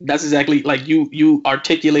 that's exactly like you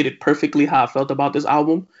articulated perfectly how I felt about this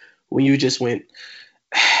album when you just went.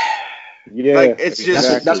 Yeah, like it's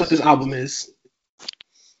just that's what this album is.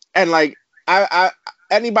 And like I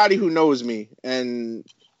anybody who knows me and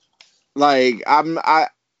like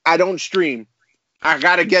I don't stream. I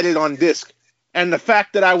gotta get it on disc. And the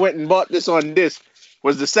fact that I went and bought this on disc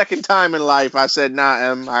was the second time in life I said, nah,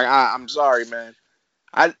 I'm sorry, man.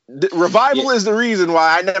 Revival is the reason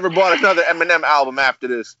why I never bought another Eminem album after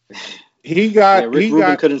this. Rick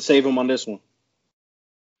Rubin couldn't save him on this one.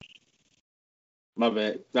 My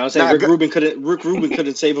bad. I was saying Rick Rubin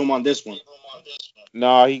couldn't save him on this one.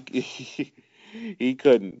 No, he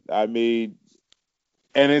couldn't. I mean,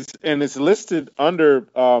 it's listed under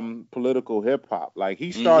political hip hop. Like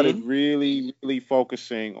he started really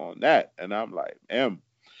focusing on that, and I'm like,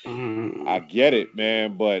 I get it,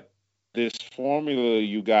 man, but this formula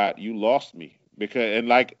you lost me because, and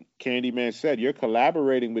like Candyman said, you're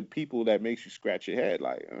collaborating with people that makes you scratch your head.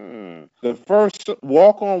 Like the first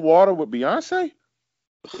Walk on Water with Beyonce,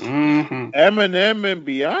 Eminem and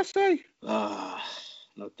Beyonce.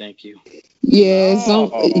 No, thank you. Yeah,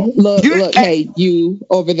 look, hey, you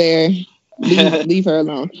over there, leave her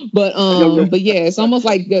alone. But yeah, it's almost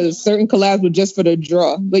like certain collabs were just for the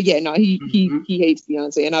draw. But yeah, no, he hates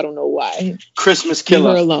Beyonce, and I don't know why. Christmas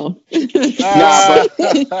killer. Leave her alone.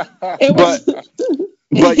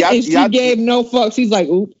 But she gave no fucks. He's like,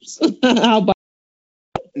 oops. How about?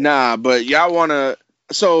 Nah, but y'all wanna.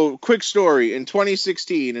 So quick story. In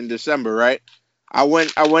 2016, in December, right? I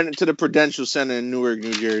went to the Prudential Center in Newark,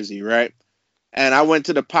 New Jersey, right? And I went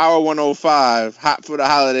to the Power 105 Hot for the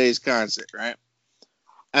Holidays concert, right?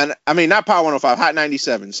 And I mean, not Power 105, Hot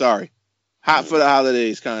 97, sorry. Hot for the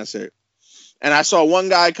Holidays concert. And I saw one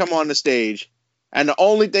guy come on the stage, and the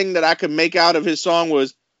only thing that I could make out of his song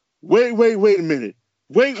was, wait a minute.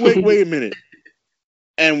 Wait a minute.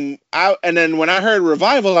 And then when I heard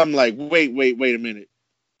Revival, I'm like, wait a minute.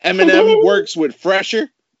 Eminem works with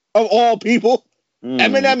Fresher, of all people.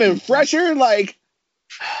 Eminem and Fresher, like,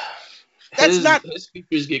 his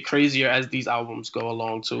features get crazier as these albums go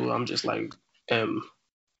along too. I'm just like,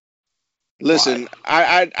 listen,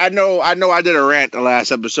 I know I did a rant the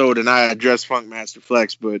last episode and I addressed Funkmaster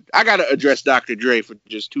Flex, but I gotta address Dr. Dre for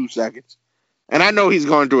just 2 seconds. And I know he's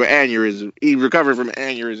going through an aneurysm. He recovered from an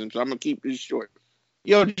aneurysm, so I'm gonna keep this short.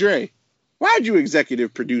 Yo, Dre, why'd you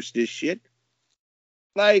executive produce this shit?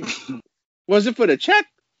 Like, was it for the check?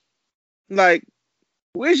 Like,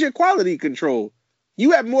 where's your quality control?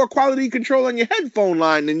 You have more quality control on your headphone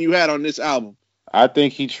line than you had on this album. I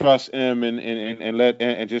think he trusts him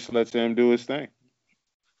and just lets him do his thing.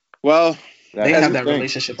 Well, they have that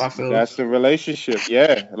relationship. I feel that's the relationship.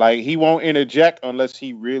 Yeah, like he won't interject unless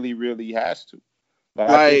he really, really has to. But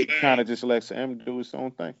I think he kind of just lets him do his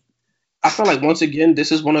own thing. I feel like once again,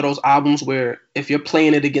 this is one of those albums where if you're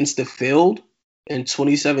playing it against the field in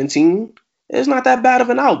 2017, it's not that bad of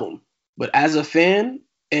an album. But as a fan,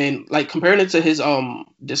 and like comparing it to his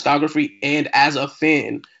discography, and as a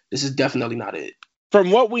fan, this is definitely not it.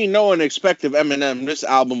 From what we know and expect of Eminem, this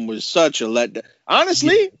album was such a letdown.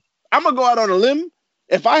 Honestly, I'm gonna go out on a limb.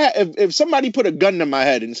 If somebody put a gun to my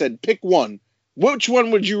head and said pick one, which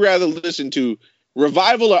one would you rather listen to?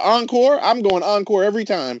 Revival or Encore? I'm going Encore every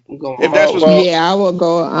time. I will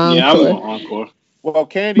go Encore. Yeah, I'm going Encore. Well,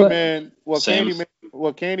 Candyman,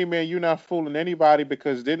 you're not fooling anybody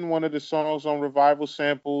because didn't one of the songs on Revival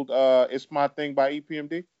sampled "It's My Thing" by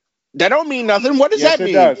EPMD? That don't mean nothing. What does that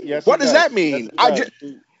mean? What does that mean?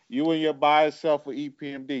 You and your biased self for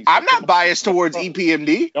EPMD. I'm not biased towards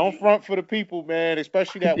EPMD. Don't front for the people, man.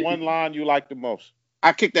 Especially that one line you like the most.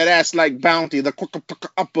 I kick that ass like Bounty, the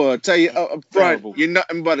upper. Tell you up front, you're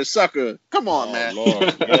nothing but a sucker. Come on, man.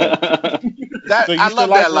 Lord, yeah. So I love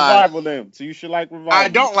that line. Revival then. So you should like Revival. I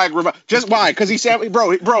don't like Revival. Just why? Because he sampled, bro.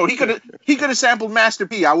 He could have sampled Master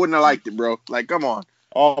P. I wouldn't have liked it, bro. Like, come on.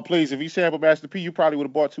 Oh, please. If he sampled Master P, you probably would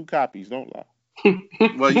have bought 2 copies. Don't lie.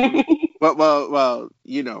 Well,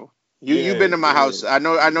 you know. You've been to my house. I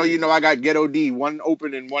know. You know, I got Ghetto D, one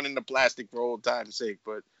open and one in the plastic for old time's sake.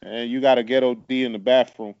 But and you got a Ghetto D in the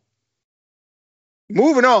bathroom.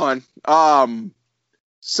 Moving on.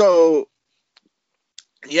 So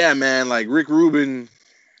yeah, man. Like Rick Rubin,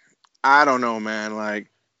 I don't know, man. Like,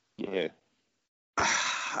 yeah.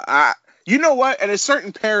 You know what? And at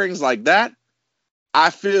certain pairings like that, I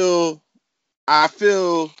feel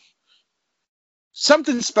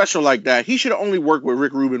something special like that. He should only work with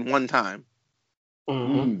Rick Rubin one time.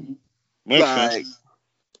 Mm-hmm. Makes sense.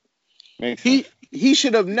 He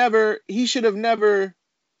should have never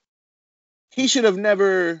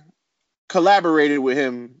collaborated with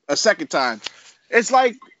him a second time. It's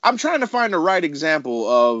like I'm trying to find the right example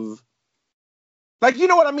of, like, you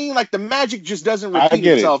know what I mean? Like the magic just doesn't repeat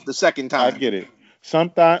itself the second time. I get it.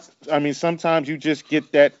 Sometimes you just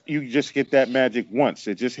get that magic once.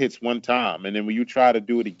 It just hits one time, and then when you try to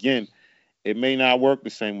do it again, it may not work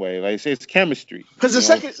the same way. Like I say, it's chemistry. Because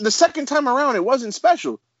the second time around, it wasn't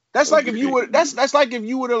special. That's like if you would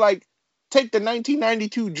have like take the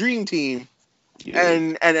 1992 Dream Team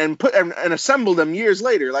and assemble them years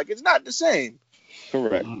later. Like it's not the same.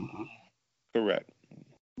 Correct.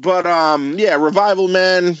 But yeah, Revival,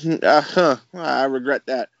 man. I regret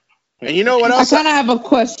that. And you know what else? I kind of have a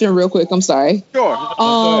question real quick. I'm sorry. Sure.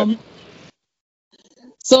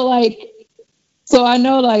 So I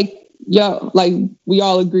know like like we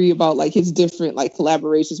all agree about like his different like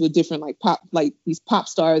collaborations with different like pop, like these pop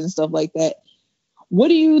stars and stuff like that. What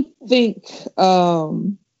do you think?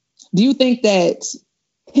 Do you think that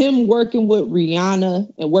him working with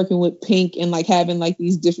Rihanna and working with Pink and like having like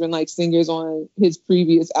these different like singers on his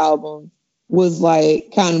previous album was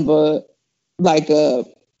like kind of a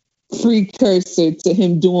precursor to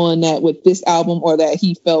him doing that with this album, or that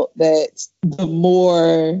he felt that the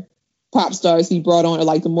more pop stars he brought on, or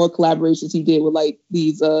like the more collaborations he did with like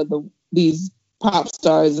these pop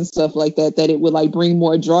stars and stuff like that, that it would like bring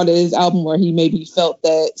more draw to his album, or he maybe felt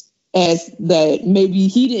that maybe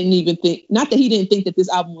he didn't even think, not that he didn't think that this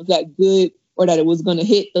album was that good or that it was going to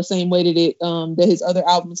hit the same way that his other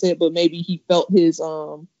albums hit, but maybe he felt his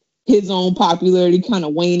own popularity kind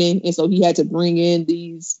of waning, and so he had to bring in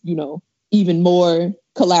these, even more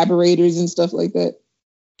collaborators and stuff like that.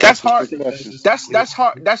 That's hard. That's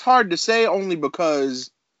hard. That's hard to say, only because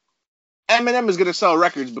Eminem is gonna sell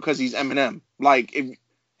records because he's Eminem. Like, if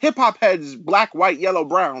hip hop heads, black, white, yellow,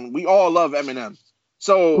 brown, we all love Eminem.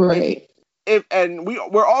 So right.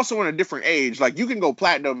 We're also in a different age. Like, you can go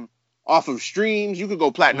platinum off of streams. You can go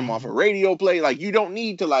platinum off of radio play. Like, you don't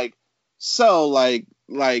need to like sell like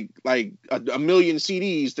a million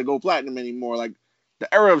CDs to go platinum anymore. Like,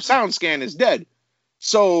 the era of SoundScan is dead.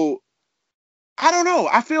 So I don't know.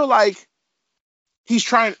 I feel like he's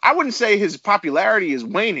trying. I wouldn't say his popularity is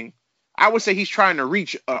waning. I would say he's trying to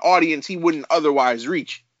reach an audience he wouldn't otherwise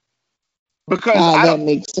reach. Because that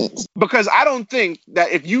makes sense. Because I don't think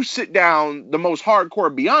that if you sit down the most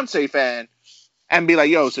hardcore Beyonce fan and be like,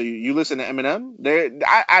 yo, so you listen to Eminem?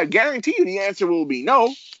 I guarantee you the answer will be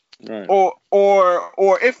no. Right.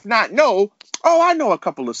 Or if not no, I know a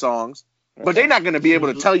couple of songs. But they're not going to be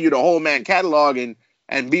able to tell you the whole man catalog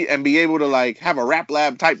and be able to like have a rap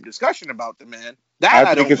lab type discussion about the man.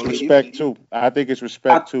 I think it's respect too. I think it's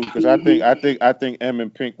respect too, because I think M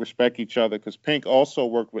and Pink respect each other, because Pink also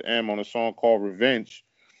worked with M on a song called Revenge.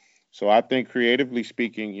 So I think creatively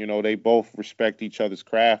speaking, they both respect each other's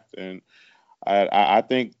craft, and I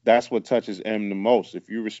think that's what touches M the most. If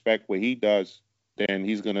you respect what he does, then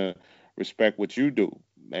he's gonna respect what you do.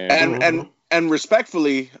 And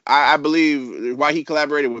respectfully, I believe why he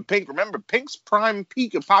collaborated with Pink. Remember, Pink's prime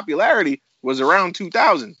peak of popularity was around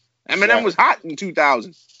 2000. Eminem was hot in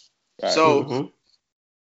 2000. Right. So,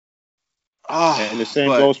 and the same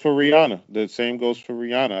goes for Rihanna.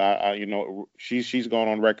 She's gone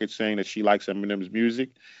on record saying that she likes Eminem's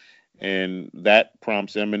music, and that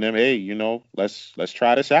prompts Eminem, hey, let's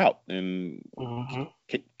try this out, and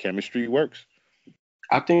chemistry works.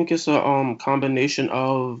 I think it's a combination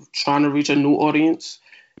of trying to reach a new audience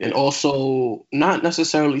and also not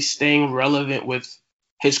necessarily staying relevant with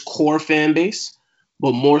his core fan base,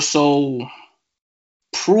 but more so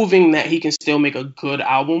proving that he can still make a good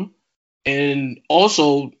album. And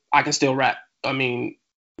also, I can still rap. I mean,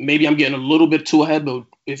 maybe I'm getting a little bit too ahead, but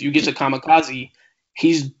if you get to Kamikaze,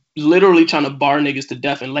 he's literally trying to bar niggas to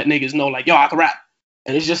death and let niggas know, like, yo, I can rap.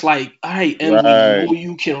 And it's just like, all right, and we know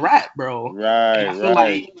you can rap, bro. Right. And I feel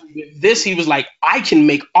like with this, he was like, I can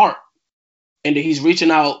make art. And then he's reaching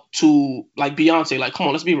out to like Beyonce, like, come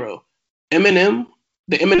on, let's be real. Eminem,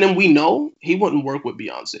 the Eminem we know, he wouldn't work with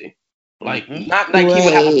Beyonce. Like, not like he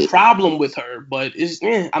would have a problem with her, but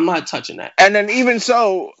I'm not touching that. And then even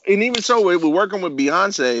so, with working with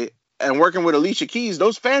Beyonce and working with Alicia Keys,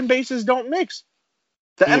 those fan bases don't mix.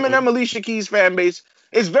 The Eminem Alicia Keys fan base,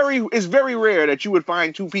 it's very rare that you would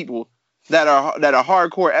find two people that are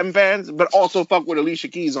hardcore M fans but also fuck with Alicia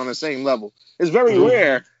Keys on the same level. It's very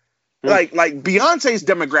rare. Like Beyonce's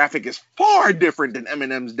demographic is far different than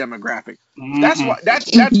Eminem's demographic. That's why.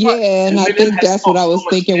 That's why. And I think that's what I was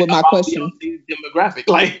thinking with my question. Beyonce's demographic,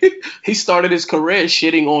 like he started his career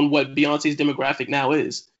shitting on what Beyonce's demographic now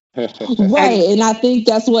is. Right, and I think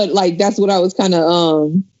that's what I was kind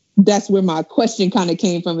of that's where my question kind of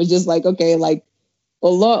came from. It's just like, okay, like a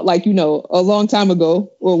long time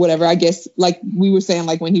ago or whatever, I guess, like we were saying,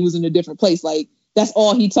 like when he was in a different place, like that's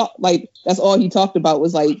all he talked about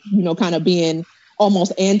was like, kind of being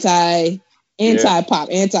almost anti pop,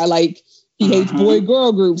 like he hates boy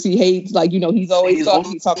girl groups. He hates he's always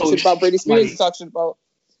talking shit about Britney Spears. He's talking about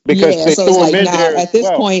because so it's like now at this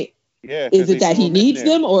point, is it that he needs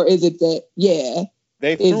them, or is it that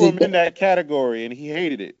they threw him in that category and he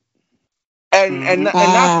hated it. And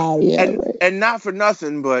not for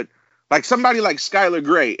nothing, but like somebody like Skylar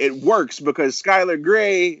Grey, it works because Skylar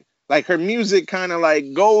Grey, like her music kind of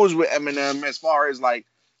like goes with Eminem as far as like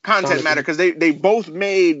content matter, because they both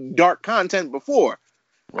made dark content before.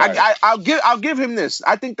 Right. I'll give him this.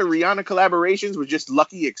 I think the Rihanna collaborations were just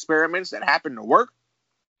lucky experiments that happened to work,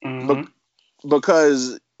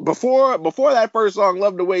 because before that first song,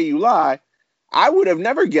 Love the Way You Lie, I would have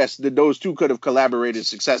never guessed that those two could have collaborated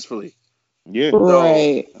successfully. Yeah.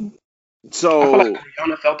 Right. So I feel like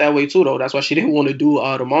Rihanna felt that way too, though. That's why she didn't want to do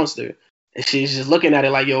the Monster. And she's just looking at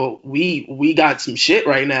it like, yo, we got some shit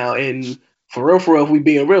right now, and for real, if we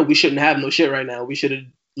being real, we shouldn't have no shit right now. We should have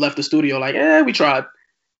left the studio like, we tried.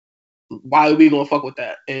 Why are we gonna fuck with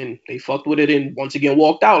that? And they fucked with it, and once again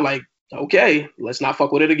walked out like, okay, let's not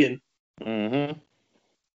fuck with it again. Mm-hmm.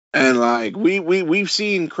 And like we've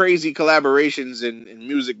seen crazy collaborations in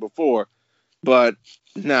music before, but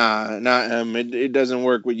it doesn't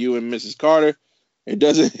work with you and Mrs. Carter. It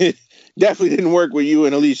doesn't. It definitely didn't work with you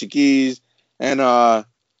and Alicia Keys. And I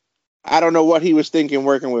don't know what he was thinking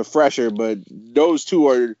working with Fresher, but those two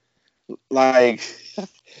are like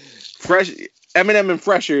fresh. Eminem and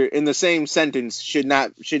Fresher in the same sentence should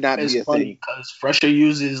not be a thing. Because Fresher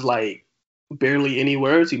uses like barely any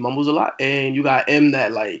words. He mumbles a lot, and you got M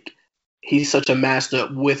that like he's such a master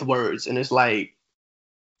with words, and it's like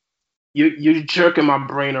you're jerking my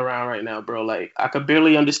brain around right now, bro. Like I could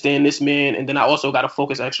barely understand this man, and then I also got to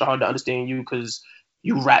focus extra hard to understand you because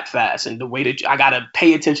you rap fast, and the way that I gotta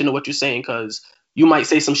pay attention to what you're saying because you might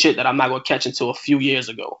say some shit that I'm not gonna catch until a few years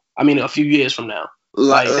from now.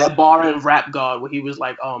 Like that bar in Rap God where he was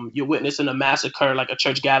like, you're witnessing a massacre, like a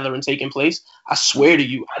church gathering taking place. I swear to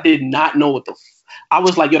you, I did not know what I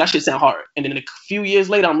was like, yo, that shit sound hard. And then a few years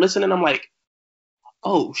later, I'm listening, I'm like,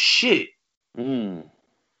 oh shit.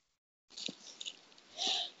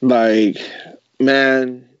 Like,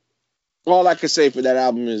 man, all I could say for that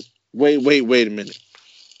album is wait a minute.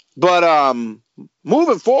 But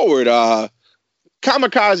moving forward,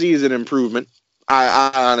 Kamikaze is an improvement.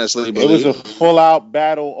 I honestly believe it was a full-out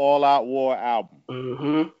battle, all-out war album.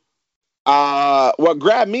 Mm-hmm. What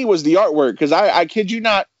grabbed me was the artwork because I kid you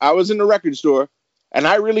not, I was in the record store and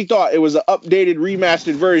I really thought it was an updated,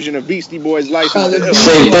 remastered version of Beastie Boys' License to Ill.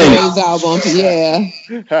 Beastie Boys album, yeah.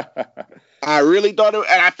 I really thought it,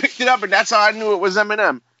 and I picked it up, and that's how I knew it was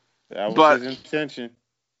Eminem. That was his intention.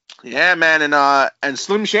 Yeah, man, and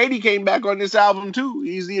Slim Shady came back on this album too.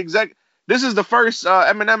 He's the exec. This is the first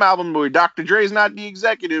Eminem album where Dr. Dre's not the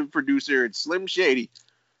executive producer. It's Slim Shady.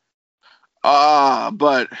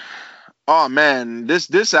 But oh man,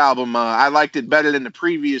 this album I liked it better than the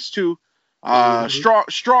previous two.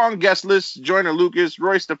 Strong guest list: Joyner Lucas,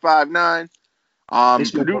 Royce da 5'9".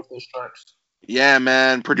 Yeah,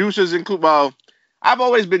 man. Producers include. Well, I've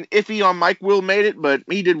always been iffy on Mike Will Made It, but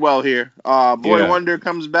he did well here. Boy Wonder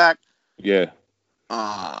comes back. Yeah.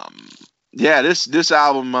 Yeah, this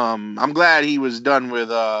album, I'm glad he was done with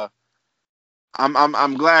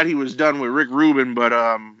I'm glad he was done with Rick Rubin, but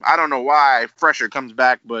I don't know why Fresher comes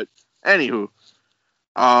back, but anywho.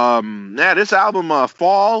 Yeah, this album,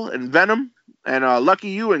 Fall and Venom and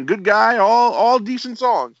Lucky You and Good Guy, all decent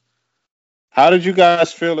songs. How did you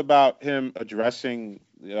guys feel about him addressing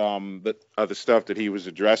the other stuff that he was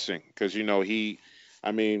addressing? Because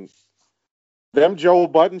them Joe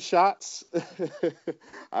Budden shots,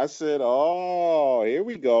 I said, oh, here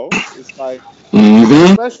we go. It's like,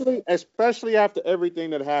 especially after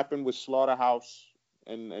everything that happened with Slaughterhouse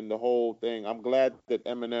and the whole thing. I'm glad that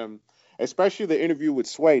Eminem, especially the interview with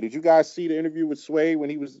Sway. Did you guys see the interview with Sway when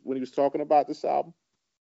he was talking about this album?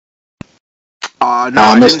 No,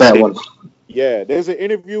 I missed that one. Yeah, there's an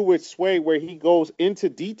interview with Sway where he goes into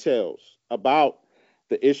details about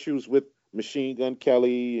the issues with Machine Gun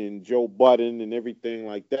Kelly and Joe Budden and everything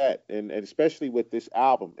like that. And especially with this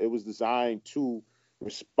album, it was designed to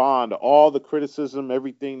respond to all the criticism,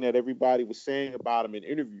 everything that everybody was saying about him in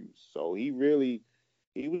interviews. So he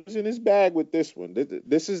was in his bag with this one.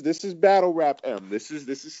 This is battle rap M. This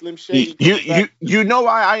is Slim Shady. You know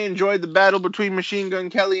why I enjoyed the battle between Machine Gun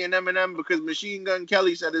Kelly and Eminem? Because Machine Gun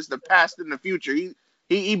Kelly said it's the past and the future.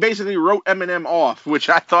 He basically wrote Eminem off, which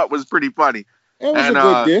I thought was pretty funny. It was a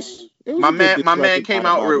good diss. My man came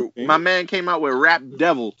out with Rap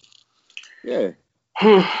Devil. Yeah.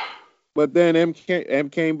 But then M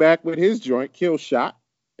came back with his joint, Kill Shot,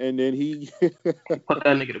 and then he put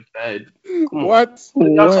that nigga to bed. What?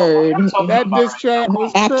 Word. That diss track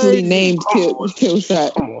was actually crazy. named Kill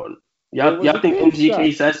Shot. Come on. Y'all think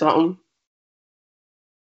MGK said something?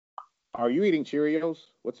 Are you eating Cheerios?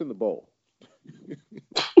 What's in the bowl?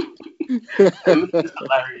 It's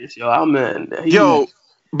hilarious, yo. Oh, man. Yo,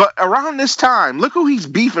 but around this time, look who he's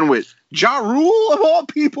beefing with. Ja Rule, of all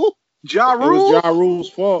people. Ja Rule. It was Ja Rule's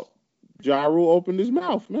fault. Ja Rule opened his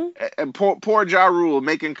mouth, man. And poor Ja Rule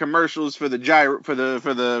making commercials for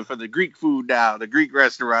the Greek food now, the Greek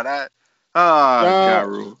restaurant. Ja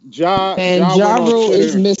Rule. Ja Rule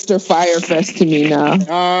is Mr. Firefest to me now.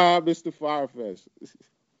 Mr. Firefest.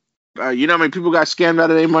 You know how many people got scammed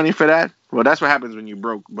out of their money for that? Well, that's what happens when you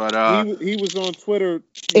broke. But he was on Twitter.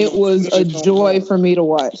 It was a joy for me to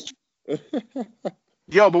watch.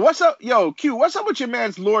 Yo, but what's up? Yo, Q, what's up with your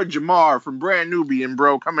man's Lord Jamar from Brand Nubian,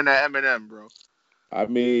 bro, coming at Eminem, bro? I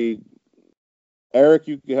mean, Eric,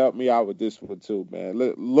 you can help me out with this one too, man.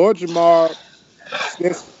 Look, Lord Jamar,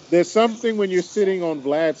 there's something when you're sitting on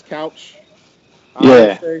Vlad's couch.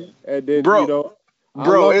 Yeah. And then, Bro, you know,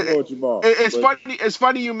 bro, I love Lord Jamar. It's funny. It's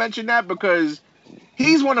funny you mentioned that because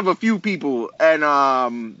he's one of a few people, and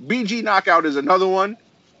BG Knockout is another one,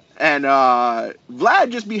 and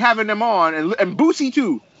Vlad just be having them on, and Boosie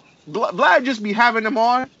too. Vlad just be having them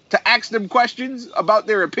on to ask them questions about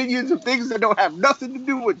their opinions of things that don't have nothing to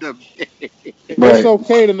do with them. It's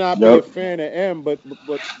okay to not be a fan of M, but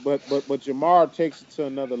Jamar takes it to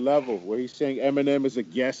another level where he's saying Eminem is a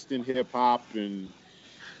guest in hip hop, and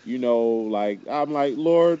you know, like I'm like,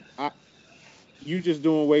 Lord, you just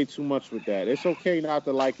doing way too much with that. It's okay not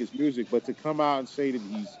to like his music, but to come out and say that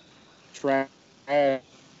he's trash.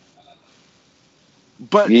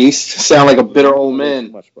 But you sound like a bitter old man.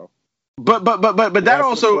 Too much, bro. But that That's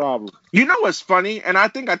also, you know what's funny, and I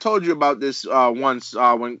think I told you about this once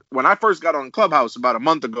when I first got on Clubhouse about a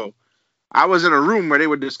month ago. I was in a room where they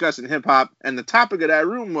were discussing hip hop, and the topic of that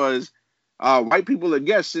room was white people are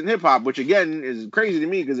guests in hip hop, which again is crazy to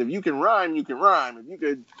me because if you can rhyme, you can rhyme. If you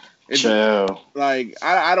could, like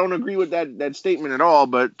I don't agree with that statement at all.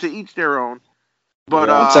 But to each their own. But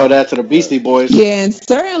I'll tell that to the Beastie Boys. Yeah, and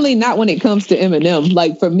certainly not when it comes to Eminem.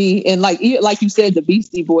 Like for me, and like you said, the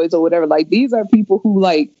Beastie Boys or whatever. Like these are people who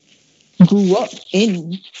like grew up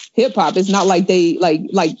in hip hop. It's not like they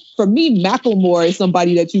like for me, Macklemore is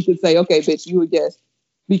somebody that you could say, okay, bitch, you a guest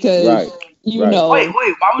because you know. Wait,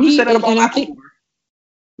 why would you say that about Macklemore?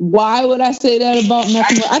 Why would I say that about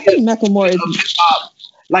Macklemore? I think Macklemore is hip hop.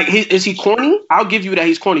 Like, is he corny? I'll give you that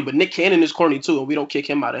he's corny, but Nick Cannon is corny too, and we don't kick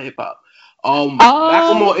him out of hip hop.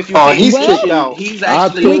 Macklemore, if you he's kicked out. He's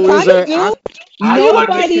actually. We kind of do.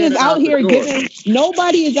 Nobody is out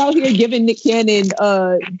here giving Nick Cannon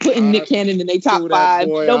putting Nick Cannon in their top 5.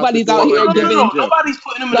 Nobody's out here giving. Nobody's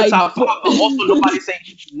putting him in the top 5. But also, nobody's saying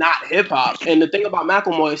he's not hip hop. And the thing about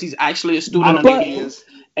Macklemore is he's actually a student of Nick.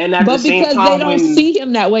 And at the same time, because they don't see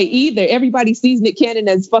him that way either. Everybody sees Nick Cannon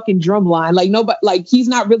as fucking drumline. Like nobody, like he's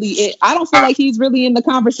not really. I don't feel like he's really in the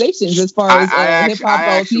conversations as far as hip hop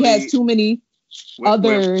goes. He has too many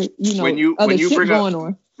other shit going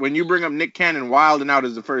on. When you bring up Nick Cannon, Wildin' Out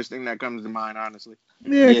is the first thing that comes to mind, honestly.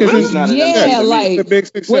 Yeah, because he's not like a big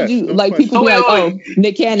success. People be like, "Oh,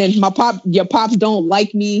 Nick Cannon, your pops don't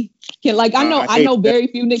like me." I know very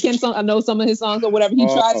few Nick Cannon songs. I know some of his songs or whatever. He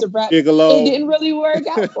tried to rap. Gigolo. It didn't really work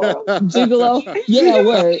out for him. Gigolo. Yeah,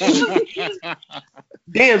 word.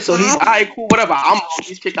 Damn, so he's all right, cool, whatever.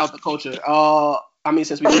 He's kicked out the culture.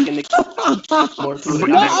 Since we're making Nick more through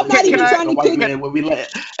no, I'm not even trying to kick man when we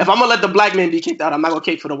let. If I'm gonna let the black man be kicked out, I'm not gonna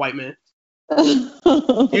kick for the white man.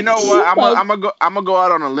 You know what? I'm gonna go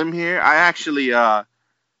out on a limb here. I actually that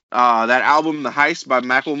album, The Heist by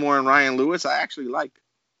Macklemore and Ryan Lewis, I actually like.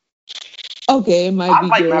 Okay, it might be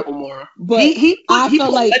good. I like Macklemore, but I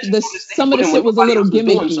felt like some of the shit was a little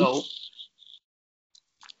gimmicky.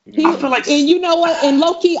 I feel like, and you know what? And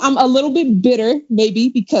low key, I'm a little bit bitter, maybe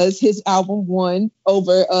because his album won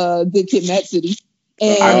over Good Kid, Mad City.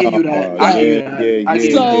 And I give you that.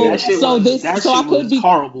 So I could be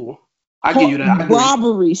horrible. I give you that.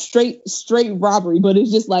 Robbery, straight robbery. But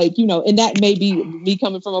it's just like, you know, and that may be me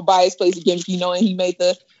coming from a biased place again, you know. And he made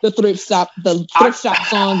the thrift shop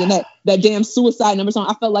song and that damn Suicide Number song.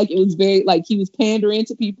 I felt like it was very like he was pandering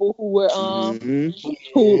to people who were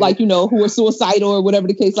who like, you know, who were suicidal or whatever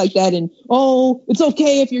the case like that. And it's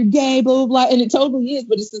okay if you're gay, blah blah blah. And it totally is,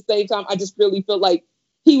 but it's the same time I just really feel like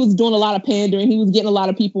he was doing a lot of pandering. He was getting a lot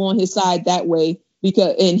of people on his side that way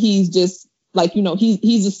and he's just. Like, you know,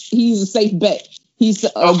 he's a safe bet. He's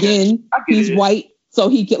he's white, so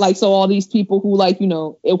he could so all these people who like, you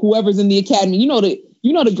know, whoever's in the academy, you know the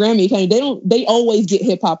Grammy Academy, they always get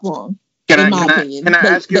hip hop wrong. Can I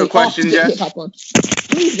ask you a question, Jess?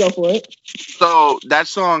 Please go for it. So that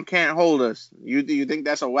song Can't Hold Us. Do you think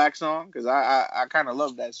that's a whack song? Because I kind of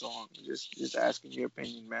love that song. Just asking your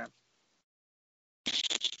opinion, man.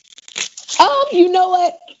 You know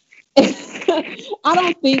what? I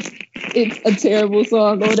don't think it's a terrible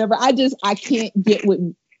song or whatever. I can't get with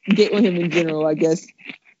him in general, I guess.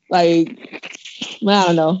 Like, I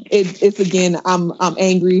don't know. It's again, I'm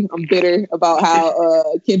angry. I'm bitter about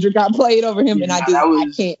how Kendrick got played over him, and I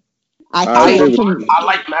can't. I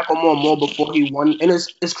like Macklemore more before he won, and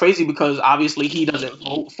it's crazy because obviously he doesn't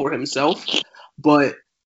vote for himself, but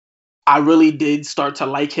I really did start to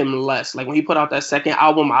like him less. Like when he put out that second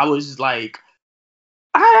album, I was like,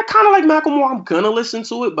 I kind of like Macklemore. I'm gonna listen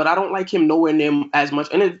to it, but I don't like him nowhere near as much.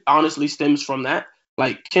 And it honestly stems from that.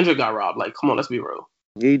 Like Kendrick got robbed. Like, come on, let's be real.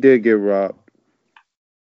 He did get robbed.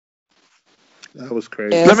 That was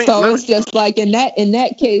crazy. Yeah, so it's just like in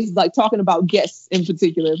that case, like talking about guests in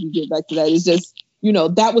particular, if we get back to that, it's just, you know,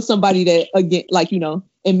 that was somebody that, again, like, you know,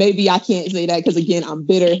 and maybe I can't say that because, again, I'm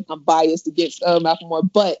bitter, I'm biased against Macklemore,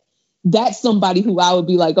 but that's somebody who I would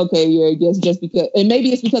be like, okay, you're a guest just because, and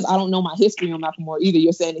maybe it's because I don't know my history on Macklemore either.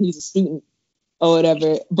 You're saying that he's a student or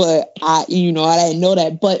whatever, but I didn't know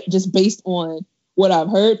that. But just based on what I've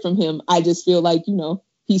heard from him, I just feel like, you know,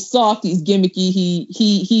 he's soft, he's gimmicky,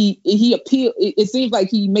 he appeal. It seems like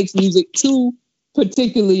he makes music to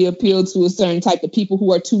particularly appeal to a certain type of people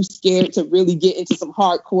who are too scared to really get into some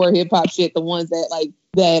hardcore hip hop shit. The ones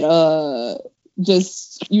that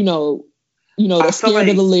just, you know, they're scared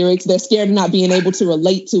of the lyrics, they're scared of not being able to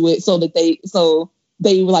relate to it, so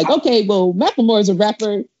they were like, okay, well, Macklemore is a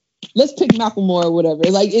rapper, let's pick Macklemore or whatever.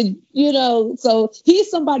 Like, it, you know, so he's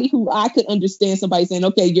somebody who I could understand somebody saying,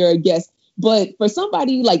 okay, you're a guest. But for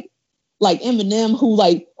somebody like Eminem, who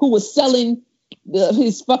was selling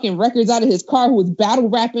his fucking records out of his car, who was battle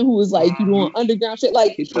rapping, who was like, you know, underground shit,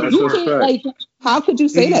 like, you can't, like, how could you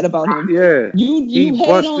say that about him? Yeah, you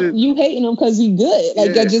hating him because he's good.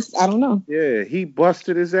 Like, yeah. I don't know. Yeah, he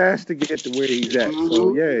busted his ass to get to where he's at.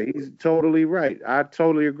 So yeah, he's totally right. I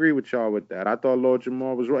totally agree with y'all with that. I thought Lord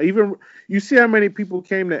Jamar was right. Even you see how many people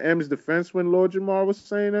came to M's defense when Lord Jamar was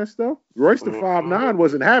saying that stuff. Royce the 5'9"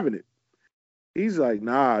 wasn't having it. He's like,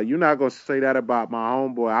 nah, you're not gonna say that about my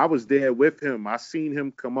homeboy. I was there with him. I seen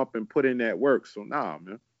him come up and put in that work. So nah,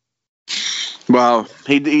 man. Well,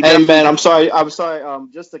 he Hey man, I'm sorry.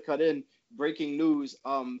 Just to cut in, breaking news.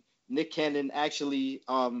 Nick Cannon actually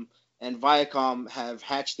and Viacom have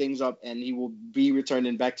hatched things up, and he will be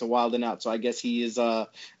returning back to Wild 'N Out. So I guess he is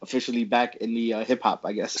officially back in the hip hop,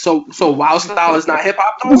 I guess. So Wild Style is not hip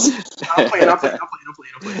hop though? I'm playing.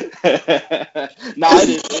 Nah, it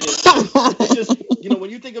is. It's just, you know, when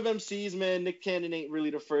you think of MCs, man, Nick Cannon ain't really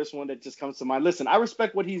the first one that just comes to mind. Listen, I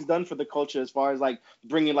respect what he's done for the culture as far as like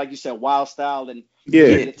bringing, like you said, Wild Style and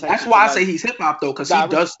that's why I say he's hip hop though, because he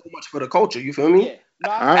does so much for the culture. You feel me? Yeah. No,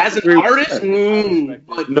 as an artist,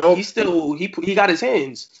 but he still he got his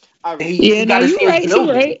hands. You're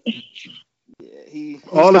right. Yeah,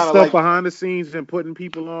 all the stuff behind the scenes and putting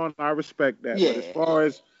people on, I respect that. Yeah. But as far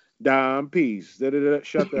as Dime Piece, shut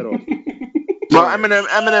that off. Well,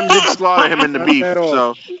 Eminem did slaughter him in the beef.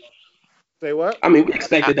 So say what? I mean, we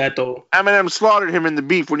expected that though. Eminem slaughtered him in the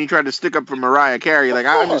beef when he tried to stick up for Mariah Carey. Like,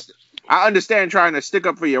 I understand trying to stick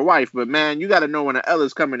up for your wife, but man, you got to know when an L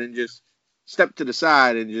is coming and just step to the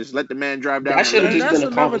side and just let the man drive down. That should have just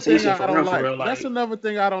been a conversation for real. That's another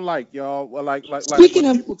thing I don't like, y'all. Well, like Speaking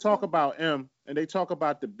when of people talk about M and they talk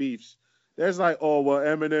about the beefs, there's like, oh well,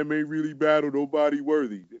 Eminem ain't really battle nobody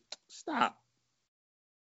worthy. Stop.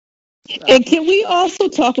 And can we also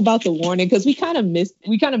talk about the warning, because we kind of missed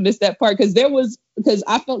that part, because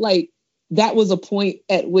I felt like that was a point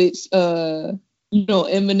at which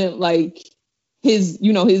Eminem, like his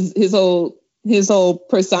whole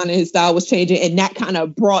persona, his style was changing, and that kind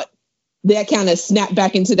of snapped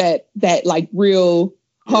back into that like real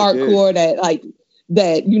hardcore, that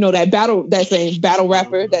battle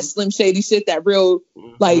rapper, that Slim Shady shit, that real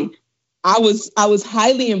like. I was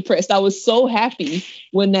highly impressed. I was so happy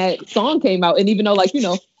when that song came out. And even though, like,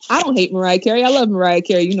 I don't hate Mariah Carey. I love Mariah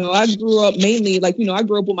Carey. I grew up mainly, I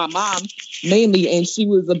grew up with my mom mainly, and she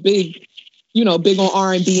was a big on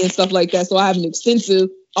R&B and stuff like that. So I have an extensive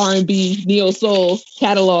R&B, neo soul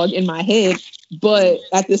catalog in my head. But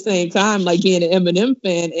at the same time, like, being an Eminem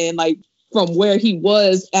fan, and like from where he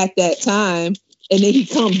was at that time, and then he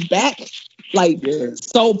comes back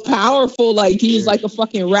so powerful, like he was like a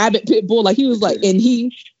fucking rabid pit bull, like he was like, and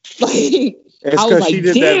he like, I was like,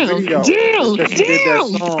 damn.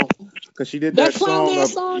 Because she did that song.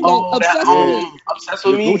 Obsessed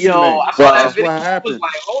with Me, yo. I saw that video. I was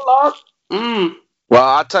like, hold up. Well,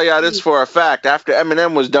 I'll tell y'all this for a fact. After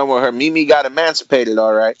Eminem was done with her, Mimi got emancipated,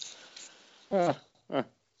 all right. But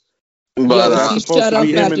she shut up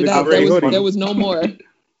after that. There was no more.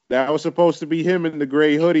 That was supposed to be him in the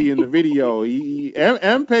gray hoodie in the video.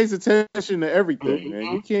 M pays attention to everything,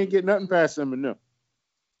 man. You can't get nothing past Eminem.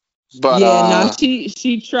 But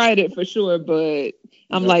she tried it for sure, but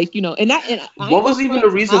I'm like, and what was even the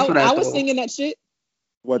reason for that? I was singing that shit.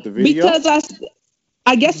 What, the video? Because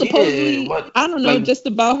I guess supposedly, what, I don't know, like, just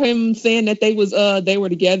about him saying that they were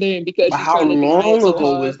together, and because but she's how trying to deny it long so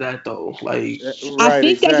ago hard. was that though? Like, I Right,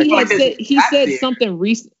 think that exactly. he said there. something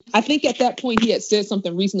recent. I think at that point he had said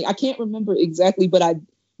something recently. I can't remember exactly, but I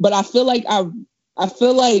feel like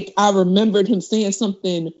I remembered him saying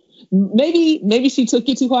something. Maybe she took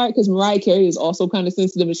it too hard because Mariah Carey is also kind of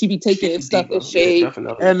sensitive, and she be taking she's stuff deeper. as shade. Yeah,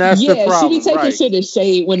 definitely. And that's the Yeah, problem, she be taking right? shit as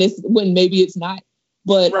shade when maybe it's not.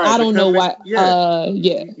 But Right, I don't know because why.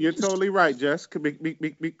 Yeah. You're totally right, Jess.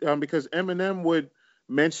 Because Eminem would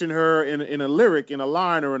mention her in a lyric, in a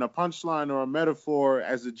line, or in a punchline, or a metaphor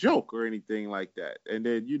as a joke or anything like that. And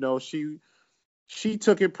then she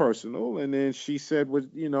took it personal, and then she said,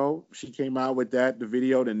 she came out with that, the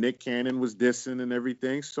video that Nick Cannon was dissing and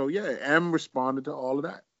everything. So yeah, M responded to all of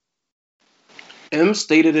that. M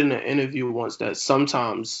stated in an interview once that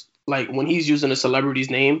sometimes, like when he's using a celebrity's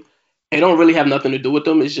name, it don't really have nothing to do with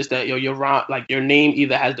them. It's just that your name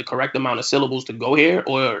either has the correct amount of syllables to go here,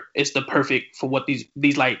 or it's the perfect for what these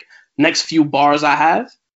like next few bars I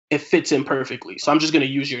have. It fits in perfectly, so I'm just gonna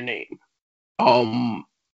use your name.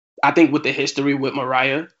 I think with the history with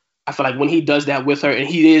Mariah, I feel like when he does that with her, and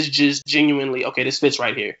he is just genuinely okay, this fits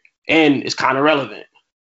right here, and it's kind of relevant.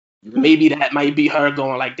 Maybe that might be her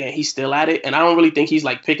going like, damn, he's still at it. And I don't really think he's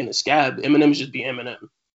like picking a scab. Eminem's just be Eminem.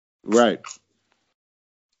 Right.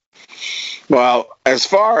 Well, as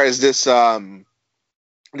far as this Kamikaze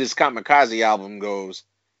album goes,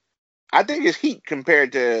 I think it's heat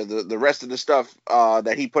compared to the rest of the stuff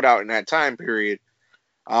that he put out in that time period.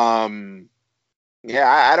 Yeah,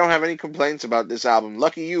 I don't have any complaints about this album.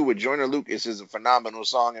 Lucky You with Joyner Lucas is a phenomenal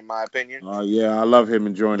song in my opinion. Yeah, I love him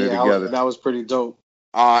and Joyner together. That was pretty dope.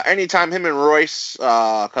 Anytime him and Royce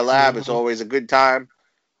collab, it's always a good time.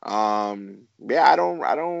 Yeah, I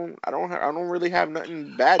don't really have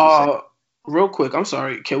nothing bad to say. Real quick, I'm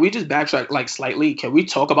sorry. Can we just backtrack like slightly? Can we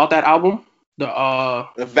talk about that album? The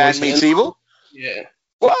Bad Meets Evil? Yeah.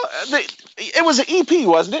 Well, it was an EP,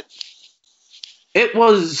 wasn't it? It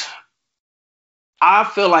was. I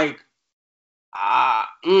feel like.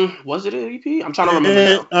 Was it an EP? I'm trying to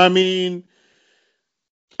remember now. I mean,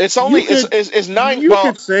 it's only it's 9. You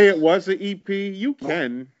could say it was an EP. You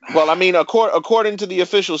can. Well, I mean, according to the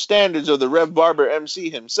official standards of the Rev Barber MC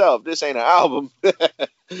himself, this ain't an album.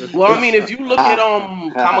 Well, I mean, if you look at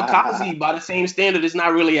Kamikaze by the same standard, it's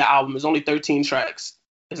not really an album. It's only 13 tracks.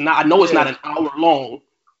 It's not. I know it's not an hour long.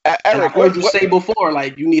 Eric, I heard you say before,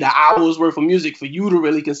 like you need an hour's worth of music for you to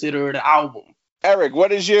really consider it an album. Eric,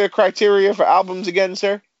 what is your criteria for albums again,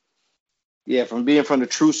 sir? Yeah, from being from the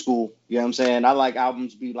true school, you know what I'm saying? I like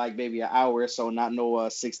albums be like maybe an hour or so, not no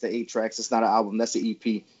 6 to 8 tracks. It's not an album. That's an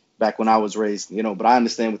EP back when I was raised, But I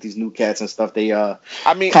understand with these new cats and stuff, they kind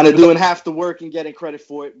of doing half the work and getting credit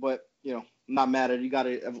for it. But, not matter. You got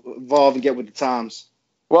to evolve and get with the times.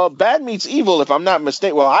 Well, Bad Meets Evil, if I'm not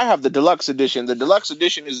mistaken. Well, I have the deluxe edition. The deluxe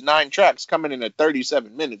edition is 9 tracks coming in at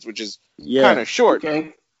 37 minutes, which is kind of short.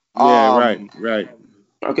 Okay. Yeah, right.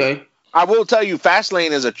 Okay. I will tell you,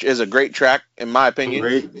 Fastlane is a great track in my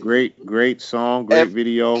opinion. Great song, great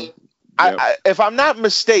video. Yep. If I'm not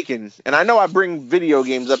mistaken, and I know I bring video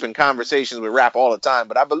games up in conversations with rap all the time,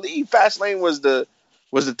 but I believe Fastlane was the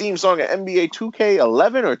theme song of NBA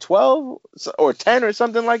 2K11 or 12 or 10 or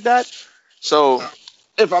something like that. So,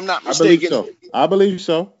 if I'm not mistaken, I believe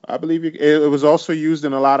so. I believe it was also used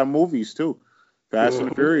in a lot of movies too. Fast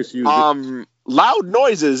and Furious used it. Loud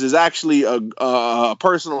Noises is actually a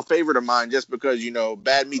personal favorite of mine, just because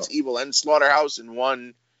Bad Meets Evil and Slaughterhouse in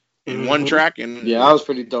one track. And yeah, that was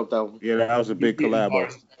pretty dope. That one. Yeah, that was a big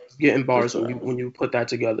collab. Getting bars when you put that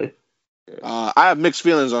together. I have mixed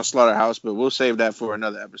feelings on Slaughterhouse, but we'll save that for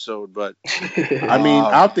another episode. But I mean,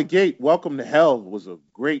 out the gate, Welcome to Hell was a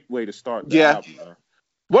great way to start the album.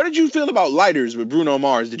 What did you feel about Lighters with Bruno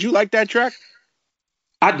Mars? Did you like that track?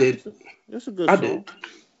 I did. It's a good song. Did.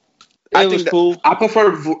 It was cool. I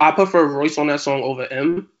prefer Royce on that song over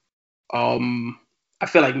M. I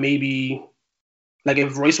feel like maybe like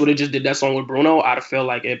if Royce would have just did that song with Bruno, I'd feel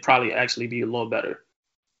like it'd probably actually be a little better.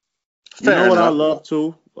 You know what I love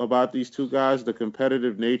too about these two guys? The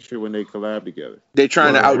competitive nature when they collab together. They're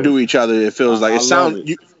trying to outdo each other. It feels like it sounds.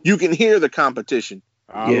 You can hear the competition.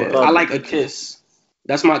 I like A Kiss.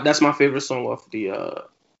 That's my favorite song off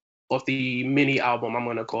the mini album. I'm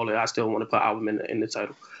gonna call it. I still want to put album in the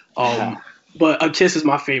title. But A Kiss is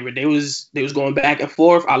my favorite. They was going back and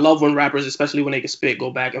forth. I love when rappers, especially when they can spit,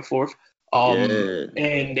 go back and forth.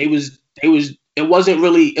 And it wasn't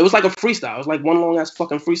really. It was like a freestyle. It was like one long ass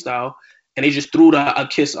fucking freestyle, and they just threw the A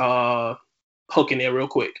Kiss hook in there real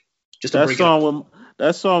quick. Just to break it up.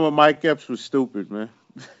 That song with Mike Epps was stupid, man.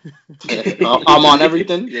 I'm on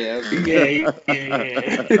everything. Yeah. Yeah.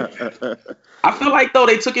 I feel like though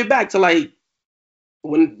they took it back to like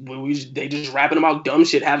when they just rapping about dumb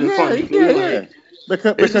shit, having fun. You feel me? Like,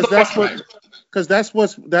 Because that's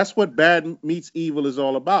what Bad Meets Evil is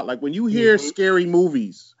all about. Like when you hear scary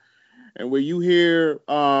movies and when you hear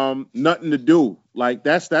Nothing to Do, like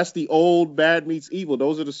that's the old Bad Meets Evil.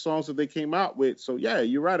 Those are the songs that they came out with. So yeah,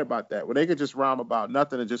 you're right about that. When they could just rhyme about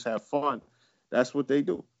nothing and just have fun, that's what they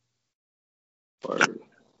do.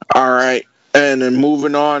 All right, and then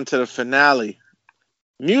moving on to the finale.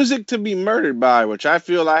 Music to be murdered by, which I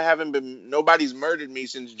feel nobody's murdered me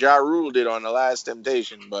since Ja Rule did on The Last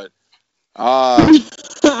Temptation, but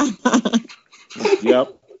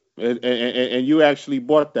yep. And you actually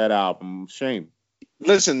bought that album. Shame.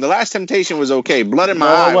 Listen, The Last Temptation was okay. Blood in My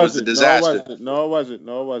Eye was a disaster. No, it wasn't.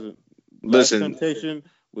 Listen, Last Temptation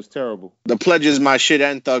was terrible. The Pledge is my shit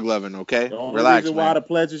and Thug Lovin', okay? The only Relax, reason man. why The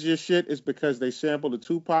Pledge is your shit is because they sampled a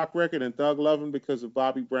Tupac record and Thug Lovin' because of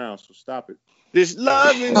Bobby Brown. So stop it. This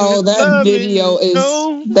loving. Oh, that video is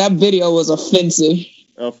that video was offensive.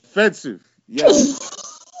 Offensive.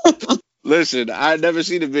 Yes. Listen, I never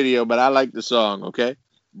seen the video, but I like the song, okay?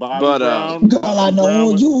 Bobby Brown. Girl, I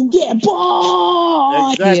know you get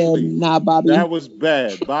bored. Exactly. Yeah, nah, Bobby. That was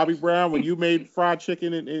bad. Bobby Brown, when you made fried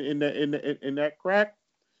chicken in that crack,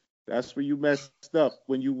 that's where you messed up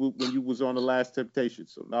when you was on The Last Temptation.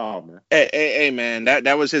 So no, man. Hey, man,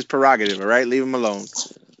 that was his prerogative, all right? Leave him alone.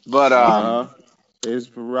 But his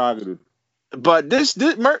prerogative. But this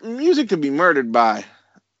music to be murdered by.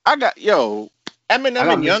 Eminem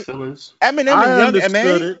and Young M.A.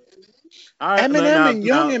 Eminem and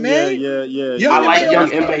Young M.A. Yeah. I like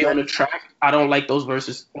Young M.A. on the track. I don't like those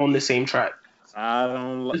verses on the same track. I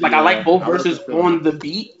don't like. I like both verses on the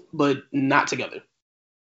beat, but not together.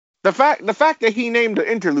 The fact that he named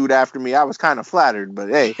the interlude after me, I was kind of flattered. But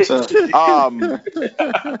hey,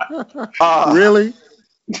 really?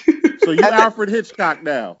 So you Alfred Hitchcock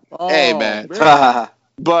now? Oh, hey, man.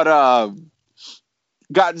 But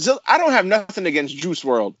Godzilla. I don't have nothing against Juice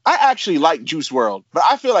WRLD. I actually like Juice WRLD, but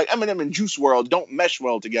I feel like Eminem and Juice WRLD don't mesh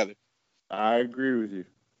well together. I agree with you.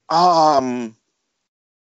 I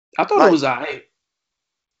thought it was alright.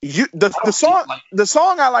 The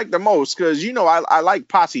song I like the most because I like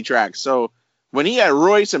posse tracks. So when he had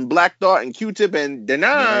Royce and Black Thought and Q-Tip and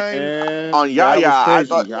Denine on Yaya, I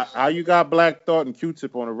thought how you got Black Thought and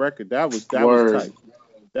Q-Tip on a record? That was tight.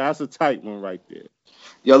 That's a tight one right there.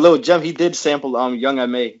 Yo, Lil Jem, he did sample Young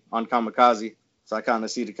M.A. on Kamikaze, so I kind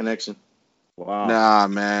of see the connection. Wow. Nah,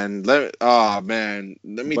 man. Let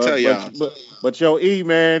me tell y'all. But yo, E,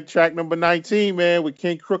 man, track number 19, man, with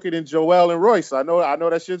King Crooked and Joel and Royce. I know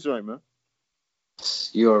that's your joint, man.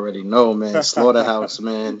 You already know, man. Slaughterhouse,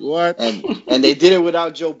 man. What? And they did it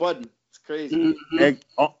without Joe Budden. It's crazy. Mm-hmm. And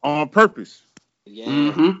on purpose.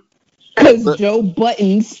 Yeah. Because Joe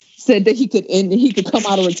Buttons said that he could come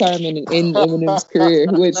out of retirement and end Eminem's career,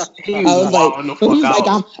 which I was like, but he's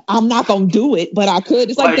like, I'm not gonna do it, but I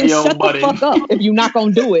could. It's like, then shut the fuck up if you're not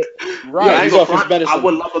gonna do it. Right. I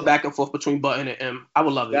would love a back and forth between Button and M. I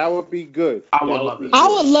would love it. That would be good. I would love it. I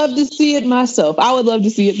would love to see it myself.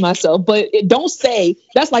 But don't say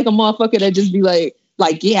that's like a motherfucker that just be like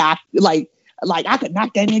yeah, like I could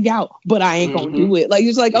knock that nigga out, but I ain't gonna do it. Like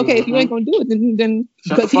it's like, okay, if you ain't gonna do it, then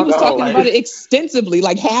because he was talking about it extensively,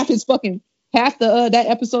 like half that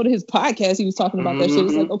episode of his podcast, he was talking about that shit.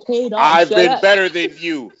 It's like, okay, dog, I've been up. better than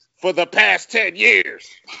you for the past 10 years.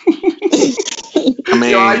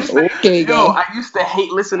 I used to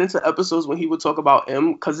hate listening to episodes when he would talk about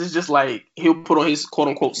M because it's just like he'll put on his quote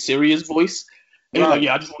unquote serious voice. And he's like,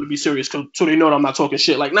 yeah, I just want to be serious so they know that I'm not talking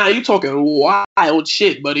shit. Like, nah, you talking wild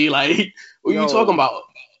shit, buddy. Like, what are you talking about?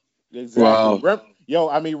 Exactly.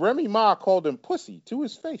 Wow. Remy Ma called him pussy to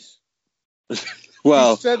his face.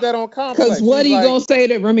 Well, he said that on Complex. Because what he gonna say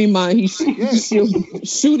to Remy Ma? She'll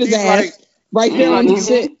shoot his ass right there on the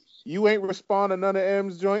shit. You ain't responding to none of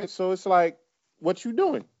M's joints, so it's like, what you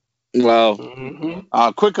doing? Well,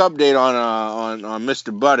 quick update on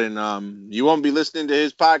Mr. Budden. You won't be listening to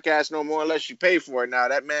his podcast no more unless you pay for it. Now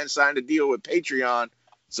that man signed a deal with Patreon,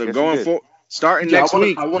 so yes, starting next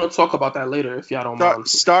week. I want to talk about that later if y'all don't mind.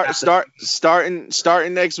 Starting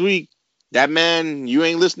next week. That man, you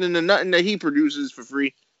ain't listening to nothing that he produces for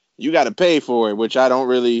free. You got to pay for it, which I don't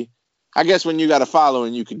really. I guess when you got a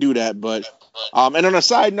following, you can do that. But and on a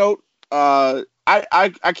side note, I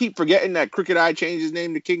keep forgetting that Crooked Eye changed his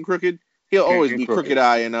name to King Crooked. He'll always be Crooked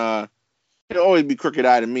Eye, and he'll always be Crooked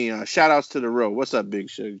Eye to me. Shout outs to the row. What's up, Big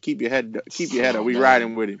Sugar? Keep your head up. We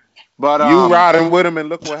riding with him. But you riding with him, and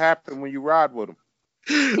look what happened when you ride with him.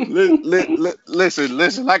 Listen.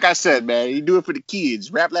 Like I said, man, you do it for the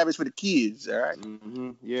kids. Rap Lab is for the kids, all right?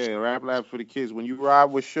 Mm-hmm. Yeah, Rap Lab for the kids. When you ride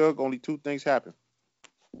with Suge, only two things happen.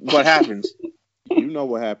 What happens? You know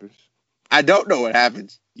what happens. I don't know what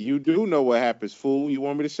happens. You do know what happens, fool. You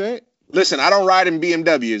want me to say it? Listen, I don't ride in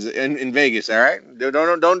BMWs in Vegas, all right?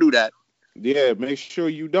 Don't do that. Yeah, make sure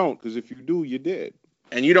you don't, because if you do, you're dead.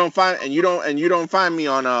 And you don't find me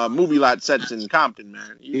on movie lot sets in Compton,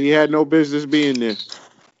 man. He had no business being there.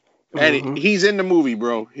 And he's in the movie,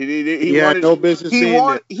 bro. He had wanted, no business being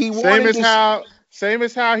there. He wanted same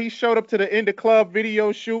as how he showed up to the In the Club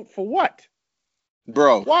video shoot for what?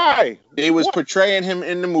 Bro. Why? They was portraying him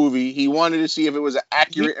in the movie. He wanted to see if it was an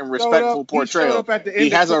accurate and respectful portrayal. He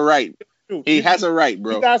has a right. He has a right,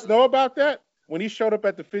 bro. You guys know about that? When he showed up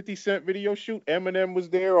at the 50 Cent video shoot, Eminem was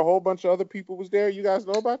there, a whole bunch of other people was there. You guys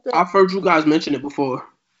know about that? I've heard you guys mention it before.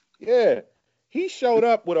 Yeah. He showed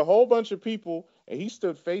up with a whole bunch of people, and he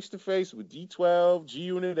stood face to face with D12,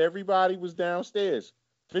 G-Unit. Everybody was downstairs.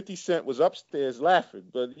 50 Cent was upstairs laughing.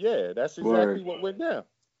 But yeah, that's exactly what went down.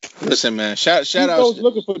 Listen, man, shout He out. goes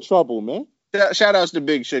looking for trouble, man. Shout outs to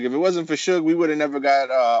Big Suge. If it wasn't for Suge, we would have never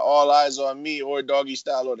got All Eyes on Me or Doggy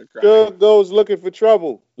Style or The Crack. Suge goes looking for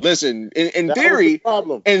trouble. Listen, in That theory, was the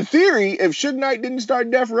problem. if Suge Knight didn't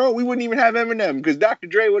start Death Row, we wouldn't even have Eminem, because Dr.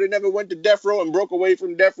 Dre would have never went to Death Row and broke away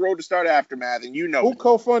from Death Row to start Aftermath, and you know Who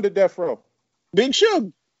co-funded Death Row? Big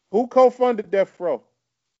Suge. Who co-funded Death Row?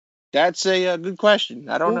 That's a good question.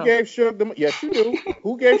 I don't know. Who gave Suge the money? Yes, you do.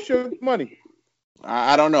 Who gave Suge the money?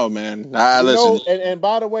 I don't know, man. Listen. Listen. And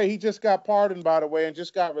by the way, he just got pardoned, by the way, and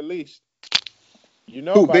just got released. You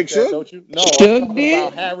know Who, about Big that, Suge? don't you? No, Suge I'm talking did?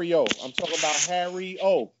 about Harry O. I'm talking about Harry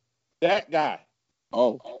O. That guy.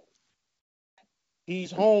 Oh.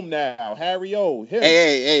 He's home now. Harry O. Him.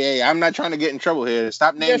 Hey, I'm not trying to get in trouble here.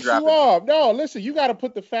 Stop name Yes, dropping. you are. No, listen, you got to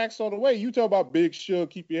put the facts on the way. You talk about Big Suge,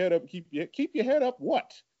 keep your head up, keep your head up.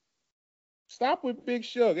 What? Stop with Big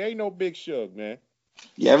Suge. Ain't no Big Suge, man.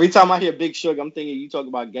 Yeah, every time I hear Big Suge, I'm thinking you talk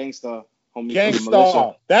about Gangsta, homie.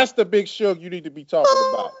 Gangstar. That's the Big Suge you need to be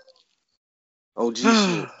talking about. OG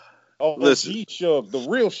Suge. Oh, Listen. G Suge, the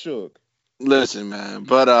real Suge. Listen, man.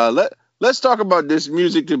 But let's talk about this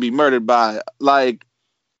music to be murdered by. Like,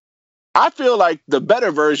 I feel like the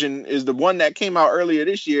better version is the one that came out earlier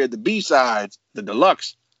this year, the B-sides, the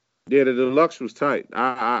deluxe. Yeah, the deluxe was tight.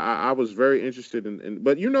 I was very interested in,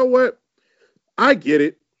 but you know what? I get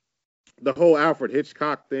it. The whole Alfred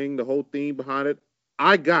Hitchcock thing, the whole theme behind it,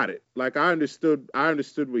 I got it. Like I understood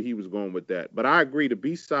where he was going with that. But I agree, the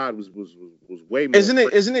B side was way more.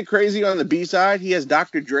 Isn't it crazy on the B side? He has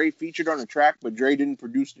Dr. Dre featured on the track, but Dre didn't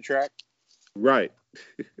produce the track. Right.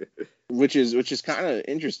 which is kind of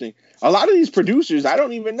interesting. A lot of these producers, I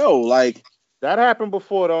don't even know. Like that happened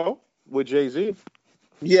before though with Jay-Z.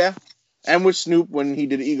 Yeah, and with Snoop when he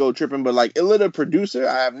did Ego Tripping, but like Illita producer,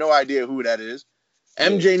 I have no idea who that is.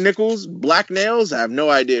 MJ Nichols, Black Nails, I have no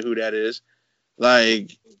idea who that is.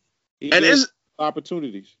 Like, and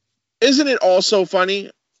opportunities. Isn't it also funny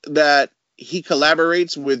that he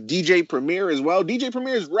collaborates with DJ Premier as well? DJ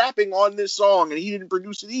Premier is rapping on this song, and he didn't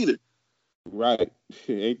produce it either. Right?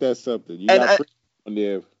 Ain't that something? You and got on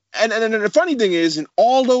there. And the funny thing is, in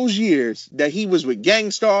all those years that he was with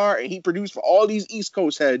Gangstar and he produced for all these East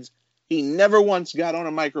Coast heads, he never once got on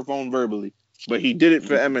a microphone verbally, but he did it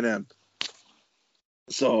for Eminem.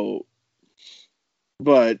 So,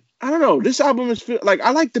 but I don't know. This album is like,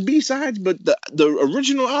 I like the B-sides, but the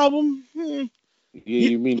original album. Yeah,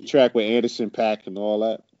 you mean the track with Anderson .Paak and all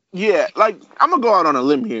that? Yeah, like I'm gonna go out on a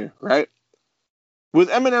limb here, right? With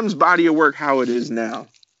Eminem's body of work, how it is now.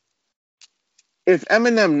 If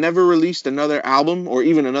Eminem never released another album or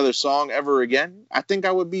even another song ever again, I think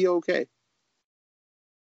I would be okay.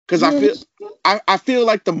 Because I feel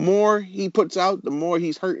like the more he puts out, the more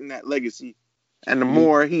he's hurting that legacy, and the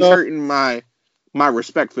more he's hurting my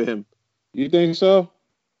respect for him. You think so?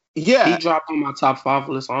 Yeah, he dropped on my top 5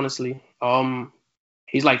 list. Honestly,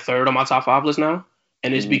 he's like 3rd on my top 5 list now,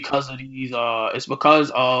 and it's because of these. It's because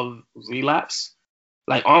of Relapse.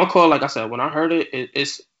 Like Encore, like I said, when I heard it,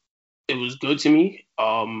 it was good to me.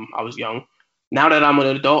 I was young. Now that I'm an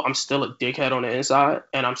adult, I'm still a dickhead on the inside,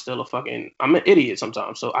 and I'm still I'm an idiot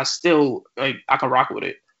sometimes. So I still, I can rock with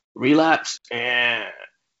it. Relapse and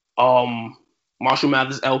Marshall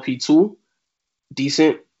Mathers LP2,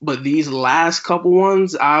 decent. But these last couple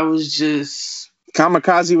ones, I was just...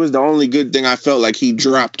 Kamikaze was the only good thing I felt like he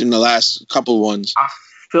dropped in the last couple ones. I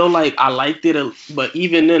feel like I liked it, but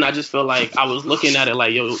even then, I just feel like I was looking at it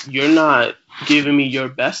like, yo, you're not giving me your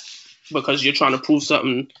best because you're trying to prove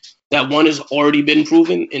something that one has already been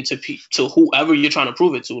proven, and to whoever you're trying to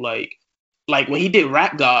prove it to. Like when he did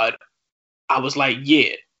Rap God, I was like, yeah.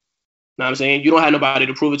 Know what I'm saying? You don't have nobody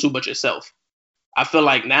to prove it to but yourself. I feel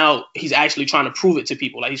like now he's actually trying to prove it to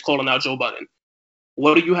people. Like he's calling out Joe Budden.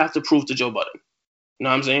 What do you have to prove to Joe Budden? You know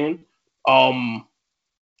what I'm saying?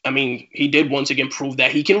 I mean, he did once again prove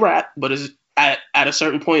that he can rap, but at a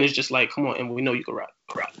certain point, it's just like, come on, and we know you can rap.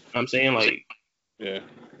 You know what I'm saying? Like, yeah.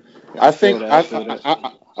 I I think feel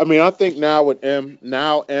that. I think now with M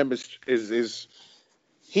is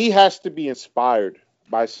he has to be inspired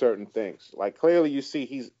by certain things. Like clearly you see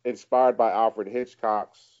he's inspired by Alfred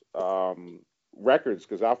Hitchcock's records,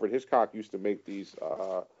 because Alfred Hitchcock used to make these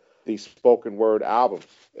spoken word albums,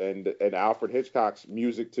 and Alfred Hitchcock's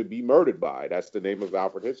Music to Be Murdered By. That's the name of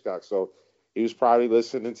Alfred Hitchcock. So he was probably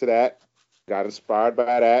listening to that, got inspired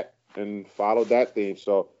by that, and followed that theme.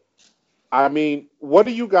 So I mean, what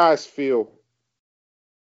do you guys feel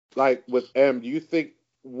like with M? Do you think,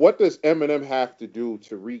 what does Eminem have to do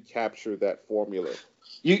to recapture that formula?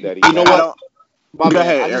 You that know had? what? My Go bad.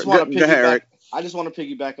 ahead, I just Eric. want to Go ahead, piggyback. Eric. I just want to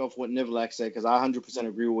piggyback off what Nivlak said, because I 100%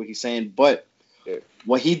 agree with what he's saying. But Yeah.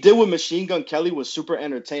 what he did with Machine Gun Kelly was super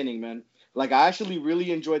entertaining, man. Like, I actually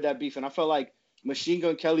really enjoyed that beef, and I felt like Machine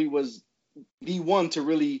Gun Kelly was the one to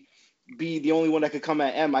really be the only one that could come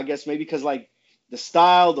at M. I guess maybe because like the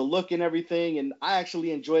style, the look, and everything, and I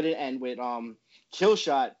actually enjoyed it. And with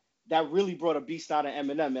Killshot, that really brought a beast out of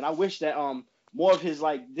Eminem, and I wish that more of his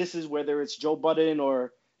like this is whether it's Joe Budden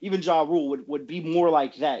or even Ja Rule would be more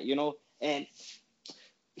like that, you know. And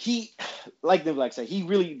he, like Nivlak said, he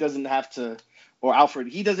really doesn't have to, or Alfred,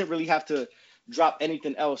 he doesn't really have to drop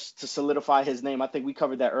anything else to solidify his name. I think we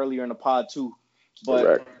covered that earlier in the pod too.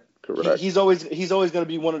 But Correct. he's always going to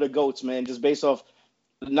be one of the GOATs, man, just based off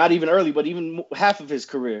not even early, but even half of his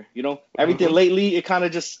career, you know. Everything lately, it kind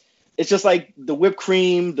of just, it's just like the whipped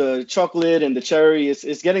cream, the chocolate, and the cherry.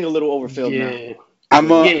 It's getting a little overfilled now.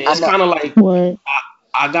 it's kind of like What?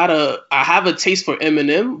 I have a taste for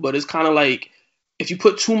Eminem, but it's kind of like if you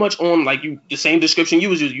put too much on, like the same description you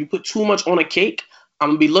was using, you put too much on a cake, I'm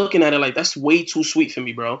gonna be looking at it like that's way too sweet for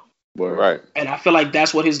me, bro. Right. And I feel like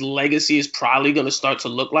that's what his legacy is probably gonna start to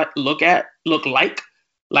look like.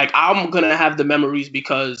 Like I'm gonna have the memories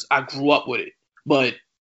because I grew up with it, but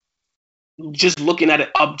just looking at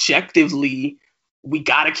it objectively, we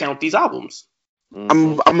gotta count these albums.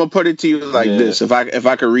 I'm gonna put it to you like this. If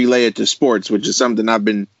I could relay it to sports, which is something I've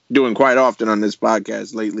been doing quite often on this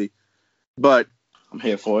podcast lately, but I'm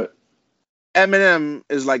here for it. Eminem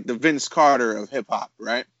is like the Vince Carter of hip hop,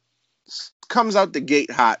 right? Comes out the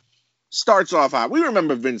gate hot, starts off hot. We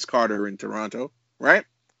remember Vince Carter in Toronto, right?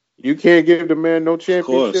 You can't give the man no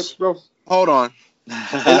championships, bro. Hold on.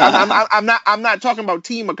 I'm not talking about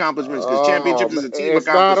team accomplishments, because championships is a team it's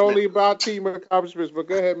accomplishment. not only about team accomplishments, but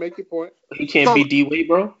go ahead, make your point. He can't be D Wade,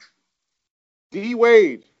 bro. D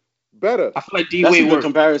Wade, better. I feel like D That's a Wade good works.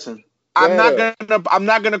 comparison. I'm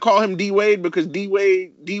not gonna call him D Wade, because D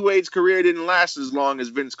Wade's career didn't last as long as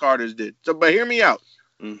Vince Carter's did. So, but hear me out.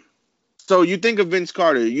 So you think of Vince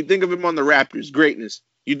Carter, you think of him on the Raptors, greatness.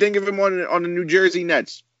 You think of him on the New Jersey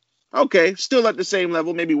Nets, okay, still at the same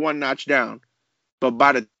level, maybe one notch down. But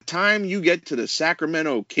by the time you get to the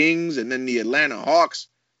Sacramento Kings and then the Atlanta Hawks,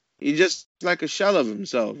 he's just like a shell of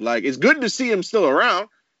himself. Like, it's good to see him still around.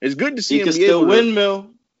 It's good to see him can be still able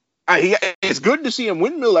windmill. It's good to see him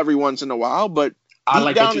windmill every once in a while, but I deep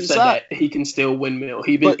like down that you inside, said that he can still windmill.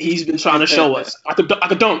 He's been trying to show us. I could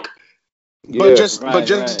dunk. But just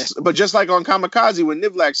like on Kamikaze, when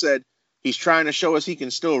Nivlak said he's trying to show us he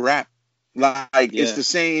can still rap, like it's the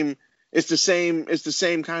same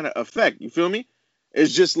kind of effect. You feel me?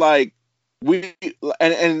 It's just like we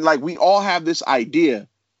all have this idea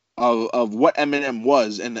of what Eminem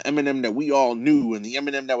was, and the Eminem that we all knew, and the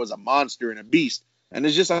Eminem that was a monster and a beast. And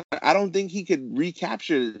it's just, I don't think he could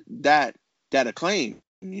recapture that acclaim.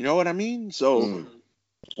 You know what I mean? So, and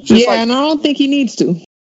I don't think he needs to.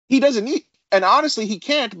 He doesn't need, and honestly, he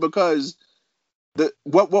can't, because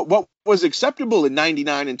what was acceptable in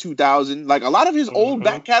 '99 and 2000, like a lot of his old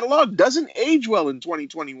back catalog doesn't age well in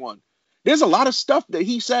 2021. There's a lot of stuff that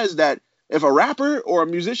he says that if a rapper or a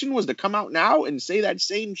musician was to come out now and say that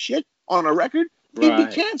same shit on a record, he'd be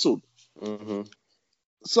canceled.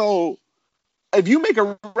 So if you make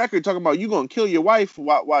a record talking about you gonna kill your wife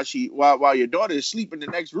while your daughter is asleep in the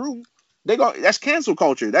next room, that's cancel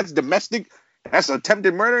culture. That's domestic. That's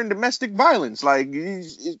attempted murder and domestic violence. Like, you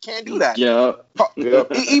can't do that. Yeah.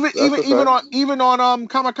 Even on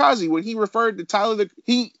Kamikaze, when he referred to Tyler,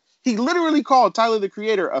 he literally called Tyler the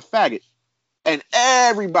Creator a faggot, and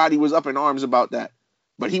everybody was up in arms about that.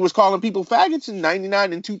 But he was calling people faggots in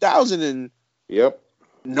 '99 and 2000, and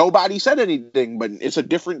nobody said anything. But it's a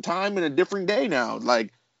different time and a different day now.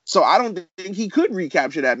 Like, So I don't think he could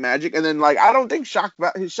recapture that magic. And then like I don't think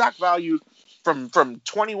his shock value from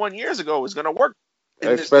 21 years ago is gonna work in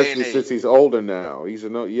this day and Especially age. since he's older now. He's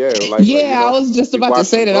like Yeah, I was just about to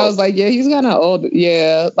say that. I was like, yeah, he's kind of old.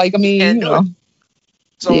 Yeah, like I mean, you know.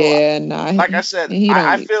 So yeah, nah. Like I said,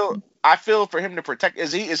 I feel for him to protect.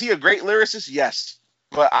 Is he a great lyricist? Yes,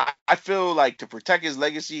 but I feel like to protect his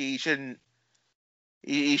legacy,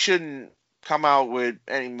 he shouldn't come out with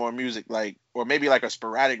any more music, like, or maybe like a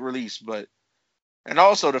sporadic release. But and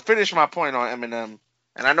also to finish my point on Eminem,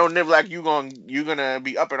 and I know Nivlak, you're gonna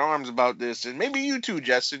be up in arms about this, and maybe you too,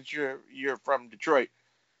 Jess, since you're from Detroit.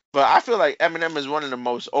 But I feel like Eminem is one of the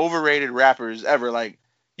most overrated rappers ever. Like,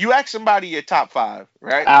 you ask somebody your top 5,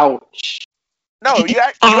 right? Ouch. No, you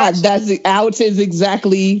ask ouch is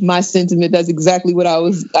exactly my sentiment. That's exactly what I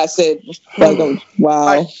said.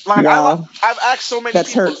 Wow. Wow. I've asked so many That's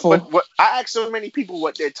people hurtful. I asked so many people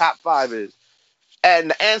what their top 5 is. And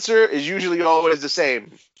the answer is usually always the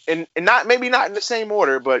same. And maybe not in the same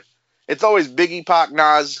order, but it's always Biggie, Pac,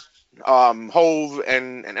 Nas, Hove,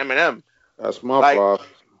 and Eminem. That's my 5.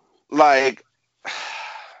 Like,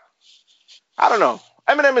 I don't know.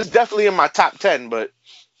 Eminem is definitely in my top 10, but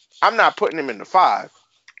I'm not putting him in the 5.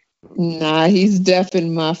 Nah, he's definitely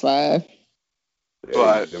in my 5.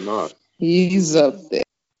 But he's up there.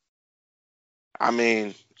 I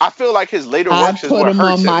mean, I feel like his later works is what hurts him. I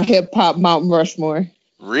put him on my hip hop Mount Rushmore.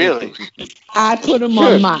 Really? I put him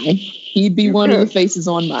on mine. He'd be one of the faces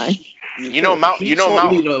on mine. Mount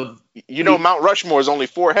Rushmore is only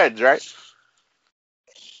 4 heads, right?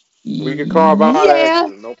 We can carve out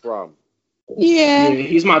action, no problem. Yeah,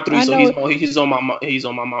 he's my 3, so he's on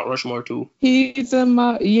my Mount Rushmore too. He's in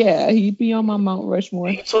my he'd be on my Mount Rushmore.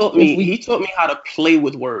 He taught me how to play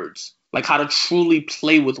with words, like how to truly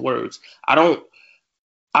play with words.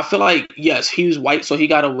 I feel like, yes, he was white, so he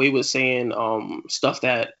got away with saying stuff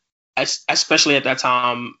that, especially at that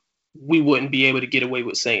time, we wouldn't be able to get away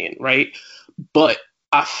with saying, right? But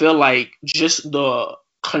I feel like just the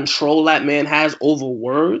control that man has over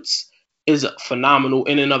words is phenomenal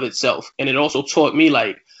in and of itself. And it also taught me,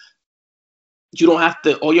 like,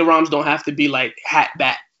 all your rhymes don't have to be like hat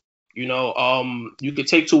bat. You could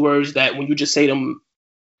take 2 words that when you just say them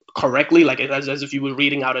correctly, like as if you were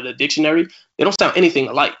reading out of the dictionary, they don't sound anything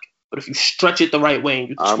alike. But if you stretch it the right way and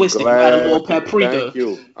you twist it, you add a little paprika. Thank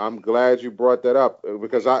you. I'm glad you brought that up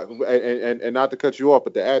because and not to cut you off,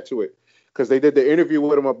 but to add to it, because they did the interview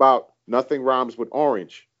with him about nothing rhymes with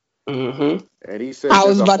orange. Mm-hmm. And he said, I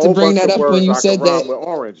was about to bring that up when you said that. With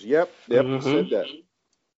orange. Yep, mm-hmm. He said that.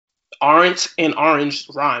 Orange and orange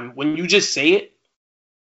rhyme. When you just say it,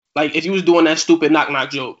 like if you was doing that stupid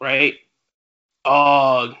knock joke, right?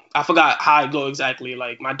 I forgot how it go exactly.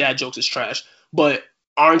 Like my dad jokes is trash, but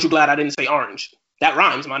aren't you glad I didn't say orange? That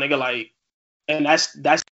rhymes, my nigga. Like, and that's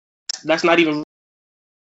not even.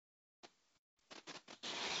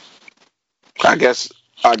 I guess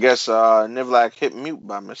Nivlak hit mute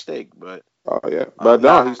by mistake, but yeah, but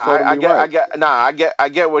he's totally right. I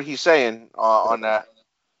get what he's saying on that.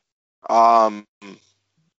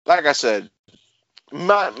 Like I said,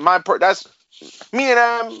 that's me and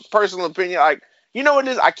I'm personal opinion. Like, you know what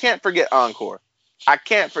it is? I can't forget Encore. I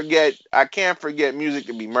can't forget Music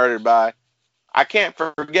to Be Murdered By. I can't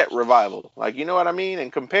forget Revival. Like, you know what I mean?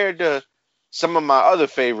 And compared to some of my other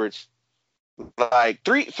favorites, like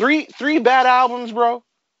three bad albums, bro.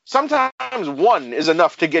 Sometimes 1 is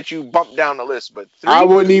enough to get you bumped down the list, but 3. I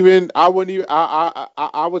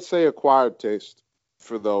would say Acquired Taste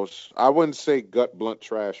for those. I wouldn't say Gut Blunt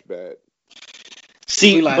Trash bad.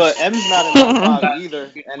 See, but M's not in my 5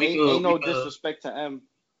 either, and ain't no disrespect to M.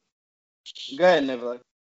 Go ahead, Nivlak.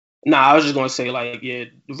 Nah, I was just gonna say, like, yeah,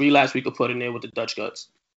 Relapse we could put in there with the Dutch Guts.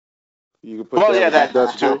 You could put that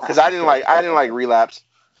too, because I didn't like Relapse.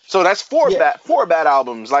 So that's 4 bad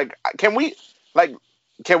albums. Like, can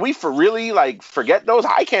we for really like forget those?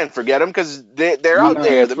 I can't forget them because they're out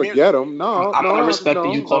there. Forget them? No, I'm gonna respect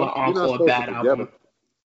that you call it Encore a bad album.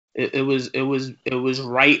 It was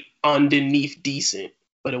right underneath decent,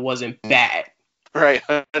 but it wasn't bad. Right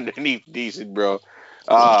underneath decent, bro.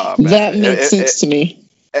 That makes sense to me.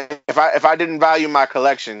 If I didn't value my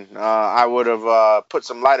collection, I would have put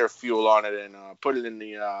some lighter fuel on it and put it in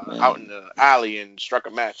the out in the alley and struck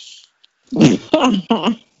a match.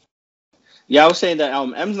 Yeah, I was saying that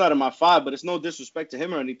M's not in my 5, but it's no disrespect to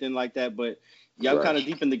him or anything like that. But yeah, I'm kind of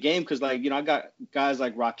deep in the game because, like, I got guys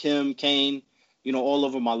like Rakim, Kane, all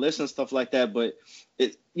over my list and stuff like that. But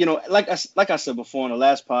it, like I said before in the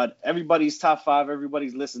last pod, everybody's top 5,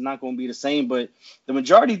 everybody's list is not going to be the same. But the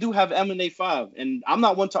majority do have M in their 5, and I'm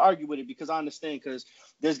not one to argue with it because I understand because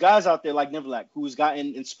there's guys out there like Nivlak who's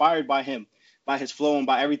gotten inspired by him. by his flow and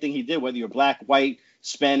by everything he did, whether you're black, white,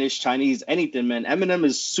 Spanish, Chinese, anything, man. Eminem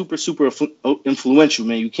is super, super influential,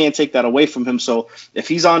 man. You can't take that away from him. So if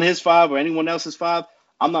he's on his 5 or anyone else's 5,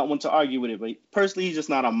 I'm not one to argue with it. But personally, he's just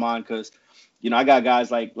not on mine because, I got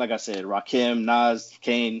guys like I said, Rakim, Nas,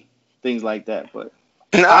 Kane, things like that. But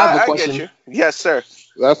no, I have a I question. get you. Yes, sir.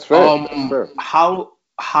 That's fair. That's fair.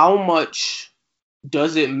 How much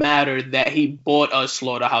does it matter that he bought us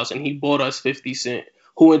Slaughterhouse and he bought us 50 Cent,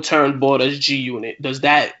 who in turn bought us G Unit? Does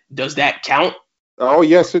that count? Oh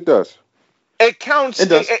yes, it does. It counts. It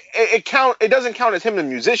does. It doesn't count as him the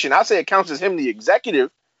musician. I say it counts as him the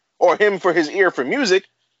executive, or him for his ear for music.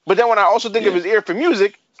 But then when I also think of his ear for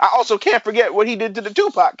music, I also can't forget what he did to the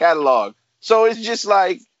Tupac catalog. So it's just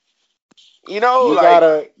like, you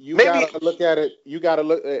gotta look at it. You gotta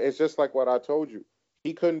look. It's just like what I told you.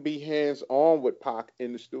 He couldn't be hands-on with Pac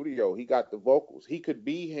in the studio. He got the vocals. He could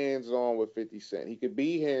be hands-on with 50 Cent. He could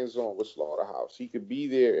be hands-on with Slaughterhouse. He could be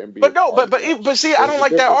there and be. But see, I don't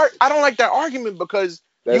like that. I don't like that argument because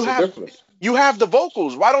you have the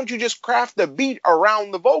vocals. Why don't you just craft the beat around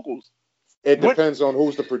the vocals? It depends on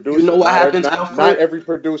who's the producer. You know what happens, Alfred? Not every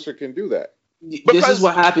producer can do that. This is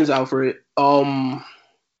what happens, Alfred.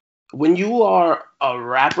 When you are a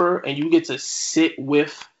rapper and you get to sit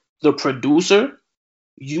with the producer,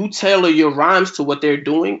 you tailor your rhymes to what they're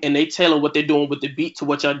doing, and they tailor what they're doing with the beat to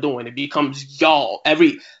what y'all doing. It becomes y'all.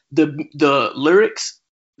 The lyrics,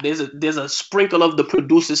 there's a sprinkle of the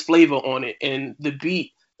producer's flavor on it, and the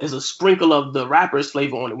beat is a sprinkle of the rapper's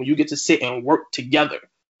flavor on it. When you get to sit and work together,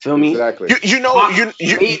 feel me? Exactly. You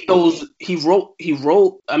made those. He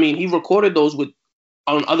recorded those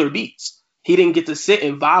on other beats. He didn't get to sit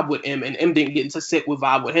and vibe with M, and M didn't get to sit with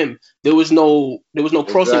vibe with him. There was no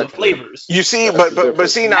crossing of flavors. You see, but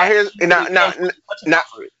see now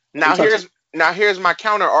here's my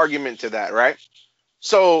counter argument to that, right?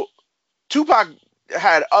 So Tupac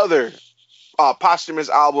had other posthumous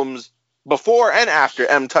albums before and after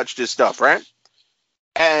M touched his stuff, right?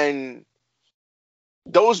 And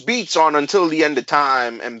those beats on Until the End of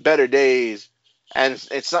Time and Better Days, and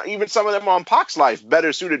it's not even some of them on Pac's life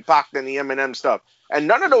better suited Pac than the Eminem stuff. And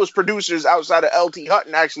none of those producers outside of LT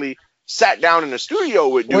Hutton actually sat down in the studio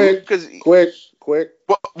with dude. Because Quick.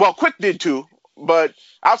 Well, Quick did too, but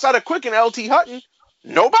outside of Quick and LT Hutton,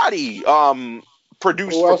 nobody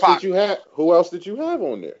produced for Pac. Who else did you have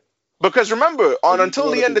on there? Because remember, on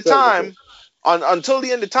Until the End of Time,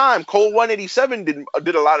 Cole 187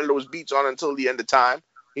 did a lot of those beats on Until the End of Time.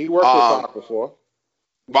 He worked with Pac before.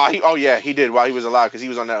 He did while he was alive because he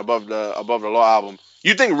was on that Above the Law album.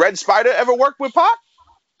 You think Red Spider ever worked with Pac?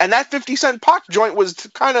 And that 50 Cent Pac joint was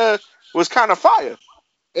kind of fire.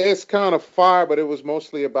 It's kind of fire, but it was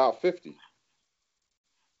mostly about 50.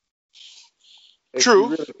 If True. You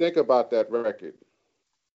really think about that record.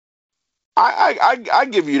 I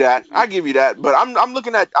give you that. But I'm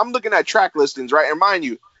looking at track listings, right? And mind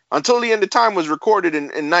you, Until the End of Time was recorded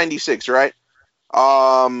in 96, right?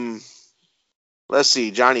 Let's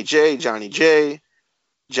see, Johnny J. Okay,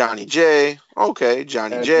 Johnny J.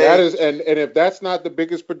 That is, and if that's not the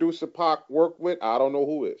biggest producer Pac worked with, I don't know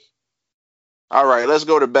who is. All right, let's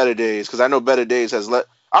go to Better Days because I know Better Days has let.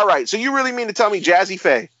 All right, so you really mean to tell me Jazzy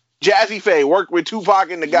Faye worked with Tupac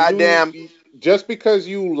in the goddamn? Just because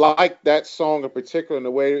you like that song in particular and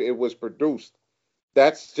the way it was produced,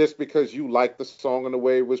 that's just because you like the song and the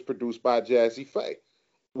way it was produced by Jazzy Faye.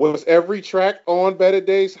 Was every track on Better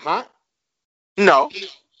Days hot? No,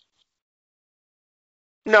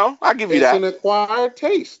 I'll give you that. It's an acquired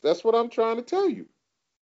taste. That's what I'm trying to tell you.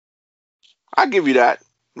 I'll give you that.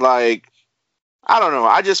 Like, I don't know.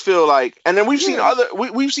 I just feel like, and then we've seen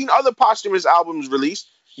other posthumous albums released.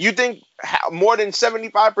 You think more than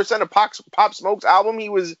 75% of Pop Smoke's album, he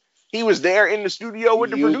was there in the studio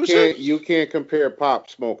with the producer? You can't compare Pop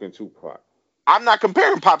Smoke and Tupac. I'm not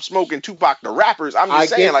comparing Pop Smoke and Tupac to rappers. I'm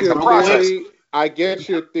just saying, like, the process. I get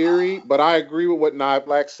your theory, but I agree with what Nye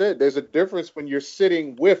Black said. There's a difference when you're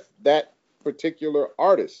sitting with that particular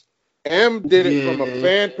artist. M did it from a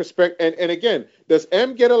fan perspective, and again, does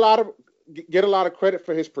M get a lot of credit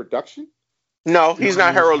for his production? No, he's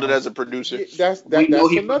not heralded as a producer. That's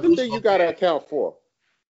another thing you got to account for.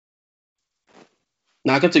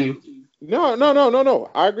 Now continue. No.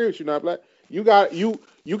 I agree with you, Nye Black. You got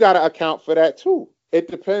to account for that too. It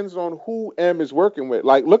depends on who M is working with.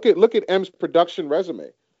 Like, look at M's production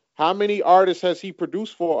resume. How many artists has he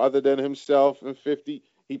produced for other than himself and 50?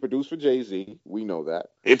 He produced for Jay-Z. We know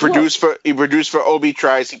that. He produced for Obi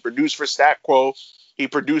Trice. He produced for Stat Quo. He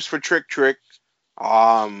produced for Trick Trick.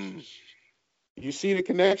 You see the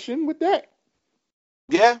connection with that?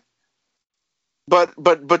 Yeah.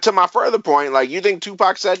 But to my further point, like, you think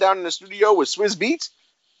Tupac sat down in the studio with Swiss Beats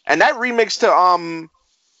and that remix to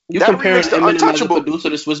You that comparing remix to Eminem as a Untouchable? producer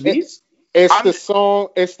to Swiss Beats? It's I'm- the song.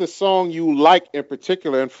 It's the song you like in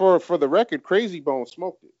particular. And for the record, Crazy Bone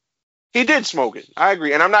smoked it. He did smoke it. I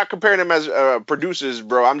agree, and I'm not comparing them as producers,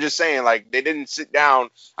 bro. I'm just saying, like, they didn't sit down.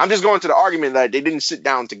 I'm just going to the argument that they didn't sit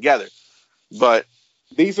down together. But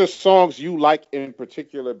These are songs you like in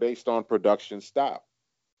particular based on production style.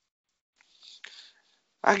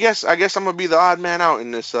 I guess I'm gonna be the odd man out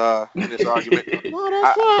in this argument. No,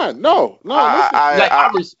 that's fine. No, listen.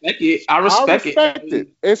 I respect it. I respect it.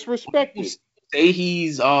 It's respected. Say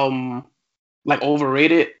he's like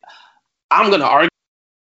overrated. I'm gonna argue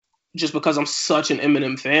just because I'm such an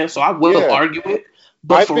Eminem fan, so I will argue it.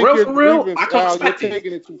 But for real, I can respect you're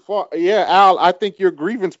taking it too far. Yeah, Al, I think your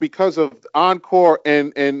grievance because of Encore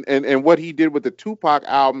and what he did with the Tupac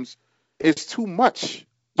albums is too much.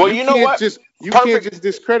 Well, you know what? You can't just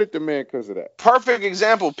discredit the man because of that. Perfect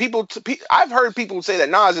example. I've heard people say that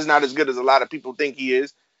Nas is not as good as a lot of people think he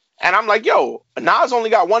is, and I'm like, yo, Nas only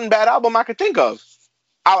got one bad album I could think of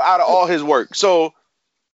out of all his work. So,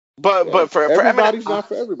 but for everybody's Eminem, not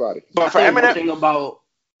for everybody. But for Eminem, one thing about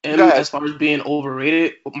Eminem as far as being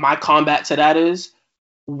overrated, my combat to that is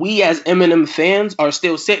we as Eminem fans are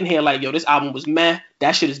still sitting here like, yo, this album was meh.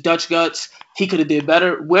 That shit is Dutch guts. He could have did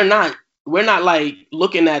better. We're not like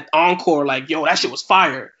looking at Encore like, yo, that shit was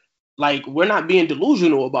fire. Like, we're not being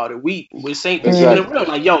delusional about it. We're saying keeping it real.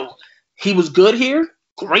 Like, yo, he was good here,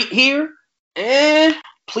 great here, and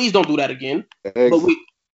please don't do that again. But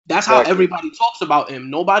that's how everybody talks about him.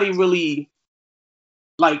 Nobody really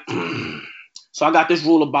like. So I got this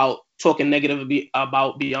rule about talking negative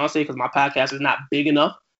about Beyonce because my podcast is not big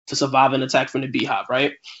enough to survive an attack from the Beehive,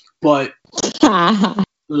 right? But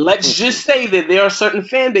let's just say that there are certain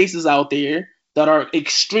fan bases out there that are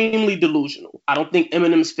extremely delusional. I don't think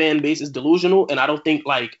Eminem's fan base is delusional, and I don't think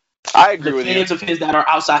like I agree with fans you. of his that are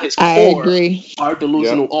outside his core are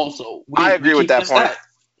delusional also. I agree with that point.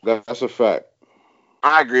 That's a fact.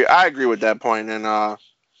 I agree with that point, and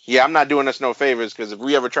yeah, I'm not doing us no favors because if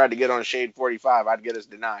we ever tried to get on Shade 45, I'd get us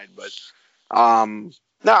denied. But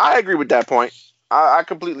no, I agree with that point. I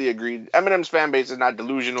completely agree. Eminem's fan base is not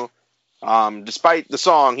delusional. Despite the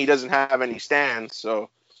song, he doesn't have any stands, so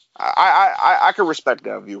I can respect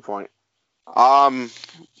that viewpoint. So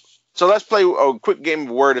let's play a quick game of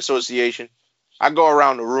word association. I go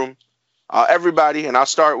around the room, everybody, and I'll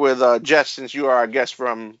start with Jess since you are our guest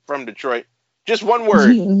from Detroit. Just one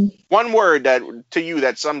word. One word to you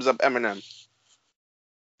that sums up Eminem.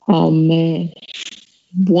 Oh man.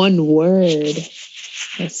 One word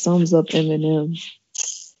that sums up Eminem.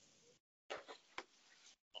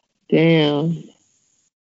 Damn.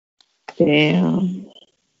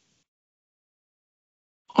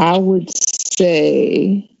 I would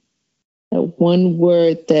say that one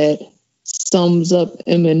word that sums up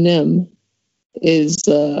Eminem is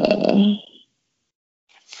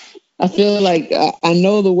I feel like I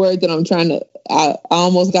know the word that I'm trying to. I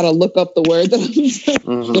almost got to look up the word that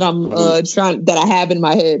I have in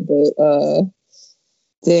my head, but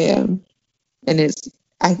damn, and it's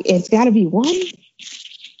got to be one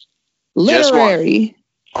literary.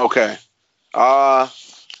 One. Okay,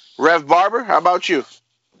 Rev Barber, how about you?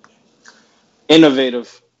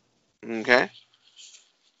 Innovative. Okay.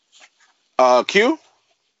 Q.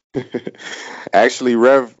 Actually,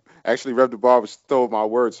 Rev the Barber stole my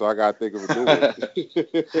word, so I gotta think of a new one.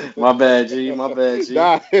 My bad, G.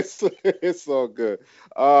 Nah, it's all good.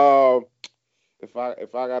 If I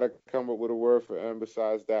gotta come up with a word for M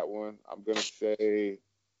besides that one, I'm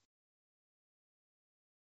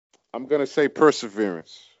gonna say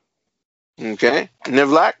perseverance. Okay.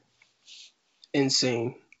 Nivlak.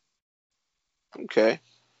 Insane. Okay.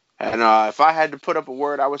 And if I had to put up a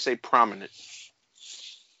word, I would say prominent.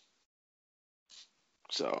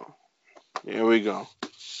 So, here we go. All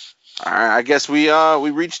right, I guess we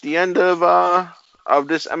reached the end of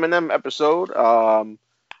this Eminem episode.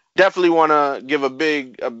 Definitely want to give a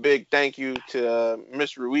big thank you to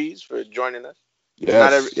Miss Ruiz for joining us.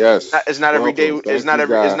 Yes. It's not every day. It's not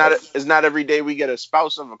every day we get a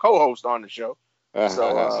spouse of a co-host on the show.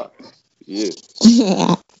 So,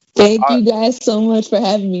 yeah. Thank you guys so much for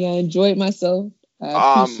having me. I enjoyed myself.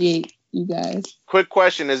 I appreciate you guys. Quick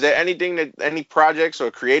question: is there any projects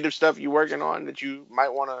or creative stuff you're working on that you might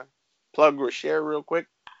want to plug or share real quick?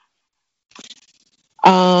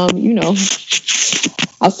 Outside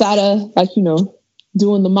of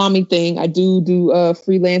doing the mommy thing, I do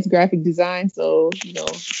freelance graphic design. So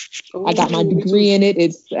I got my degree in it.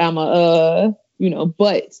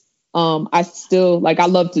 But I still I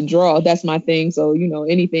love to draw. That's my thing. So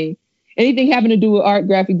anything anything having to do with art,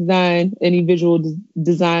 graphic design, any visual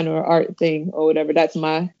design or art thing or whatever. That's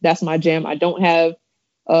my jam. I don't have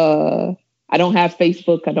Facebook.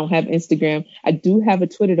 I don't have Instagram. I do have a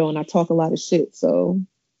Twitter though, and I talk a lot of shit. So,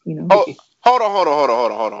 you know. Oh, hold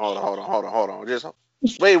on. Just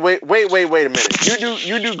wait a minute.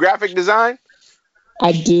 You do graphic design?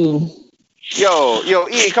 I do. Yo,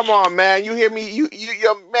 E, come on, man. You hear me? You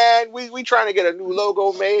man. We trying to get a new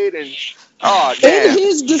logo made, and oh damn. In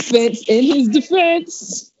his defense,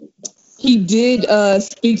 he did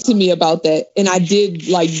speak to me about that, and I did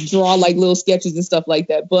like draw like little sketches and stuff like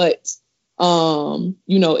that. But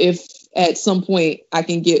you know, if at some point I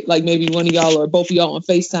can get like maybe one of y'all or both of y'all on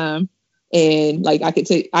FaceTime, and like I could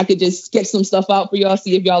just sketch some stuff out for y'all,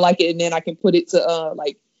 see if y'all like it, and then I can put it to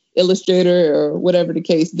like Illustrator or whatever the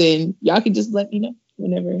case, then y'all can just let me know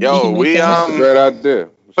whenever. Yo, we great idea.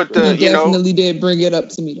 But he definitely did bring it up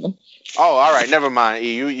to me though. Oh, all right, never mind.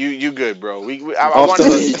 E, you good, bro. I want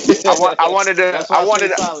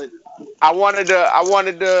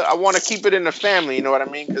to keep it in the family. You know what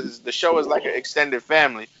I mean? Because the show is like an extended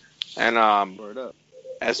family, and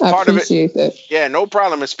as part of it, that. Yeah, no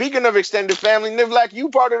problem. And speaking of extended family, Nivlak, you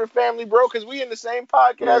part of the family, bro, because we in the same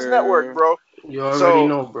podcast network, bro. You already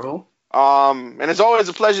know, bro. And it's always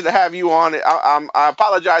a pleasure to have you on. I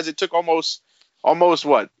apologize. It took almost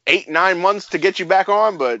what 8-9 months to get you back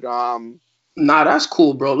on, but Nah, that's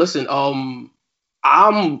cool, bro. Listen, I'm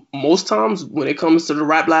most times when it comes to the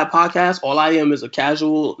Rap Lab podcast, all I am is a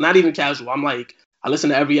casual, not even casual. I'm like, I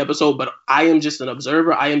listen to every episode, but I am just an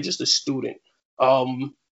observer. I am just a student.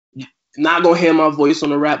 Not gonna hear my voice on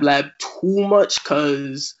the Rap Lab too much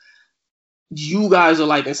because you guys are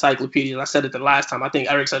like encyclopedias. I said it the last time. I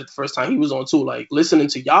think Eric said it the first time he was on too. Like listening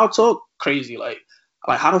to y'all talk, crazy. Like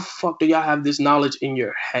how the fuck do y'all have this knowledge in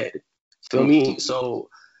your head? Feel me? So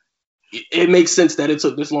it makes sense that it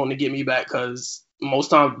took this long to get me back because most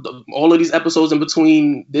time, all of these episodes in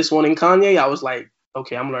between this one and Kanye, I was like,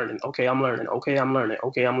 okay, I'm learning. Okay, I'm learning. Okay, I'm learning.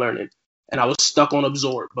 Okay, I'm learning. And I was stuck on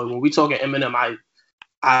Absorb. But when we talk at Eminem, I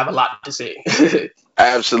have a lot to say.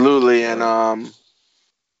 Absolutely. And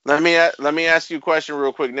let me ask you a question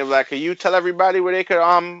real quick, Nivlak. Can you tell everybody where they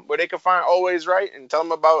could find Always Right and tell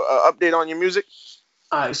them about an update on your music?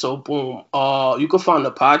 All right, so boom. You can find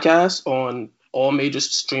the podcast on all major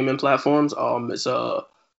streaming platforms. It's a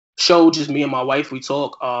show, just me and my wife. We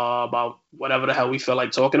talk about whatever the hell we feel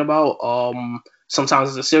like talking about. Sometimes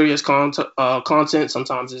it's a serious content.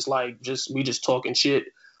 Sometimes it's like we just talking shit.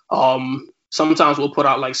 Sometimes we'll put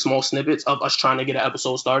out like small snippets of us trying to get an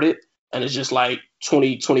episode started, and it's just like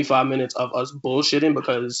 20-25 minutes of us bullshitting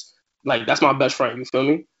because like that's my best friend. You feel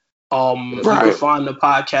me? You can find the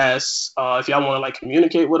podcast if y'all want to like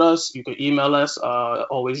communicate with us. You can email us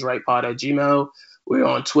alwaysrightpod@gmail.com. We're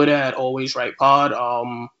on Twitter at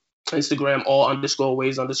alwaysrightpod. Instagram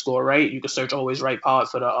all_ways_right. You can search Always Right Pod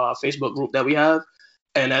for the Facebook group that we have.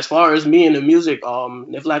 And as far as me and the music,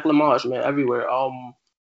 Nivlak Lamaj, man, everywhere.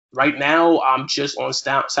 Right now I'm just on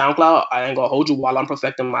SoundCloud. I ain't gonna hold you while I'm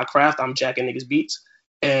perfecting my craft. I'm jacking niggas beats,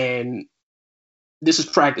 and this is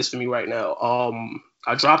practice for me right now.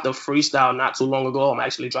 I dropped a freestyle not too long ago. I'm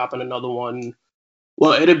actually dropping another one.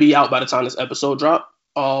 Well, it'll be out by the time this episode drop.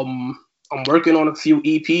 I'm working on a few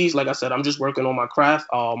EPs. Like I said, I'm just working on my craft.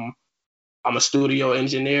 I'm a studio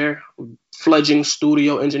engineer, fledgling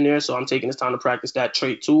studio engineer, so I'm taking this time to practice that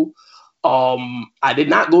trait too. I did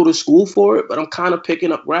not go to school for it, but I'm kind of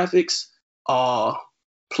picking up graphics.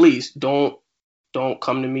 Please don't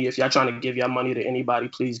come to me if y'all trying to give y'all money to anybody.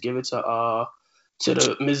 Please give it to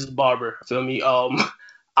the Mrs. Barber. Feel me?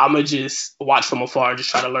 I'ma just watch from afar, just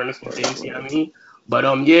try to learn a few things. You know what I mean?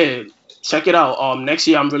 But yeah, check it out. Next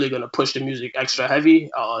year I'm really gonna push the music extra heavy.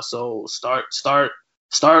 So start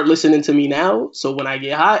listening to me now. So when I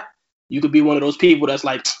get hot, you could be one of those people that's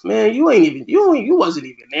like, man, you wasn't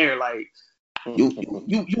even there. Like, you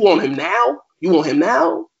want him now? You want him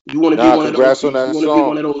now? You want to be one of those people? You want to be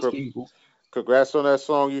one of those people? Congrats on that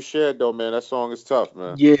song you shared, though, man. That song is tough,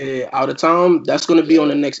 man. Yeah, Out of Time. That's gonna be on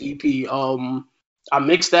the next EP. I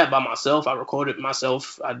mixed that by myself. I recorded it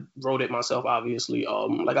myself. I wrote it myself, obviously.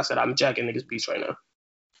 Like I said, I'm jacking niggas beats right now.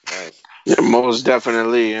 Nice. Yeah, most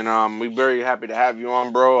definitely, and we're very happy to have you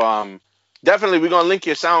on, bro. Definitely, we're gonna link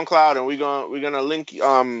your SoundCloud, and we're gonna link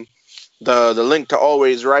the link to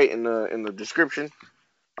Always Right in the description.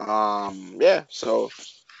 Yeah, so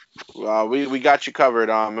we got you covered.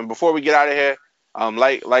 And before we get out of here,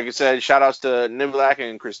 like I said, shout outs to Nivlak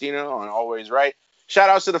and Christina on Always Right. Shout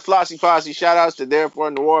outs to the Flossy Posse. Shout outs to Therefore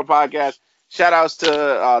in the War podcast. Shout outs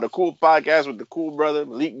to the Cool podcast with the Cool brother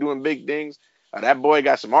Malik doing big things. That boy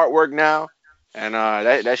got some artwork now, and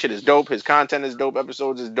that shit is dope. His content is dope.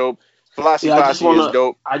 Episodes is dope. Flossy Yeah, Posse is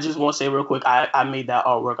dope. I just want to say real quick, I made that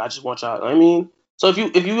artwork. I just want y'all. I mean, so if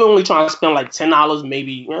you only trying to spend like $10,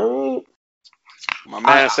 maybe. My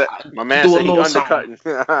man said he undercutting.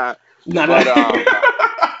 Nah, But,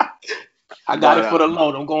 I got it for the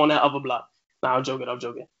load. I'm going that upper block. Nah, I'm joking.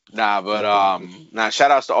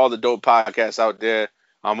 Shout outs to all the dope podcasts out there.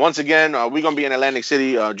 Once again, we're gonna be in Atlantic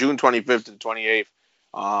City, June 25th to the 28th.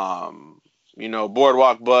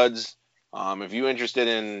 Boardwalk Buds. If you're interested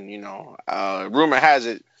in, rumor has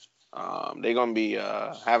it, they're gonna be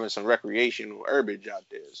having some recreational herbage out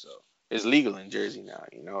there. So it's legal in Jersey now,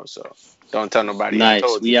 so don't tell nobody I Nice.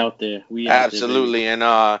 told We you. out there. Absolutely. And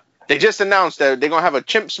they just announced that they're gonna have a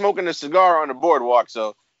chimp smoking a cigar on the boardwalk.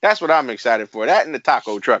 So that's what I'm excited for. That and the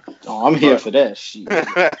taco truck. Oh, I'm here for that shit.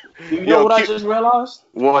 You know what I just realized?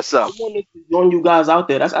 What's up? I wanted to join you guys out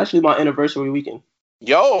there. That's actually my anniversary weekend.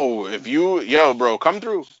 Bro, come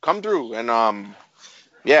through, and I'm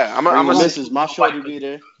gonna This my show to be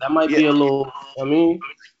there. That might be a little. I mean,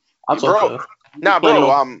 I'll talk to her. Nah,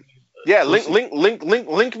 bro.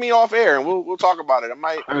 Link me off air, and we'll talk about it.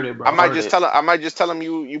 I might just tell him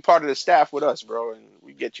you part of the staff with us, bro, and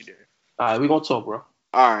we get you there. All right, we gonna talk, bro.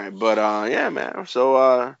 All right, but yeah, man.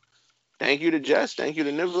 So thank you to Jess, thank you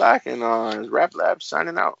to Nivlac, and Rap Lab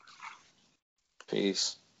signing out.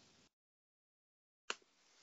 Peace.